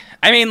 So. Yeah,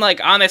 I mean, like,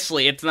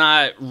 honestly, it's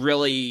not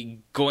really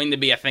going to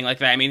be a thing like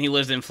that. I mean, he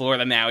lives in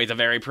Florida now. He's a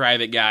very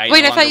private guy. He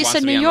Wait, no I thought longer you wants said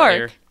to be New on the York.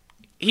 air.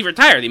 He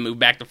retired. He moved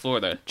back to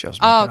Florida. Joe's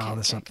making Oh, okay, all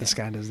this okay, up. This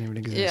guy doesn't even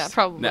exist. Yeah,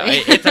 probably. No,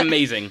 it's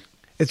amazing.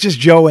 It's just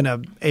Joe in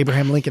a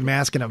Abraham Lincoln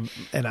mask and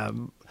a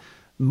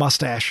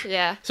mustache.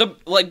 Yeah. So,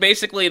 like,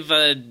 basically,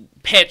 the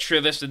pitch for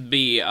this would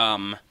be,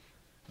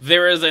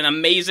 there was an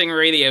amazing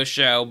radio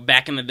show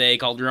back in the day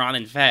called Ron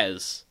and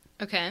Fez.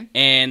 Okay.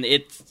 And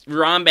it's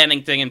Ron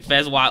Bennington and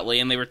Fez Watley,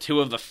 and they were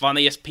two of the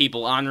funniest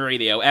people on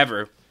radio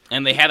ever.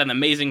 And they had an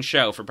amazing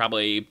show for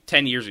probably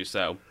 10 years or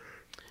so.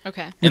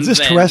 Okay. Is And this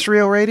then,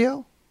 terrestrial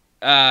radio?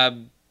 Like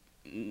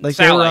Like they were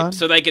satellite, on?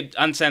 so they could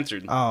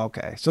uncensored. Oh,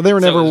 okay. So they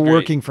were So it never was great.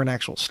 working for an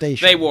actual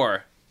station. They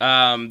were.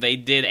 They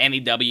did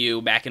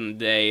NEW back in the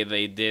day.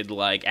 They did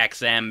like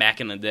XM back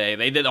in the day.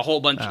 They did a whole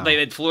bunch. Oh. They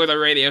did Florida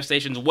radio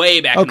stations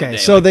way back in the Okay, day.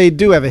 so like, they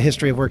do have a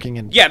history of working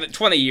in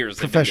 20 years.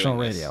 they've been professional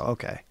doing this. radio.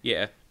 Okay.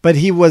 Yeah. But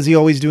was he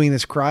always doing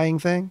this crying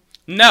thing?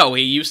 No,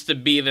 he used to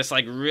be this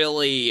like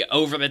really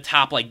over the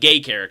top like gay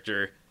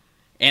character,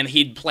 and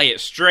he'd play it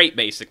straight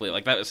basically.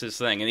 Like that was his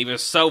thing. And he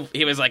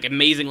was like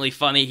amazingly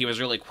funny. He was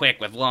really quick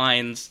with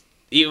lines.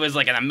 He was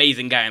like an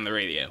amazing guy on the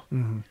radio.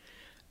 Mm-hmm.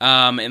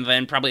 And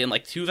then probably in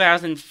like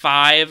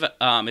 2005,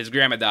 his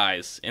grandma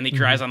dies, and he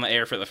cries on the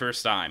air for the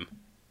first time.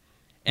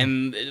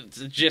 And it's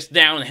just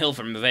downhill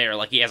from there.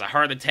 Like he has a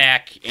heart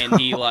attack, and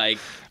he like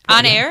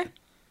On air?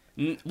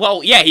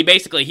 well, yeah,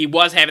 he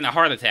was having a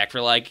heart attack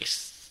for like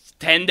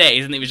 10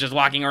 days, and he was just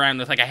walking around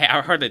with like a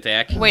heart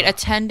attack. Wait, a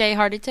 10-day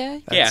heart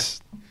attack? Yeah.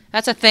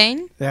 That's a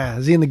thing? Yeah,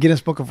 is he in the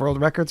Guinness Book of World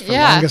Records for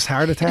Yeah. longest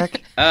heart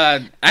attack? I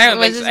don't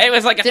think so. It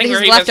was like a Did thing his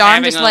where he left was arm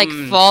having, just like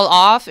fall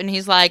off, and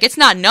he's like, it's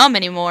not numb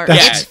anymore.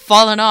 It's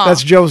falling off.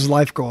 That's Joe's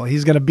life goal.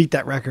 He's going to beat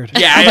that record.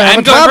 Yeah, I'm gonna have I'm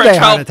a going for 12-day a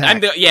heart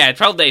 12. attack.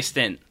 12-day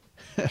stint.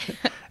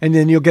 And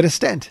then you'll get a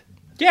stent.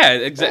 Yeah,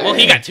 exactly. Well,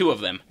 he got 2 of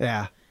them.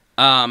 Yeah.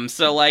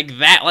 So like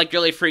that like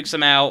really freaks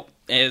him out.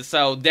 And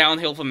so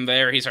downhill from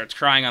there, he starts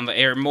crying on the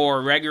air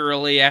more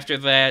regularly. After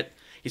that,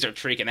 he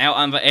starts freaking out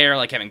on the air,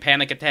 like having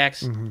panic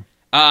attacks.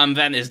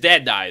 Then his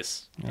dad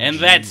dies, and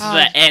that's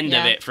the end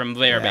of it from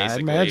there. Yeah,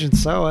 basically, I imagine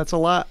so. That's a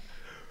lot.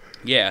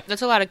 Yeah,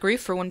 That's a lot of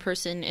grief for one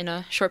person in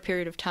a short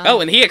period of time.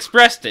 Oh, and he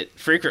expressed it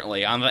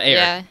frequently on the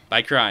air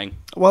by crying.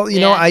 Well, you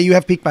know, you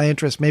have piqued my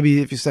interest.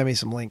 Maybe if you send me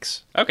some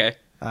links. Okay.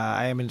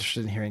 I am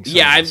interested in hearing some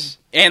Yeah, of this.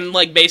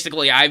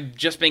 I've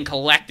just been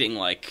collecting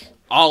like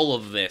all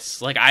of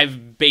this. Like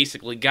I've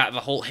basically got the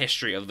whole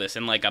history of this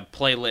in like a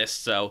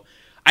playlist. So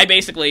I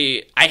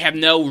have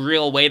no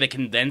real way to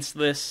condense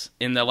this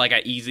into like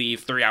an easy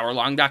 3-hour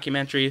long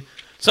documentary.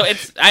 So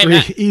it's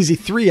easy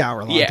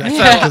 3-hour long. Yeah,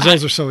 because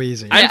those are so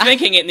easy. I'm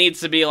thinking it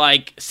needs to be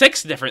like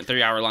 6 different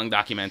 3-hour long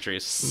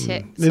documentaries.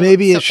 6.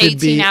 Maybe it should 18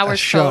 be hours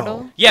a show.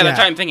 total. Yeah, that's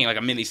what I'm thinking, like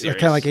a miniseries.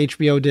 Kind of like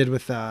HBO did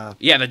with. The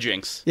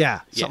Jinx. Yeah,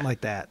 something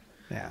like that.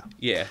 Yeah.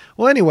 Yeah.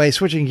 Well, anyway,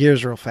 switching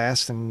gears real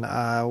fast, and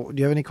do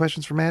you have any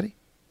questions for Maddie?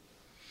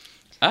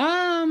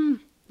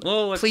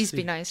 Well, Please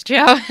be nice,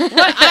 Joe.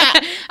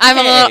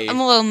 I'm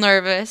a little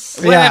nervous.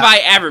 When have I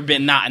ever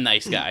been not a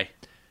nice guy?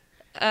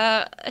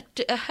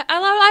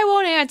 I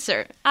won't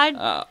answer.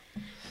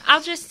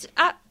 I'll just.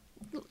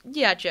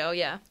 Yeah, Joe.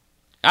 Yeah.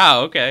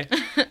 Oh, okay.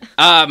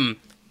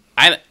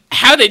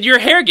 How did your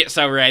hair get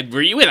so red?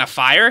 Were you in a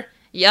fire?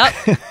 Yep,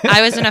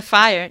 I was in a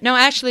fire. No,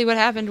 actually, what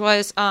happened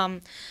was,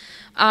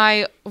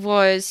 I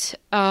was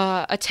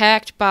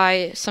attacked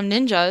by some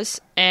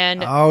ninjas,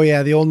 and oh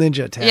yeah, the old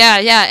ninja attack.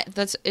 Yeah,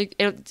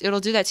 it'll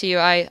do that to you.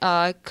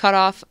 I cut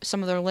off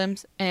some of their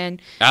limbs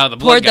and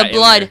poured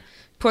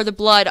the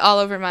blood all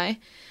over my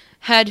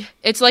head.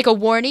 It's like a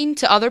warning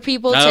to other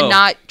people to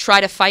not try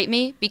to fight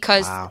me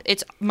because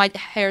my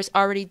hair's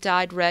already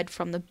dyed red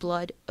from the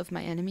blood of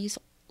my enemies,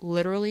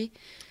 literally.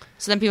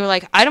 So then people are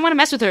like, I don't want to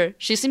mess with her.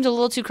 She seems a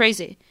little too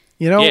crazy.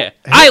 You know,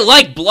 I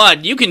like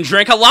blood. You can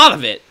drink a lot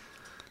of it.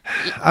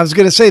 I was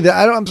going to say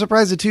that I'm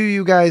surprised the two of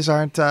you guys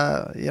aren't,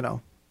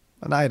 an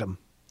item.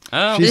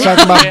 Oh, she's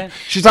talking about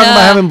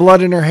having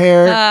blood in her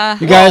hair.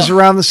 You guys are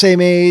around the same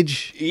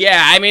age.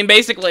 Yeah, I mean,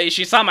 basically,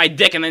 she saw my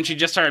dick and then she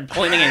just started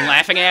pointing and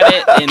laughing at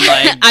it. And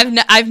like,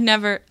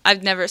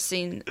 I've never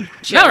seen.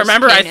 Joe's no,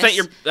 remember penis. I sent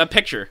you a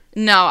picture.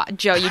 No,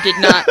 Joe, you did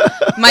not.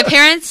 My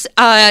parents,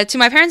 to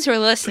my parents who are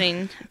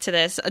listening to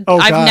this,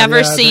 I've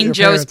never seen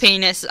Joe's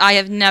penis. I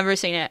have never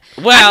seen it.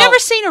 Well, I've never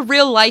seen a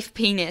real life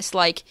penis,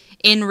 like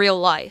in real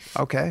life.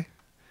 Okay.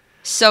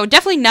 So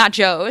definitely not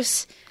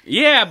Joe's.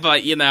 Yeah,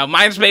 but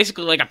mine's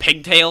basically like a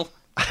pigtail,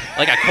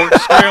 like a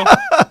corkscrew.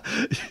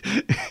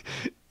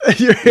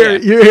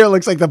 Your hair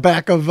looks like the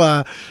back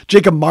of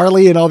Jacob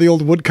Marley and all the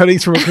old wood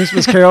cuttings from A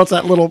Christmas Carol. It's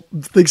that little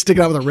thing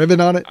sticking out with a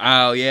ribbon on it.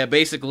 Oh yeah,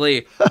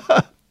 basically.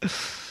 Well,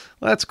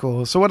 that's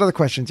cool. So, what other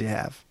questions do you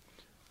have?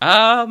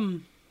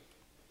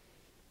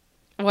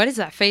 What is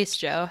that face,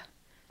 Joe?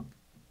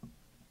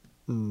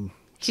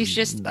 He's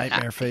just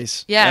nightmare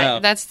face. Yeah,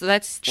 that's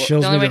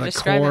chills the only me way to to the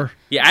describe core. it.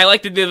 Yeah, I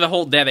like to do the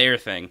whole dead air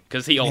thing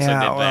because he also did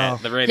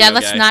that. The radio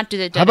let's guy. not do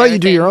the dead How about air you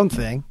do thing. your own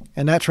thing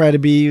and not try to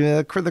be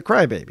the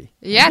crybaby?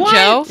 Yeah, What?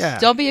 Joe. Yeah.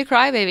 Don't be a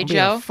crybaby, Don't be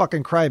Joe. a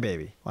fucking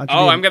crybaby.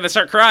 I'm gonna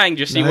start crying.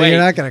 Just you No, wait.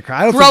 you're not gonna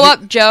cry. Grow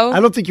up, Joe. I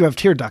don't think you have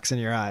tear ducts in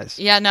your eyes.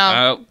 Yeah,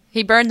 no. Oh.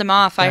 He burned them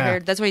off. I Yeah.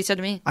 heard. That's what he said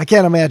to me. I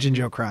can't imagine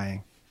Joe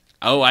crying.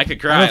 Oh, I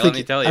could cry. Let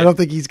me tell you. I don't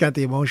think he's got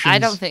the emotions. I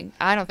don't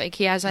think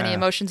he has any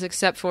emotions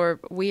except for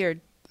weird.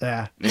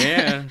 Yeah.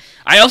 Yeah.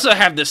 I also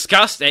have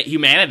disgust at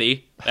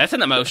humanity. That's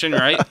an emotion,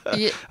 right?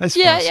 Yeah, I suppose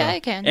yeah, so. I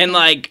can. And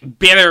like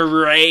bitter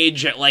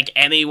rage at like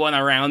anyone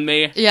around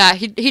me. Yeah,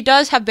 he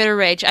does have bitter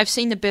rage. I've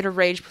seen the bitter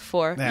rage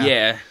before.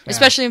 Yeah.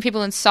 Especially when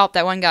people insult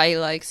that one guy he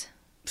likes.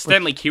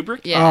 Stanley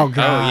Kubrick? Yeah. Oh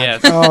god. Oh,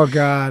 yes. Oh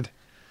god.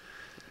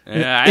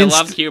 Yeah, I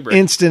love Kubrick.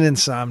 Instant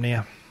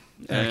insomnia.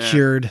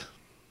 Cured.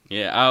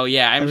 Yeah. Oh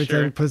yeah, I'm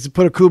Everything. sure.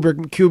 Put a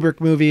Kubrick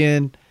movie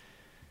in.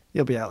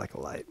 You'll be out like a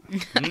light.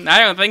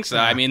 I don't think so.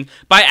 I mean,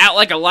 by out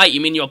like a light,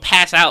 you mean you'll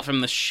pass out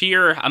from the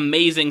sheer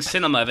amazing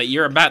cinema that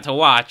you're about to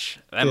watch.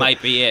 That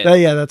might be it.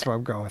 Yeah, that's where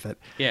I'm going with it.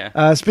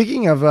 Yeah.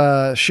 Speaking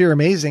of sheer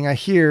amazing, I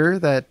hear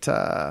that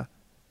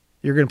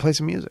you're going to play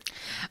some music.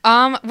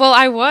 Well,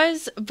 I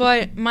was,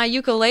 but my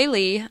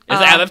ukulele Is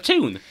out of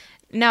tune.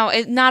 No,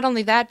 not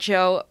only that,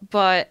 Joe,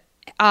 but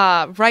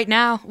right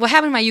now, what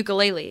happened to my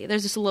ukulele?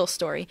 There's just a little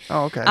story.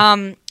 Oh, okay.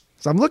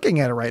 So I'm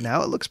looking at it right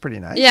now. It looks pretty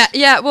nice.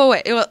 Yeah. Well,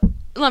 wait.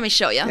 Let me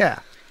show you. Yeah.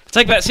 It's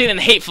like that scene in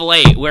Hateful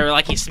Eight where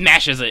like he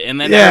smashes it and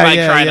then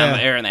everybody cried on the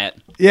internet.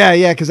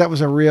 Yeah, because that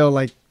was a real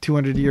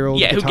 200-year-old.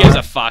 Yeah, guitar. who gives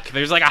a fuck?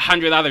 There's like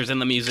 100 others in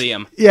the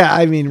museum. Yeah,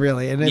 I mean,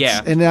 really, and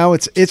and now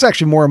it's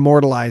actually more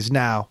immortalized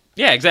now.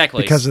 Yeah,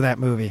 exactly. Because of that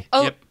movie.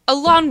 A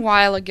long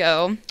while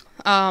ago,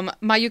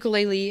 my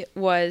ukulele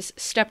was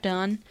stepped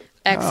on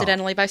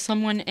accidentally by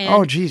someone, and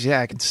Oh, geez, yeah,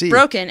 I can see.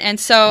 broken, and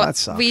so That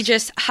sucks. we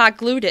just hot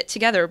glued it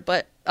together.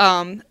 But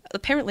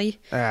apparently,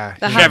 Ah,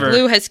 the hot Trevor.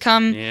 glue has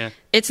come. Yeah.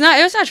 It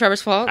was not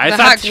Trevor's fault. I The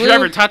thought hot glue,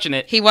 Trevor touching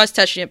it. He was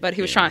touching it, but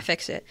he was trying to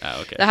fix it.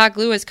 Oh, okay. The hot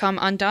glue has come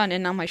undone,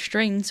 and now my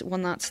strings will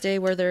not stay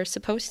where they're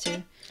supposed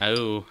to,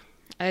 Oh.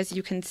 as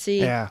you can see.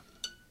 yeah.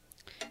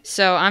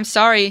 So I'm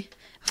sorry,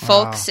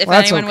 folks, if Well,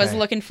 that's anyone was okay.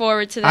 looking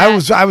forward to that.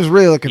 I was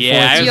really looking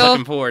Yeah, I forward was to it.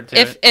 looking forward to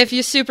it. If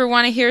you super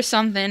want to hear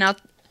something,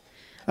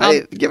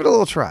 Hey, give it a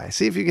little try.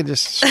 See if you can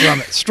just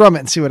strum it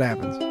and see what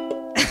happens.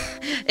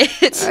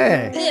 it's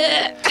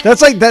Hey,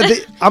 that's like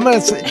that. I'm gonna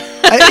say,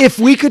 if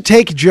we could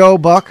take Joe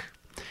Buck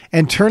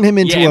and turn him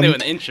into into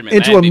an instrument,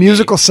 into a that'd be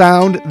musical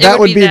sound, it that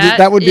would be that.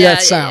 that would be Yeah,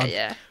 that sound.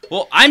 Yeah.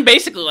 Well, I'm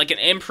basically like an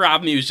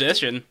improv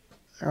musician.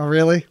 Oh,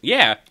 really?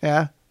 Yeah.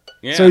 Yeah.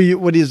 Yeah. So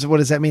what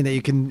does that mean,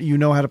 that you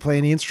know how to play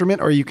any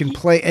instrument, or you can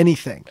play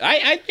anything?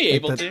 I'd be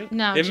able that- to.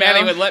 No, if Joe.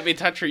 Maddie would let me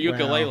touch her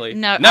ukulele.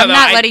 No, I'm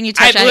not letting you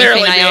touch I'd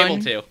literally anything be I able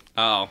own. to.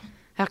 Oh,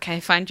 Okay,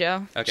 fine,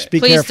 Joe. okay. Be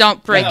Please careful.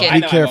 don't break No, it. I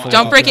know, Be careful. I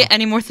Don't won't. break it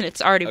any more than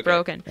it's already Okay.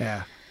 broken.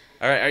 Yeah.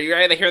 All right, are you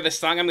ready to hear this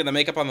song I'm going to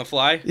make up on the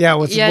fly? Yeah.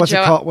 What's Yeah, it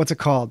Joe. called? What's it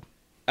called?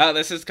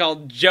 This is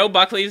called Joe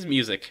Buckley's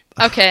Music.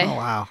 Okay. Oh,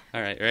 wow.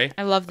 All right, ready?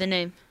 I love the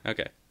name.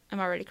 Okay. I'm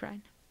already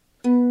crying.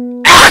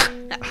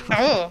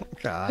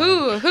 God.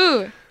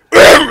 Who?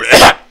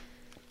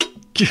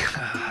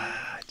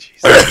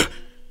 Jesus.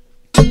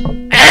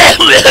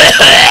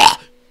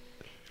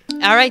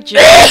 All right, Joe.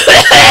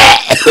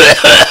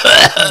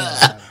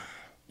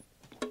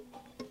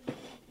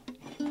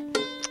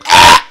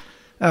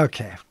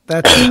 Okay.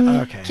 That's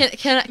okay.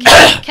 Can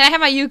I have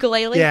my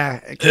ukulele? Yeah.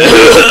 All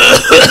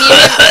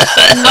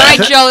right,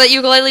 Joe. That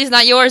ukulele is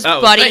not yours,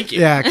 Oh, buddy. thank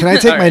you. Yeah. Can I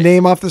take All my right.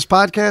 name off this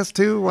podcast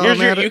too? While Here's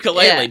I'm your at it?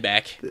 ukulele Yeah.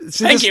 back.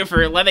 See, Thank this- you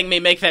for letting me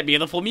make that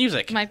beautiful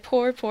music. My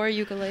poor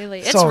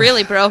ukulele. It's So-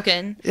 really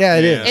broken. Yeah,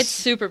 it Yeah. is. It's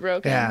super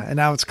broken. Yeah, and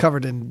now it's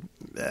covered in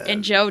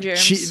And Joe germs.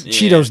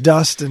 Cheetos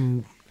dust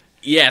and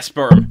Yeah,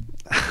 sperm.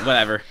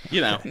 Whatever. You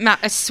know.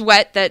 A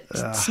sweat that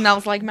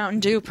smells like Mountain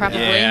Dew,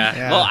 probably. Yeah.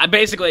 Yeah. Well,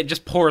 basically it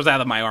just pours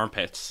out of my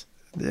armpits.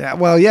 yeah,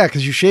 well, yeah,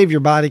 because you shave your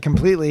body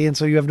completely, and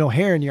so you have no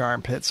hair in your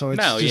armpit, so it's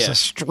No, just yeah. a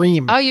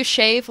stream. Oh, you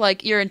shave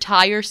like your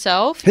entire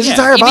self? His yeah.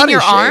 entire Even body, your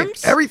is shaved.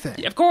 arms? Everything,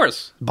 Yeah, of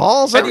course.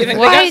 balls, How do you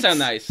everything. think they What? got so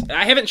nice?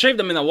 I haven't shaved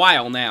them in a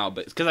while now,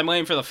 but because I'm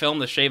waiting for the film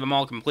to shave them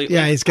all completely.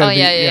 Yeah, he's got to Oh, be.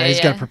 yeah, He's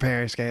yeah. got to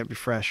prepare. He's got to be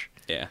fresh.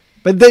 Yeah.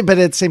 But at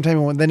the same time,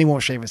 he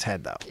won't shave his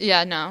head though.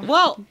 Yeah, no.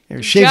 Well.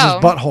 He shaves Joe.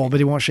 his butthole, but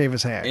he won't shave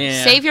his hair.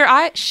 Yeah. Shave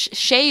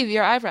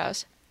your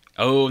eyebrows.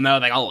 Oh no,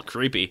 they all look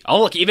creepy.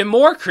 I'll look even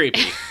more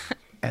creepy.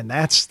 And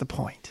that's the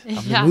point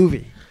of Yeah. the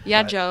movie.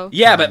 Yeah, Joe.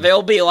 Yeah, but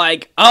they'll be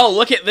like, "Oh,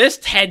 look at this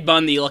Ted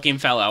Bundy looking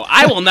fellow.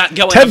 I will not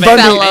go Ted in a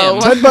Bundy. Fellow.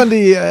 Ted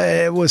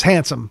Bundy was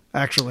handsome,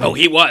 actually. Oh,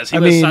 he was. He I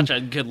was mean, such a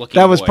good looking.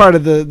 That was boy. part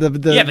of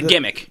the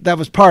gimmick. That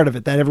was part of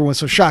it. That everyone was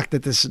so shocked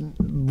that this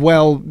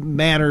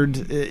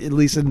well-mannered, at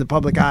least in the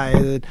public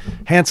eye,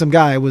 handsome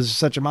guy was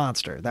such a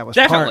monster. That was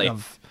Definitely. part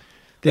of.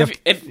 The,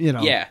 If- you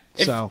know, yeah.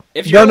 If- so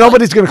if you're no, like-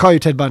 nobody's going to call you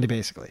Ted Bundy,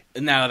 basically.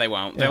 No, they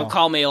won't. They'll No.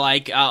 call me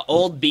like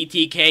old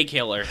BTK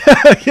killer.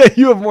 Yeah,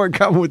 you have more in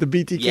common with the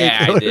BTK Yeah,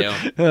 I killer.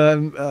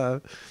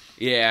 do.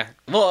 Yeah.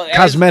 Well,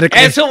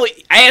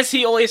 Cosmetically. as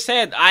he always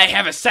said, I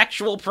have a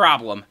sexual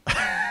problem.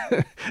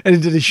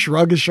 And did he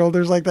shrug his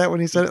shoulders like that when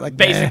he said it? Like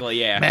Basically,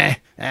 yeah.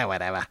 meh,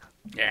 whatever.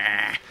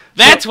 Yeah.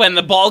 That's when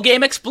the ball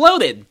game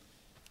exploded.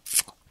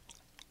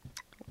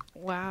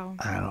 Wow.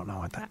 I don't know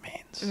what that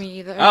means. Me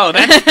either. Oh,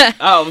 that's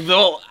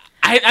well.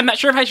 I'm not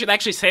sure if I should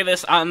actually say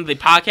this on the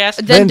podcast.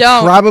 Then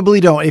don't.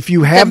 Probably don't. If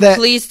you have Then that,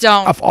 please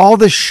don't. Of all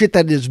the shit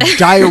that is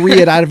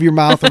diarrhea out of your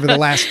mouth over the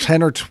last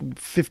 10 or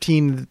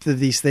 15 of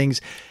these things,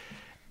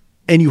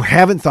 and you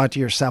haven't thought to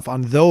yourself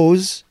on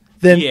those,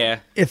 then Yeah.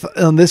 if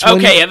on this one,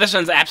 Okay, yeah, this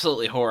one's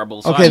absolutely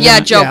horrible. So Okay, I'm- Yeah,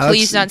 then- Joe, yeah,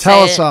 please let's- don't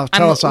tell say us it. off,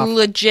 tell I'm us off.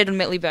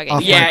 legitimately begging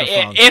Off you. yeah,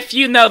 microphone. if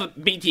you know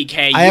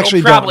BTK, I actually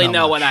you'll don't probably know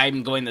know much. what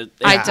I'm going to.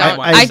 I want don't.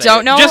 to I say.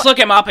 don't know. Just look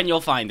him up and you'll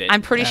find it.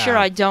 I'm pretty sure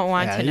I don't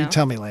want yeah, to you know.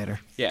 tell me later.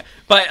 Yeah,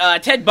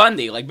 but Ted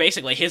Bundy, like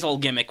basically his whole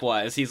gimmick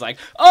was he's like,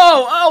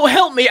 oh,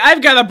 help me!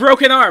 I've got a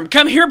broken arm.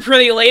 Come here,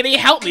 pretty lady,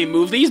 help me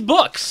move these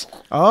books.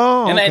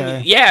 Oh, And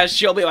okay. then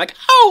she'll be like,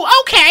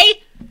 oh,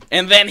 okay.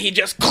 And then he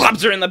just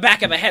clubs her in the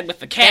back of the head with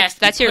the cast.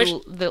 That's He your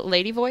pushed- the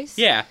lady voice?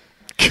 Yeah.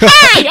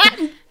 Hi,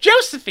 I'm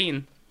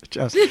Josephine.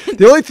 Just,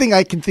 the only thing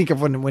I can think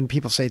of when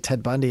people say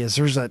Ted Bundy is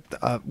there's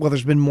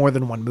there's been more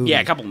than one movie.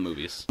 Yeah, a couple of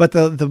movies. But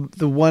the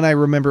one I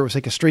remember was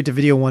like a straight to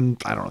video one.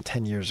 I don't know,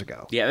 10 years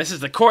ago. Yeah, this is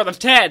the Court of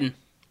Ted.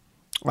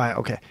 Right,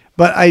 okay.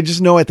 But I just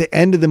know at the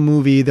end of the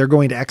movie, they're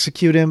going to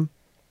execute him.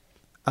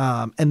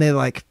 And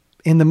they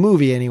in the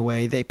movie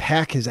anyway, they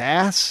pack his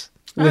ass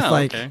with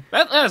okay.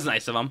 That was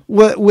nice of him.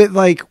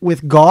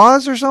 with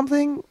gauze or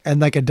something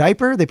and like a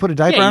diaper. They put a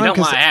diaper Yeah, on you him don't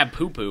want because to have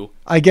poo-poo.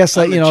 I guess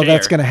on the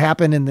that's chair. going to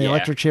happen in the Yeah.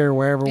 electric chair or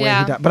wherever way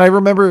Yeah. he died. But I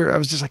remember I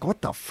was just like,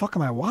 what the fuck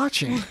am I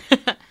watching?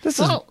 This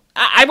is Well,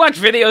 I watch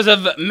videos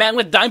of men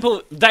with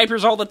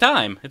diapers all the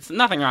time. It's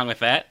nothing wrong with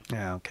that.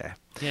 yeah, okay.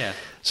 Yeah.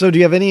 So do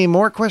you have any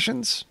more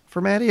questions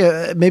for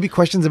Maddie? Maybe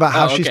questions about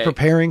how she's okay.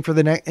 preparing for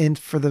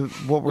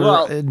what we're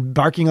Well,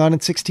 embarking on in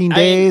 16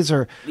 days,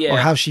 or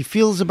how she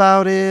feels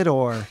about it,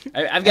 or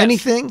I've got,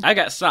 anything. I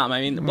got some.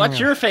 I mean, what's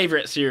your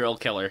favorite serial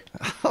killer?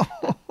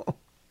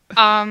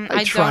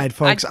 I tried,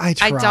 folks. I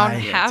tried don't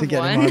have to get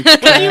one. him on.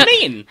 What do you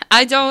mean?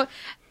 I don't.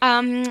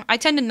 I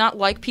tend to not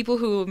like people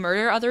who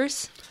murder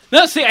others.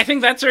 No, see, I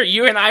think that's where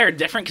you and I are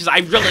different because I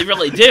really,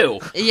 really do.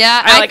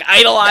 Yeah, I like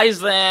idolize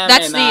them.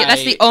 That's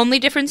the only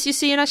difference you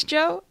see in us,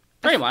 Joe.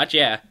 Pretty much,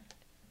 yeah.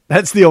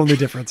 That's the only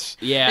difference.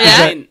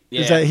 Yeah.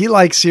 Is that he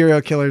likes serial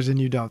killers and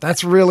you don't.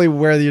 That's really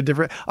where you're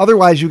different.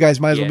 Otherwise, you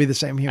guys might as well be the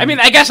same human. I mean,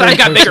 I guess I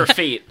got bigger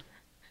feet.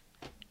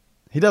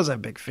 He does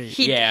have big feet.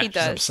 He It's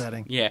does.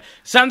 upsetting. Yeah.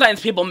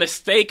 Sometimes people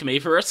mistake me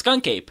for a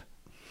skunk ape.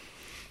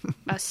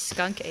 A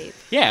skunk ape.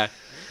 Yeah.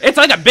 It's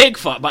like a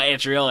Bigfoot, but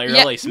it's really,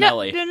 really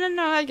smelly.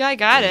 No. I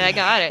got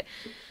it.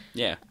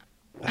 Yeah.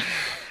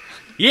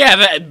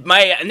 Yeah,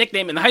 my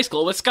nickname in high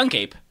school was Skunk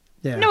Ape.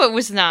 Yeah. No, it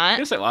was not.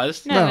 Yes, it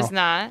was. No, it was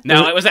not.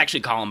 No, it was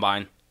actually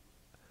Columbine.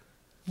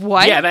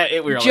 What? Yeah,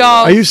 it really Joe.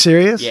 was. Are you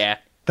serious? Yeah.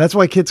 That's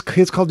why kids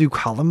called you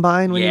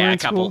Columbine when you Yeah, were in a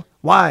couple. school?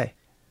 Why?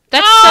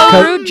 That's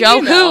so rude, Joe.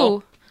 you know.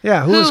 Who?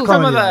 Yeah, who was Who?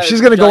 calling Some you of that? the,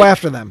 She's going to go like-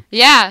 after them.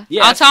 Yeah,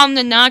 Yeah. I'll tell him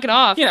to knock it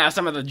off. You know,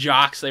 some of the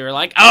jocks, they were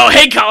like, oh,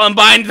 hey,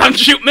 Columbine, don't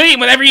shoot me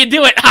whenever you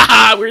do it.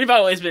 Haha, we've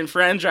always been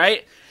friends,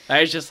 right?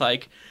 I was just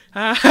like,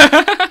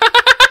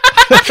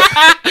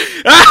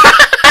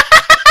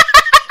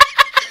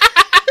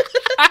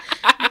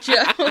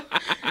 Joe.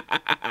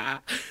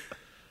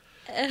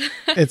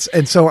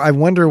 And so I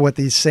wonder what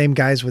these same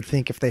guys would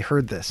think if they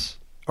heard this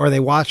or they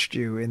watched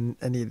you in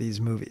any of these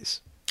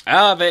movies.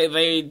 oh,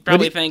 they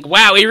probably think,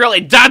 wow, we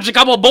really dodged a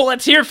couple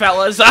bullets here,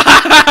 fellas.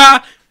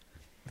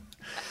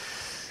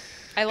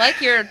 I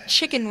like your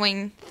chicken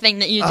wing thing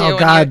that you do. Oh when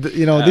God,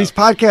 you're- these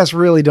podcasts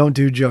really don't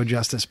do Joe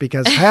justice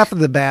because half of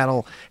the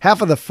battle,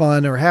 half of the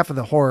fun, or half of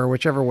the horror,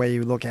 whichever way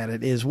you look at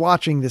it, is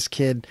watching this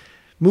kid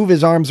move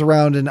his arms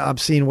around in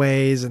obscene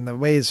ways and the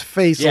way his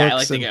face yeah, looks. I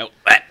like to and- go,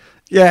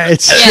 Yeah,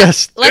 it's Yeah,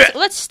 just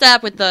let's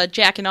stop with the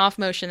jacking off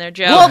motion there,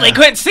 Joe. well, they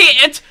couldn't see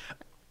it.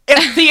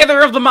 It's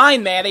theater of the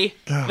mind, Maddie.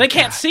 Oh, they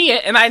can't see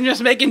it, and I'm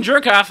just making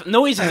jerk-off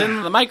noises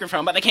into the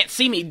microphone, but they can't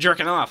see me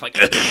jerking off. Like,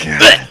 That's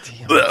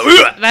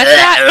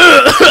not.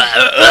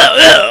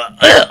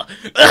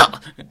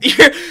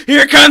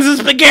 here comes the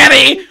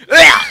spaghetti.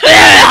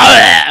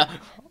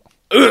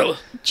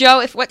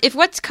 Joe, if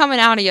what's coming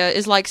out of you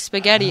is like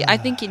spaghetti, I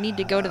think you need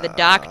to go to the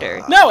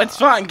doctor. No, it's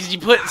fine because you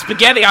put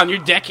spaghetti on your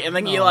dick, and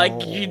then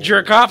you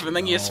jerk off, and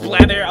then you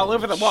splatter all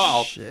over the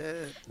wall.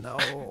 shit. No.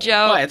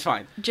 Joe, Oh, it's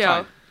fine. It's Joe,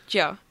 fine.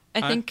 Joe.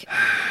 I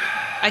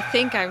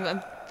think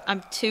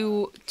I'm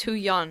too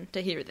young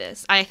to hear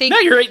this. I think No,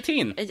 you're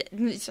 18.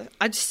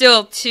 I'm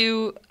still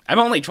too I'm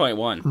only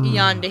 21.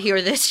 young to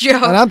hear this, Joe.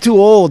 And I'm too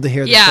old to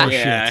hear this Yeah. bullshit.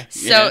 Yeah.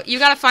 So you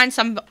gotta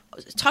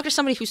talk to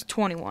somebody who's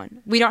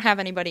 21. We don't have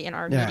anybody in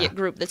our Yeah. immediate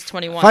group that's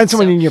 21. Find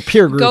someone so in your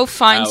peer group. Go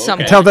find Oh, okay.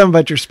 someone. Tell them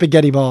about your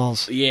spaghetti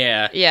balls.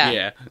 Yeah.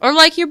 Yeah. Or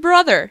like your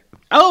brother.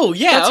 Oh,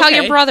 yeah. Go tell okay.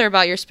 your brother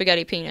about your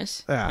spaghetti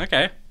penis. Yeah.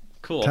 Okay.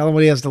 Cool. Tell him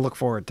what he has to look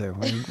forward to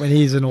when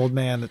he's an old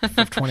man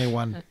of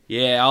 21.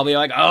 Yeah, I'll be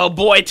like, oh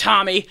boy,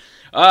 Tommy.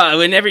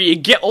 Whenever you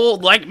get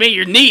old like me,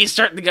 your knees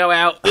start to go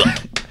out.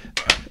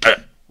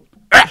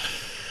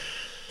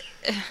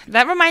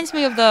 That reminds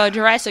me of the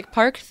Jurassic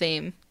Park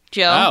theme,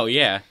 Joe. Oh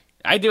yeah,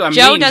 I do. A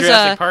Joe mean does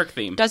Jurassic a Park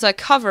theme. does a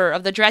cover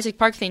of the Jurassic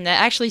Park theme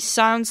that actually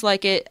sounds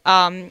like it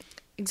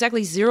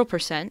exactly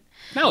 0%.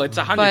 No, it's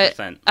But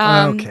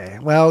 100%. Okay.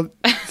 Well,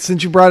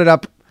 since you brought it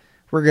up,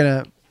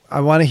 I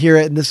want to hear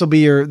it, and this will be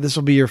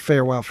your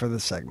farewell for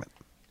this segment.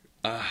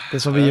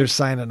 This will be your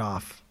signing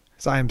off.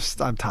 'Cause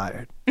I'm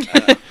tired.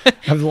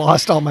 I've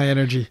lost all my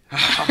energy.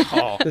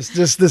 Oh.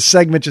 This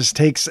segment just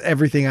takes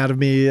everything out of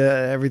me.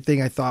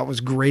 Everything I thought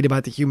was great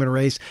about the human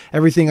race.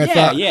 Everything I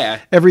thought. Yeah.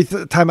 Every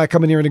time I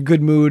come in here in a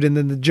good mood, and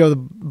then the Joe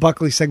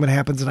Buckley segment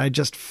happens, and I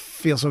just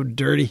feel so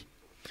dirty.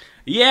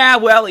 Yeah,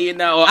 well, I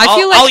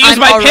feel like I'll use I'm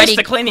my piss already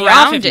to clean you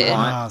off if you grounded.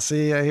 want. Ah,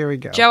 see, here we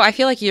go. Joe, I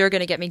feel like you're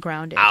going to get me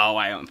grounded. Oh,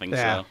 I don't think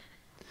Yeah. so.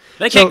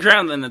 They can't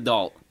ground an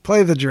adult.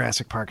 Play the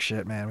Jurassic Park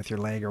shit, man, with your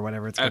leg or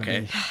whatever it's going to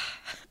Okay. be.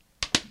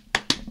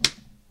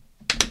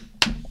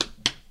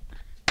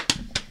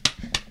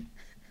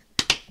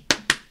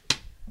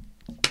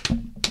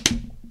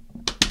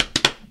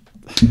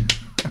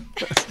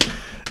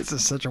 This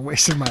is such a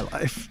waste of my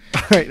life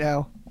right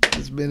now.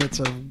 These minutes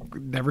of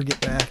never get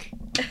back.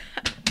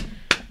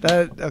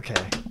 Okay.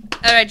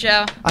 All right,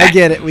 Joe. I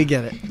get it. We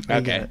get it. We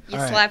Okay. get it. You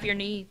All right. slap your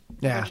knee a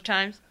Yeah. bunch of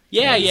times.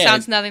 Yeah, It yeah.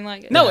 sounds nothing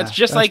like it. No, Yeah, it's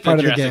just that's like the part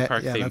of Jurassic gag.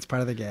 Park Yeah, theme. that's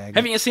part of the gag.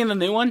 Haven't you seen the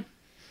new one?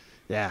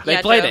 Yeah. They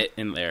Yeah, played Joe. it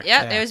in there.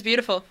 Yeah, Yeah. it was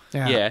beautiful.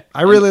 Yeah. Yeah.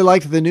 I really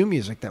liked the new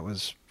music that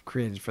was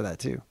created for that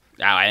too.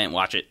 Oh, I didn't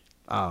watch it.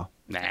 Oh,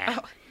 Nah,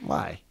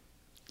 why?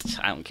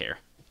 I don't care.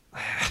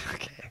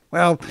 Okay.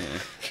 Well,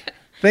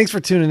 thanks for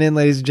tuning in,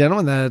 ladies and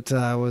gentlemen. That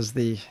was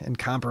the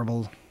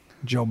incomparable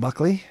Joe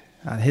Buckley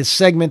on his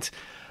segment,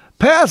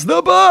 Pass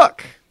the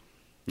Buck.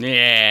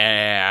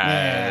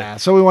 Yeah.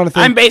 So we want to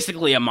thank. I'm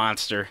basically a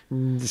monster.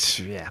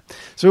 Yeah.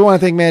 So we want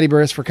to thank Maddie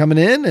Burress for coming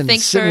in and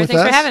sitting with us.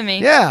 Thanks for having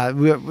me. Yeah.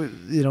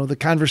 The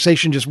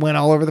conversation just went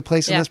all over the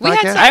place in this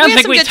podcast. I don't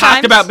think we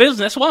talked about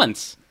business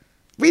once.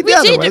 We did.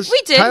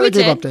 Tyler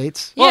gave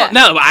updates. Well,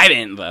 no, I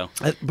didn't though.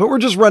 But we're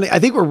just running. I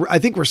think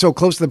we're so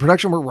close to the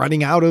production. We're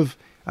running out of.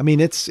 I mean,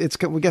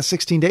 we got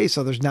 16 days,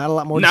 so there's not a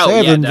lot more to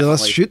say. Definitely.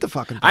 Let's shoot the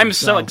fucking thing. I'm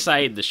so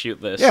excited to shoot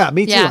this. Yeah,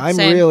 me too. Yeah,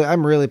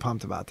 I'm really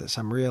pumped about this.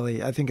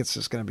 I think it's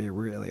just going to be a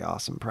really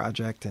awesome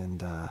project,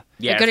 and a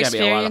good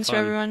experience for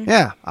everyone.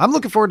 Yeah, I'm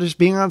looking forward to just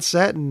being on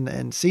set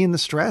and seeing the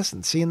stress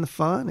and seeing the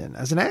fun. And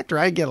as an actor,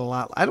 I get a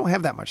lot. I don't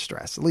have that much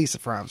stress, at least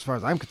as far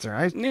as I'm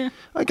concerned.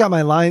 I got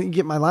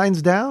get my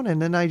lines down,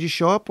 and then I just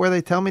show up where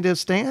they tell me to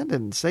stand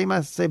and say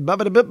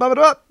bubba da bit bubba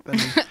da up.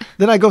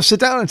 Then I go sit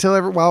down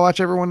while I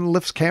watch everyone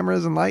lifts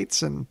cameras and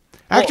lights, and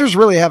actors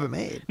really have it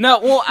made. No,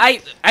 well,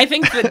 I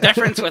think the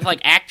difference with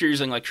like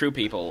actors and like true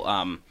people,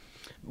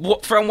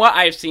 from what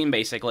I've seen,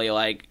 basically,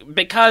 like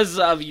because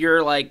of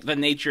your like the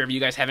nature of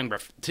you guys having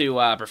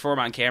to perform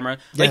on camera,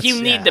 like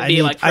you need to be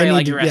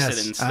very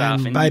rested and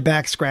stuff. And my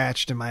back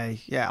scratched and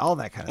all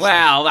that kind of stuff.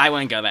 Well, I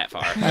wouldn't go that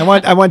far. I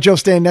want Joe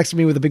standing next to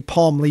me with a big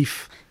palm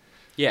leaf.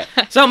 Yeah.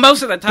 So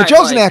most of the time, but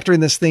Joe's an actor in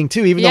this thing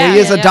too, even though he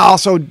is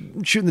also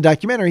shooting the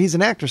documentary. He's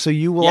an actor, so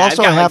you will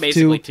also I've got, have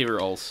basically to 2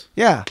 roles.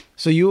 Yeah,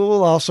 so you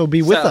will also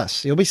be with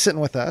us. You'll be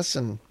sitting with us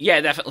and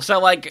definitely. So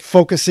like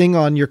focusing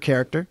on your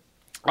character.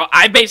 Well,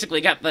 I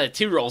basically got the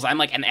 2 roles. I'm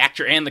like an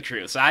actor and the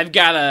crew, so I've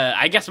got to.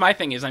 I guess my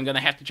thing is I'm going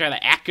to have to try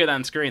to act good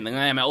on screen. Then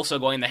I'm also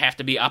going to have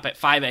to be up at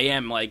 5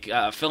 a.m. like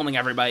filming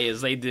everybody as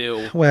they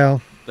do.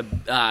 Well,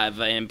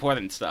 the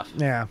important stuff.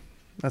 Yeah.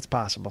 That's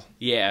possible.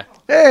 Yeah.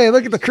 Hey,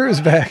 look at the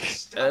crew's back.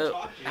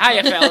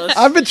 Hiya, fellas.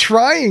 I've been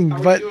trying,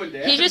 but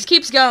he just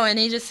keeps going.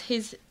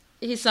 He's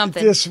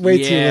something. Just wait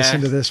till you listen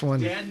to this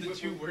one.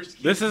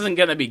 This isn't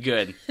gonna be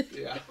good.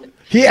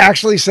 He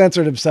actually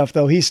censored himself,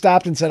 though. He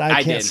stopped and said,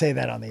 "I can't say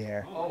that on the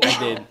air." I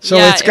did. So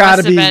it's got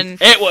to be.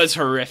 It was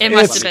horrific.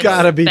 It's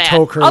got to be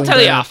toe curling. I'll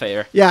tell you off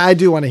air. Yeah, I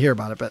do want to hear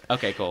about it, but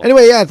okay, cool.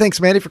 Anyway, thanks,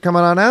 Maddie, for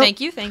coming on out.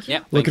 Thank you.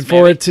 Yep, looking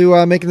forward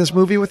to making this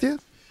movie with you.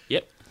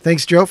 Yep.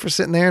 Thanks, Joe, for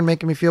sitting there and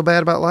making me feel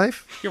bad about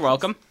life. You're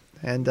welcome.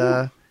 And,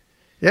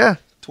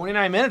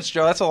 29 minutes,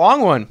 Joe. That's a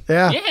long one.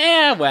 Yeah.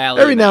 Yeah, well.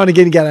 Every now and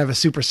again, you got to have a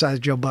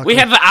supersized Joe Buckley. We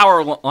have the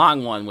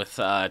hour-long one with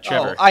Trevor.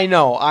 Oh, I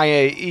know.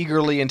 I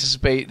eagerly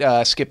anticipate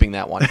skipping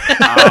that one.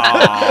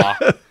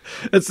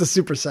 That's the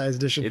supersized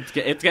edition.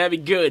 It's got to be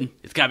good.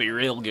 It's got to be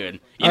real good.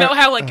 You know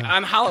how, like,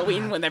 on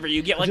Halloween, whenever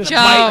you get, like, Joe.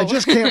 I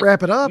just can't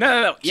wrap it up.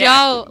 No.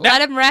 Joe,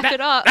 let him wrap it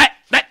up.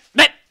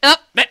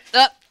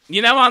 Up.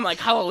 You know, on like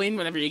Halloween,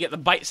 whenever you get the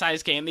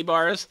bite-sized candy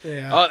bars.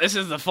 Yeah. Oh, this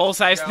is the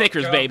full-size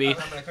Snickers, baby.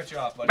 I'm gonna cut you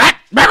off, buddy.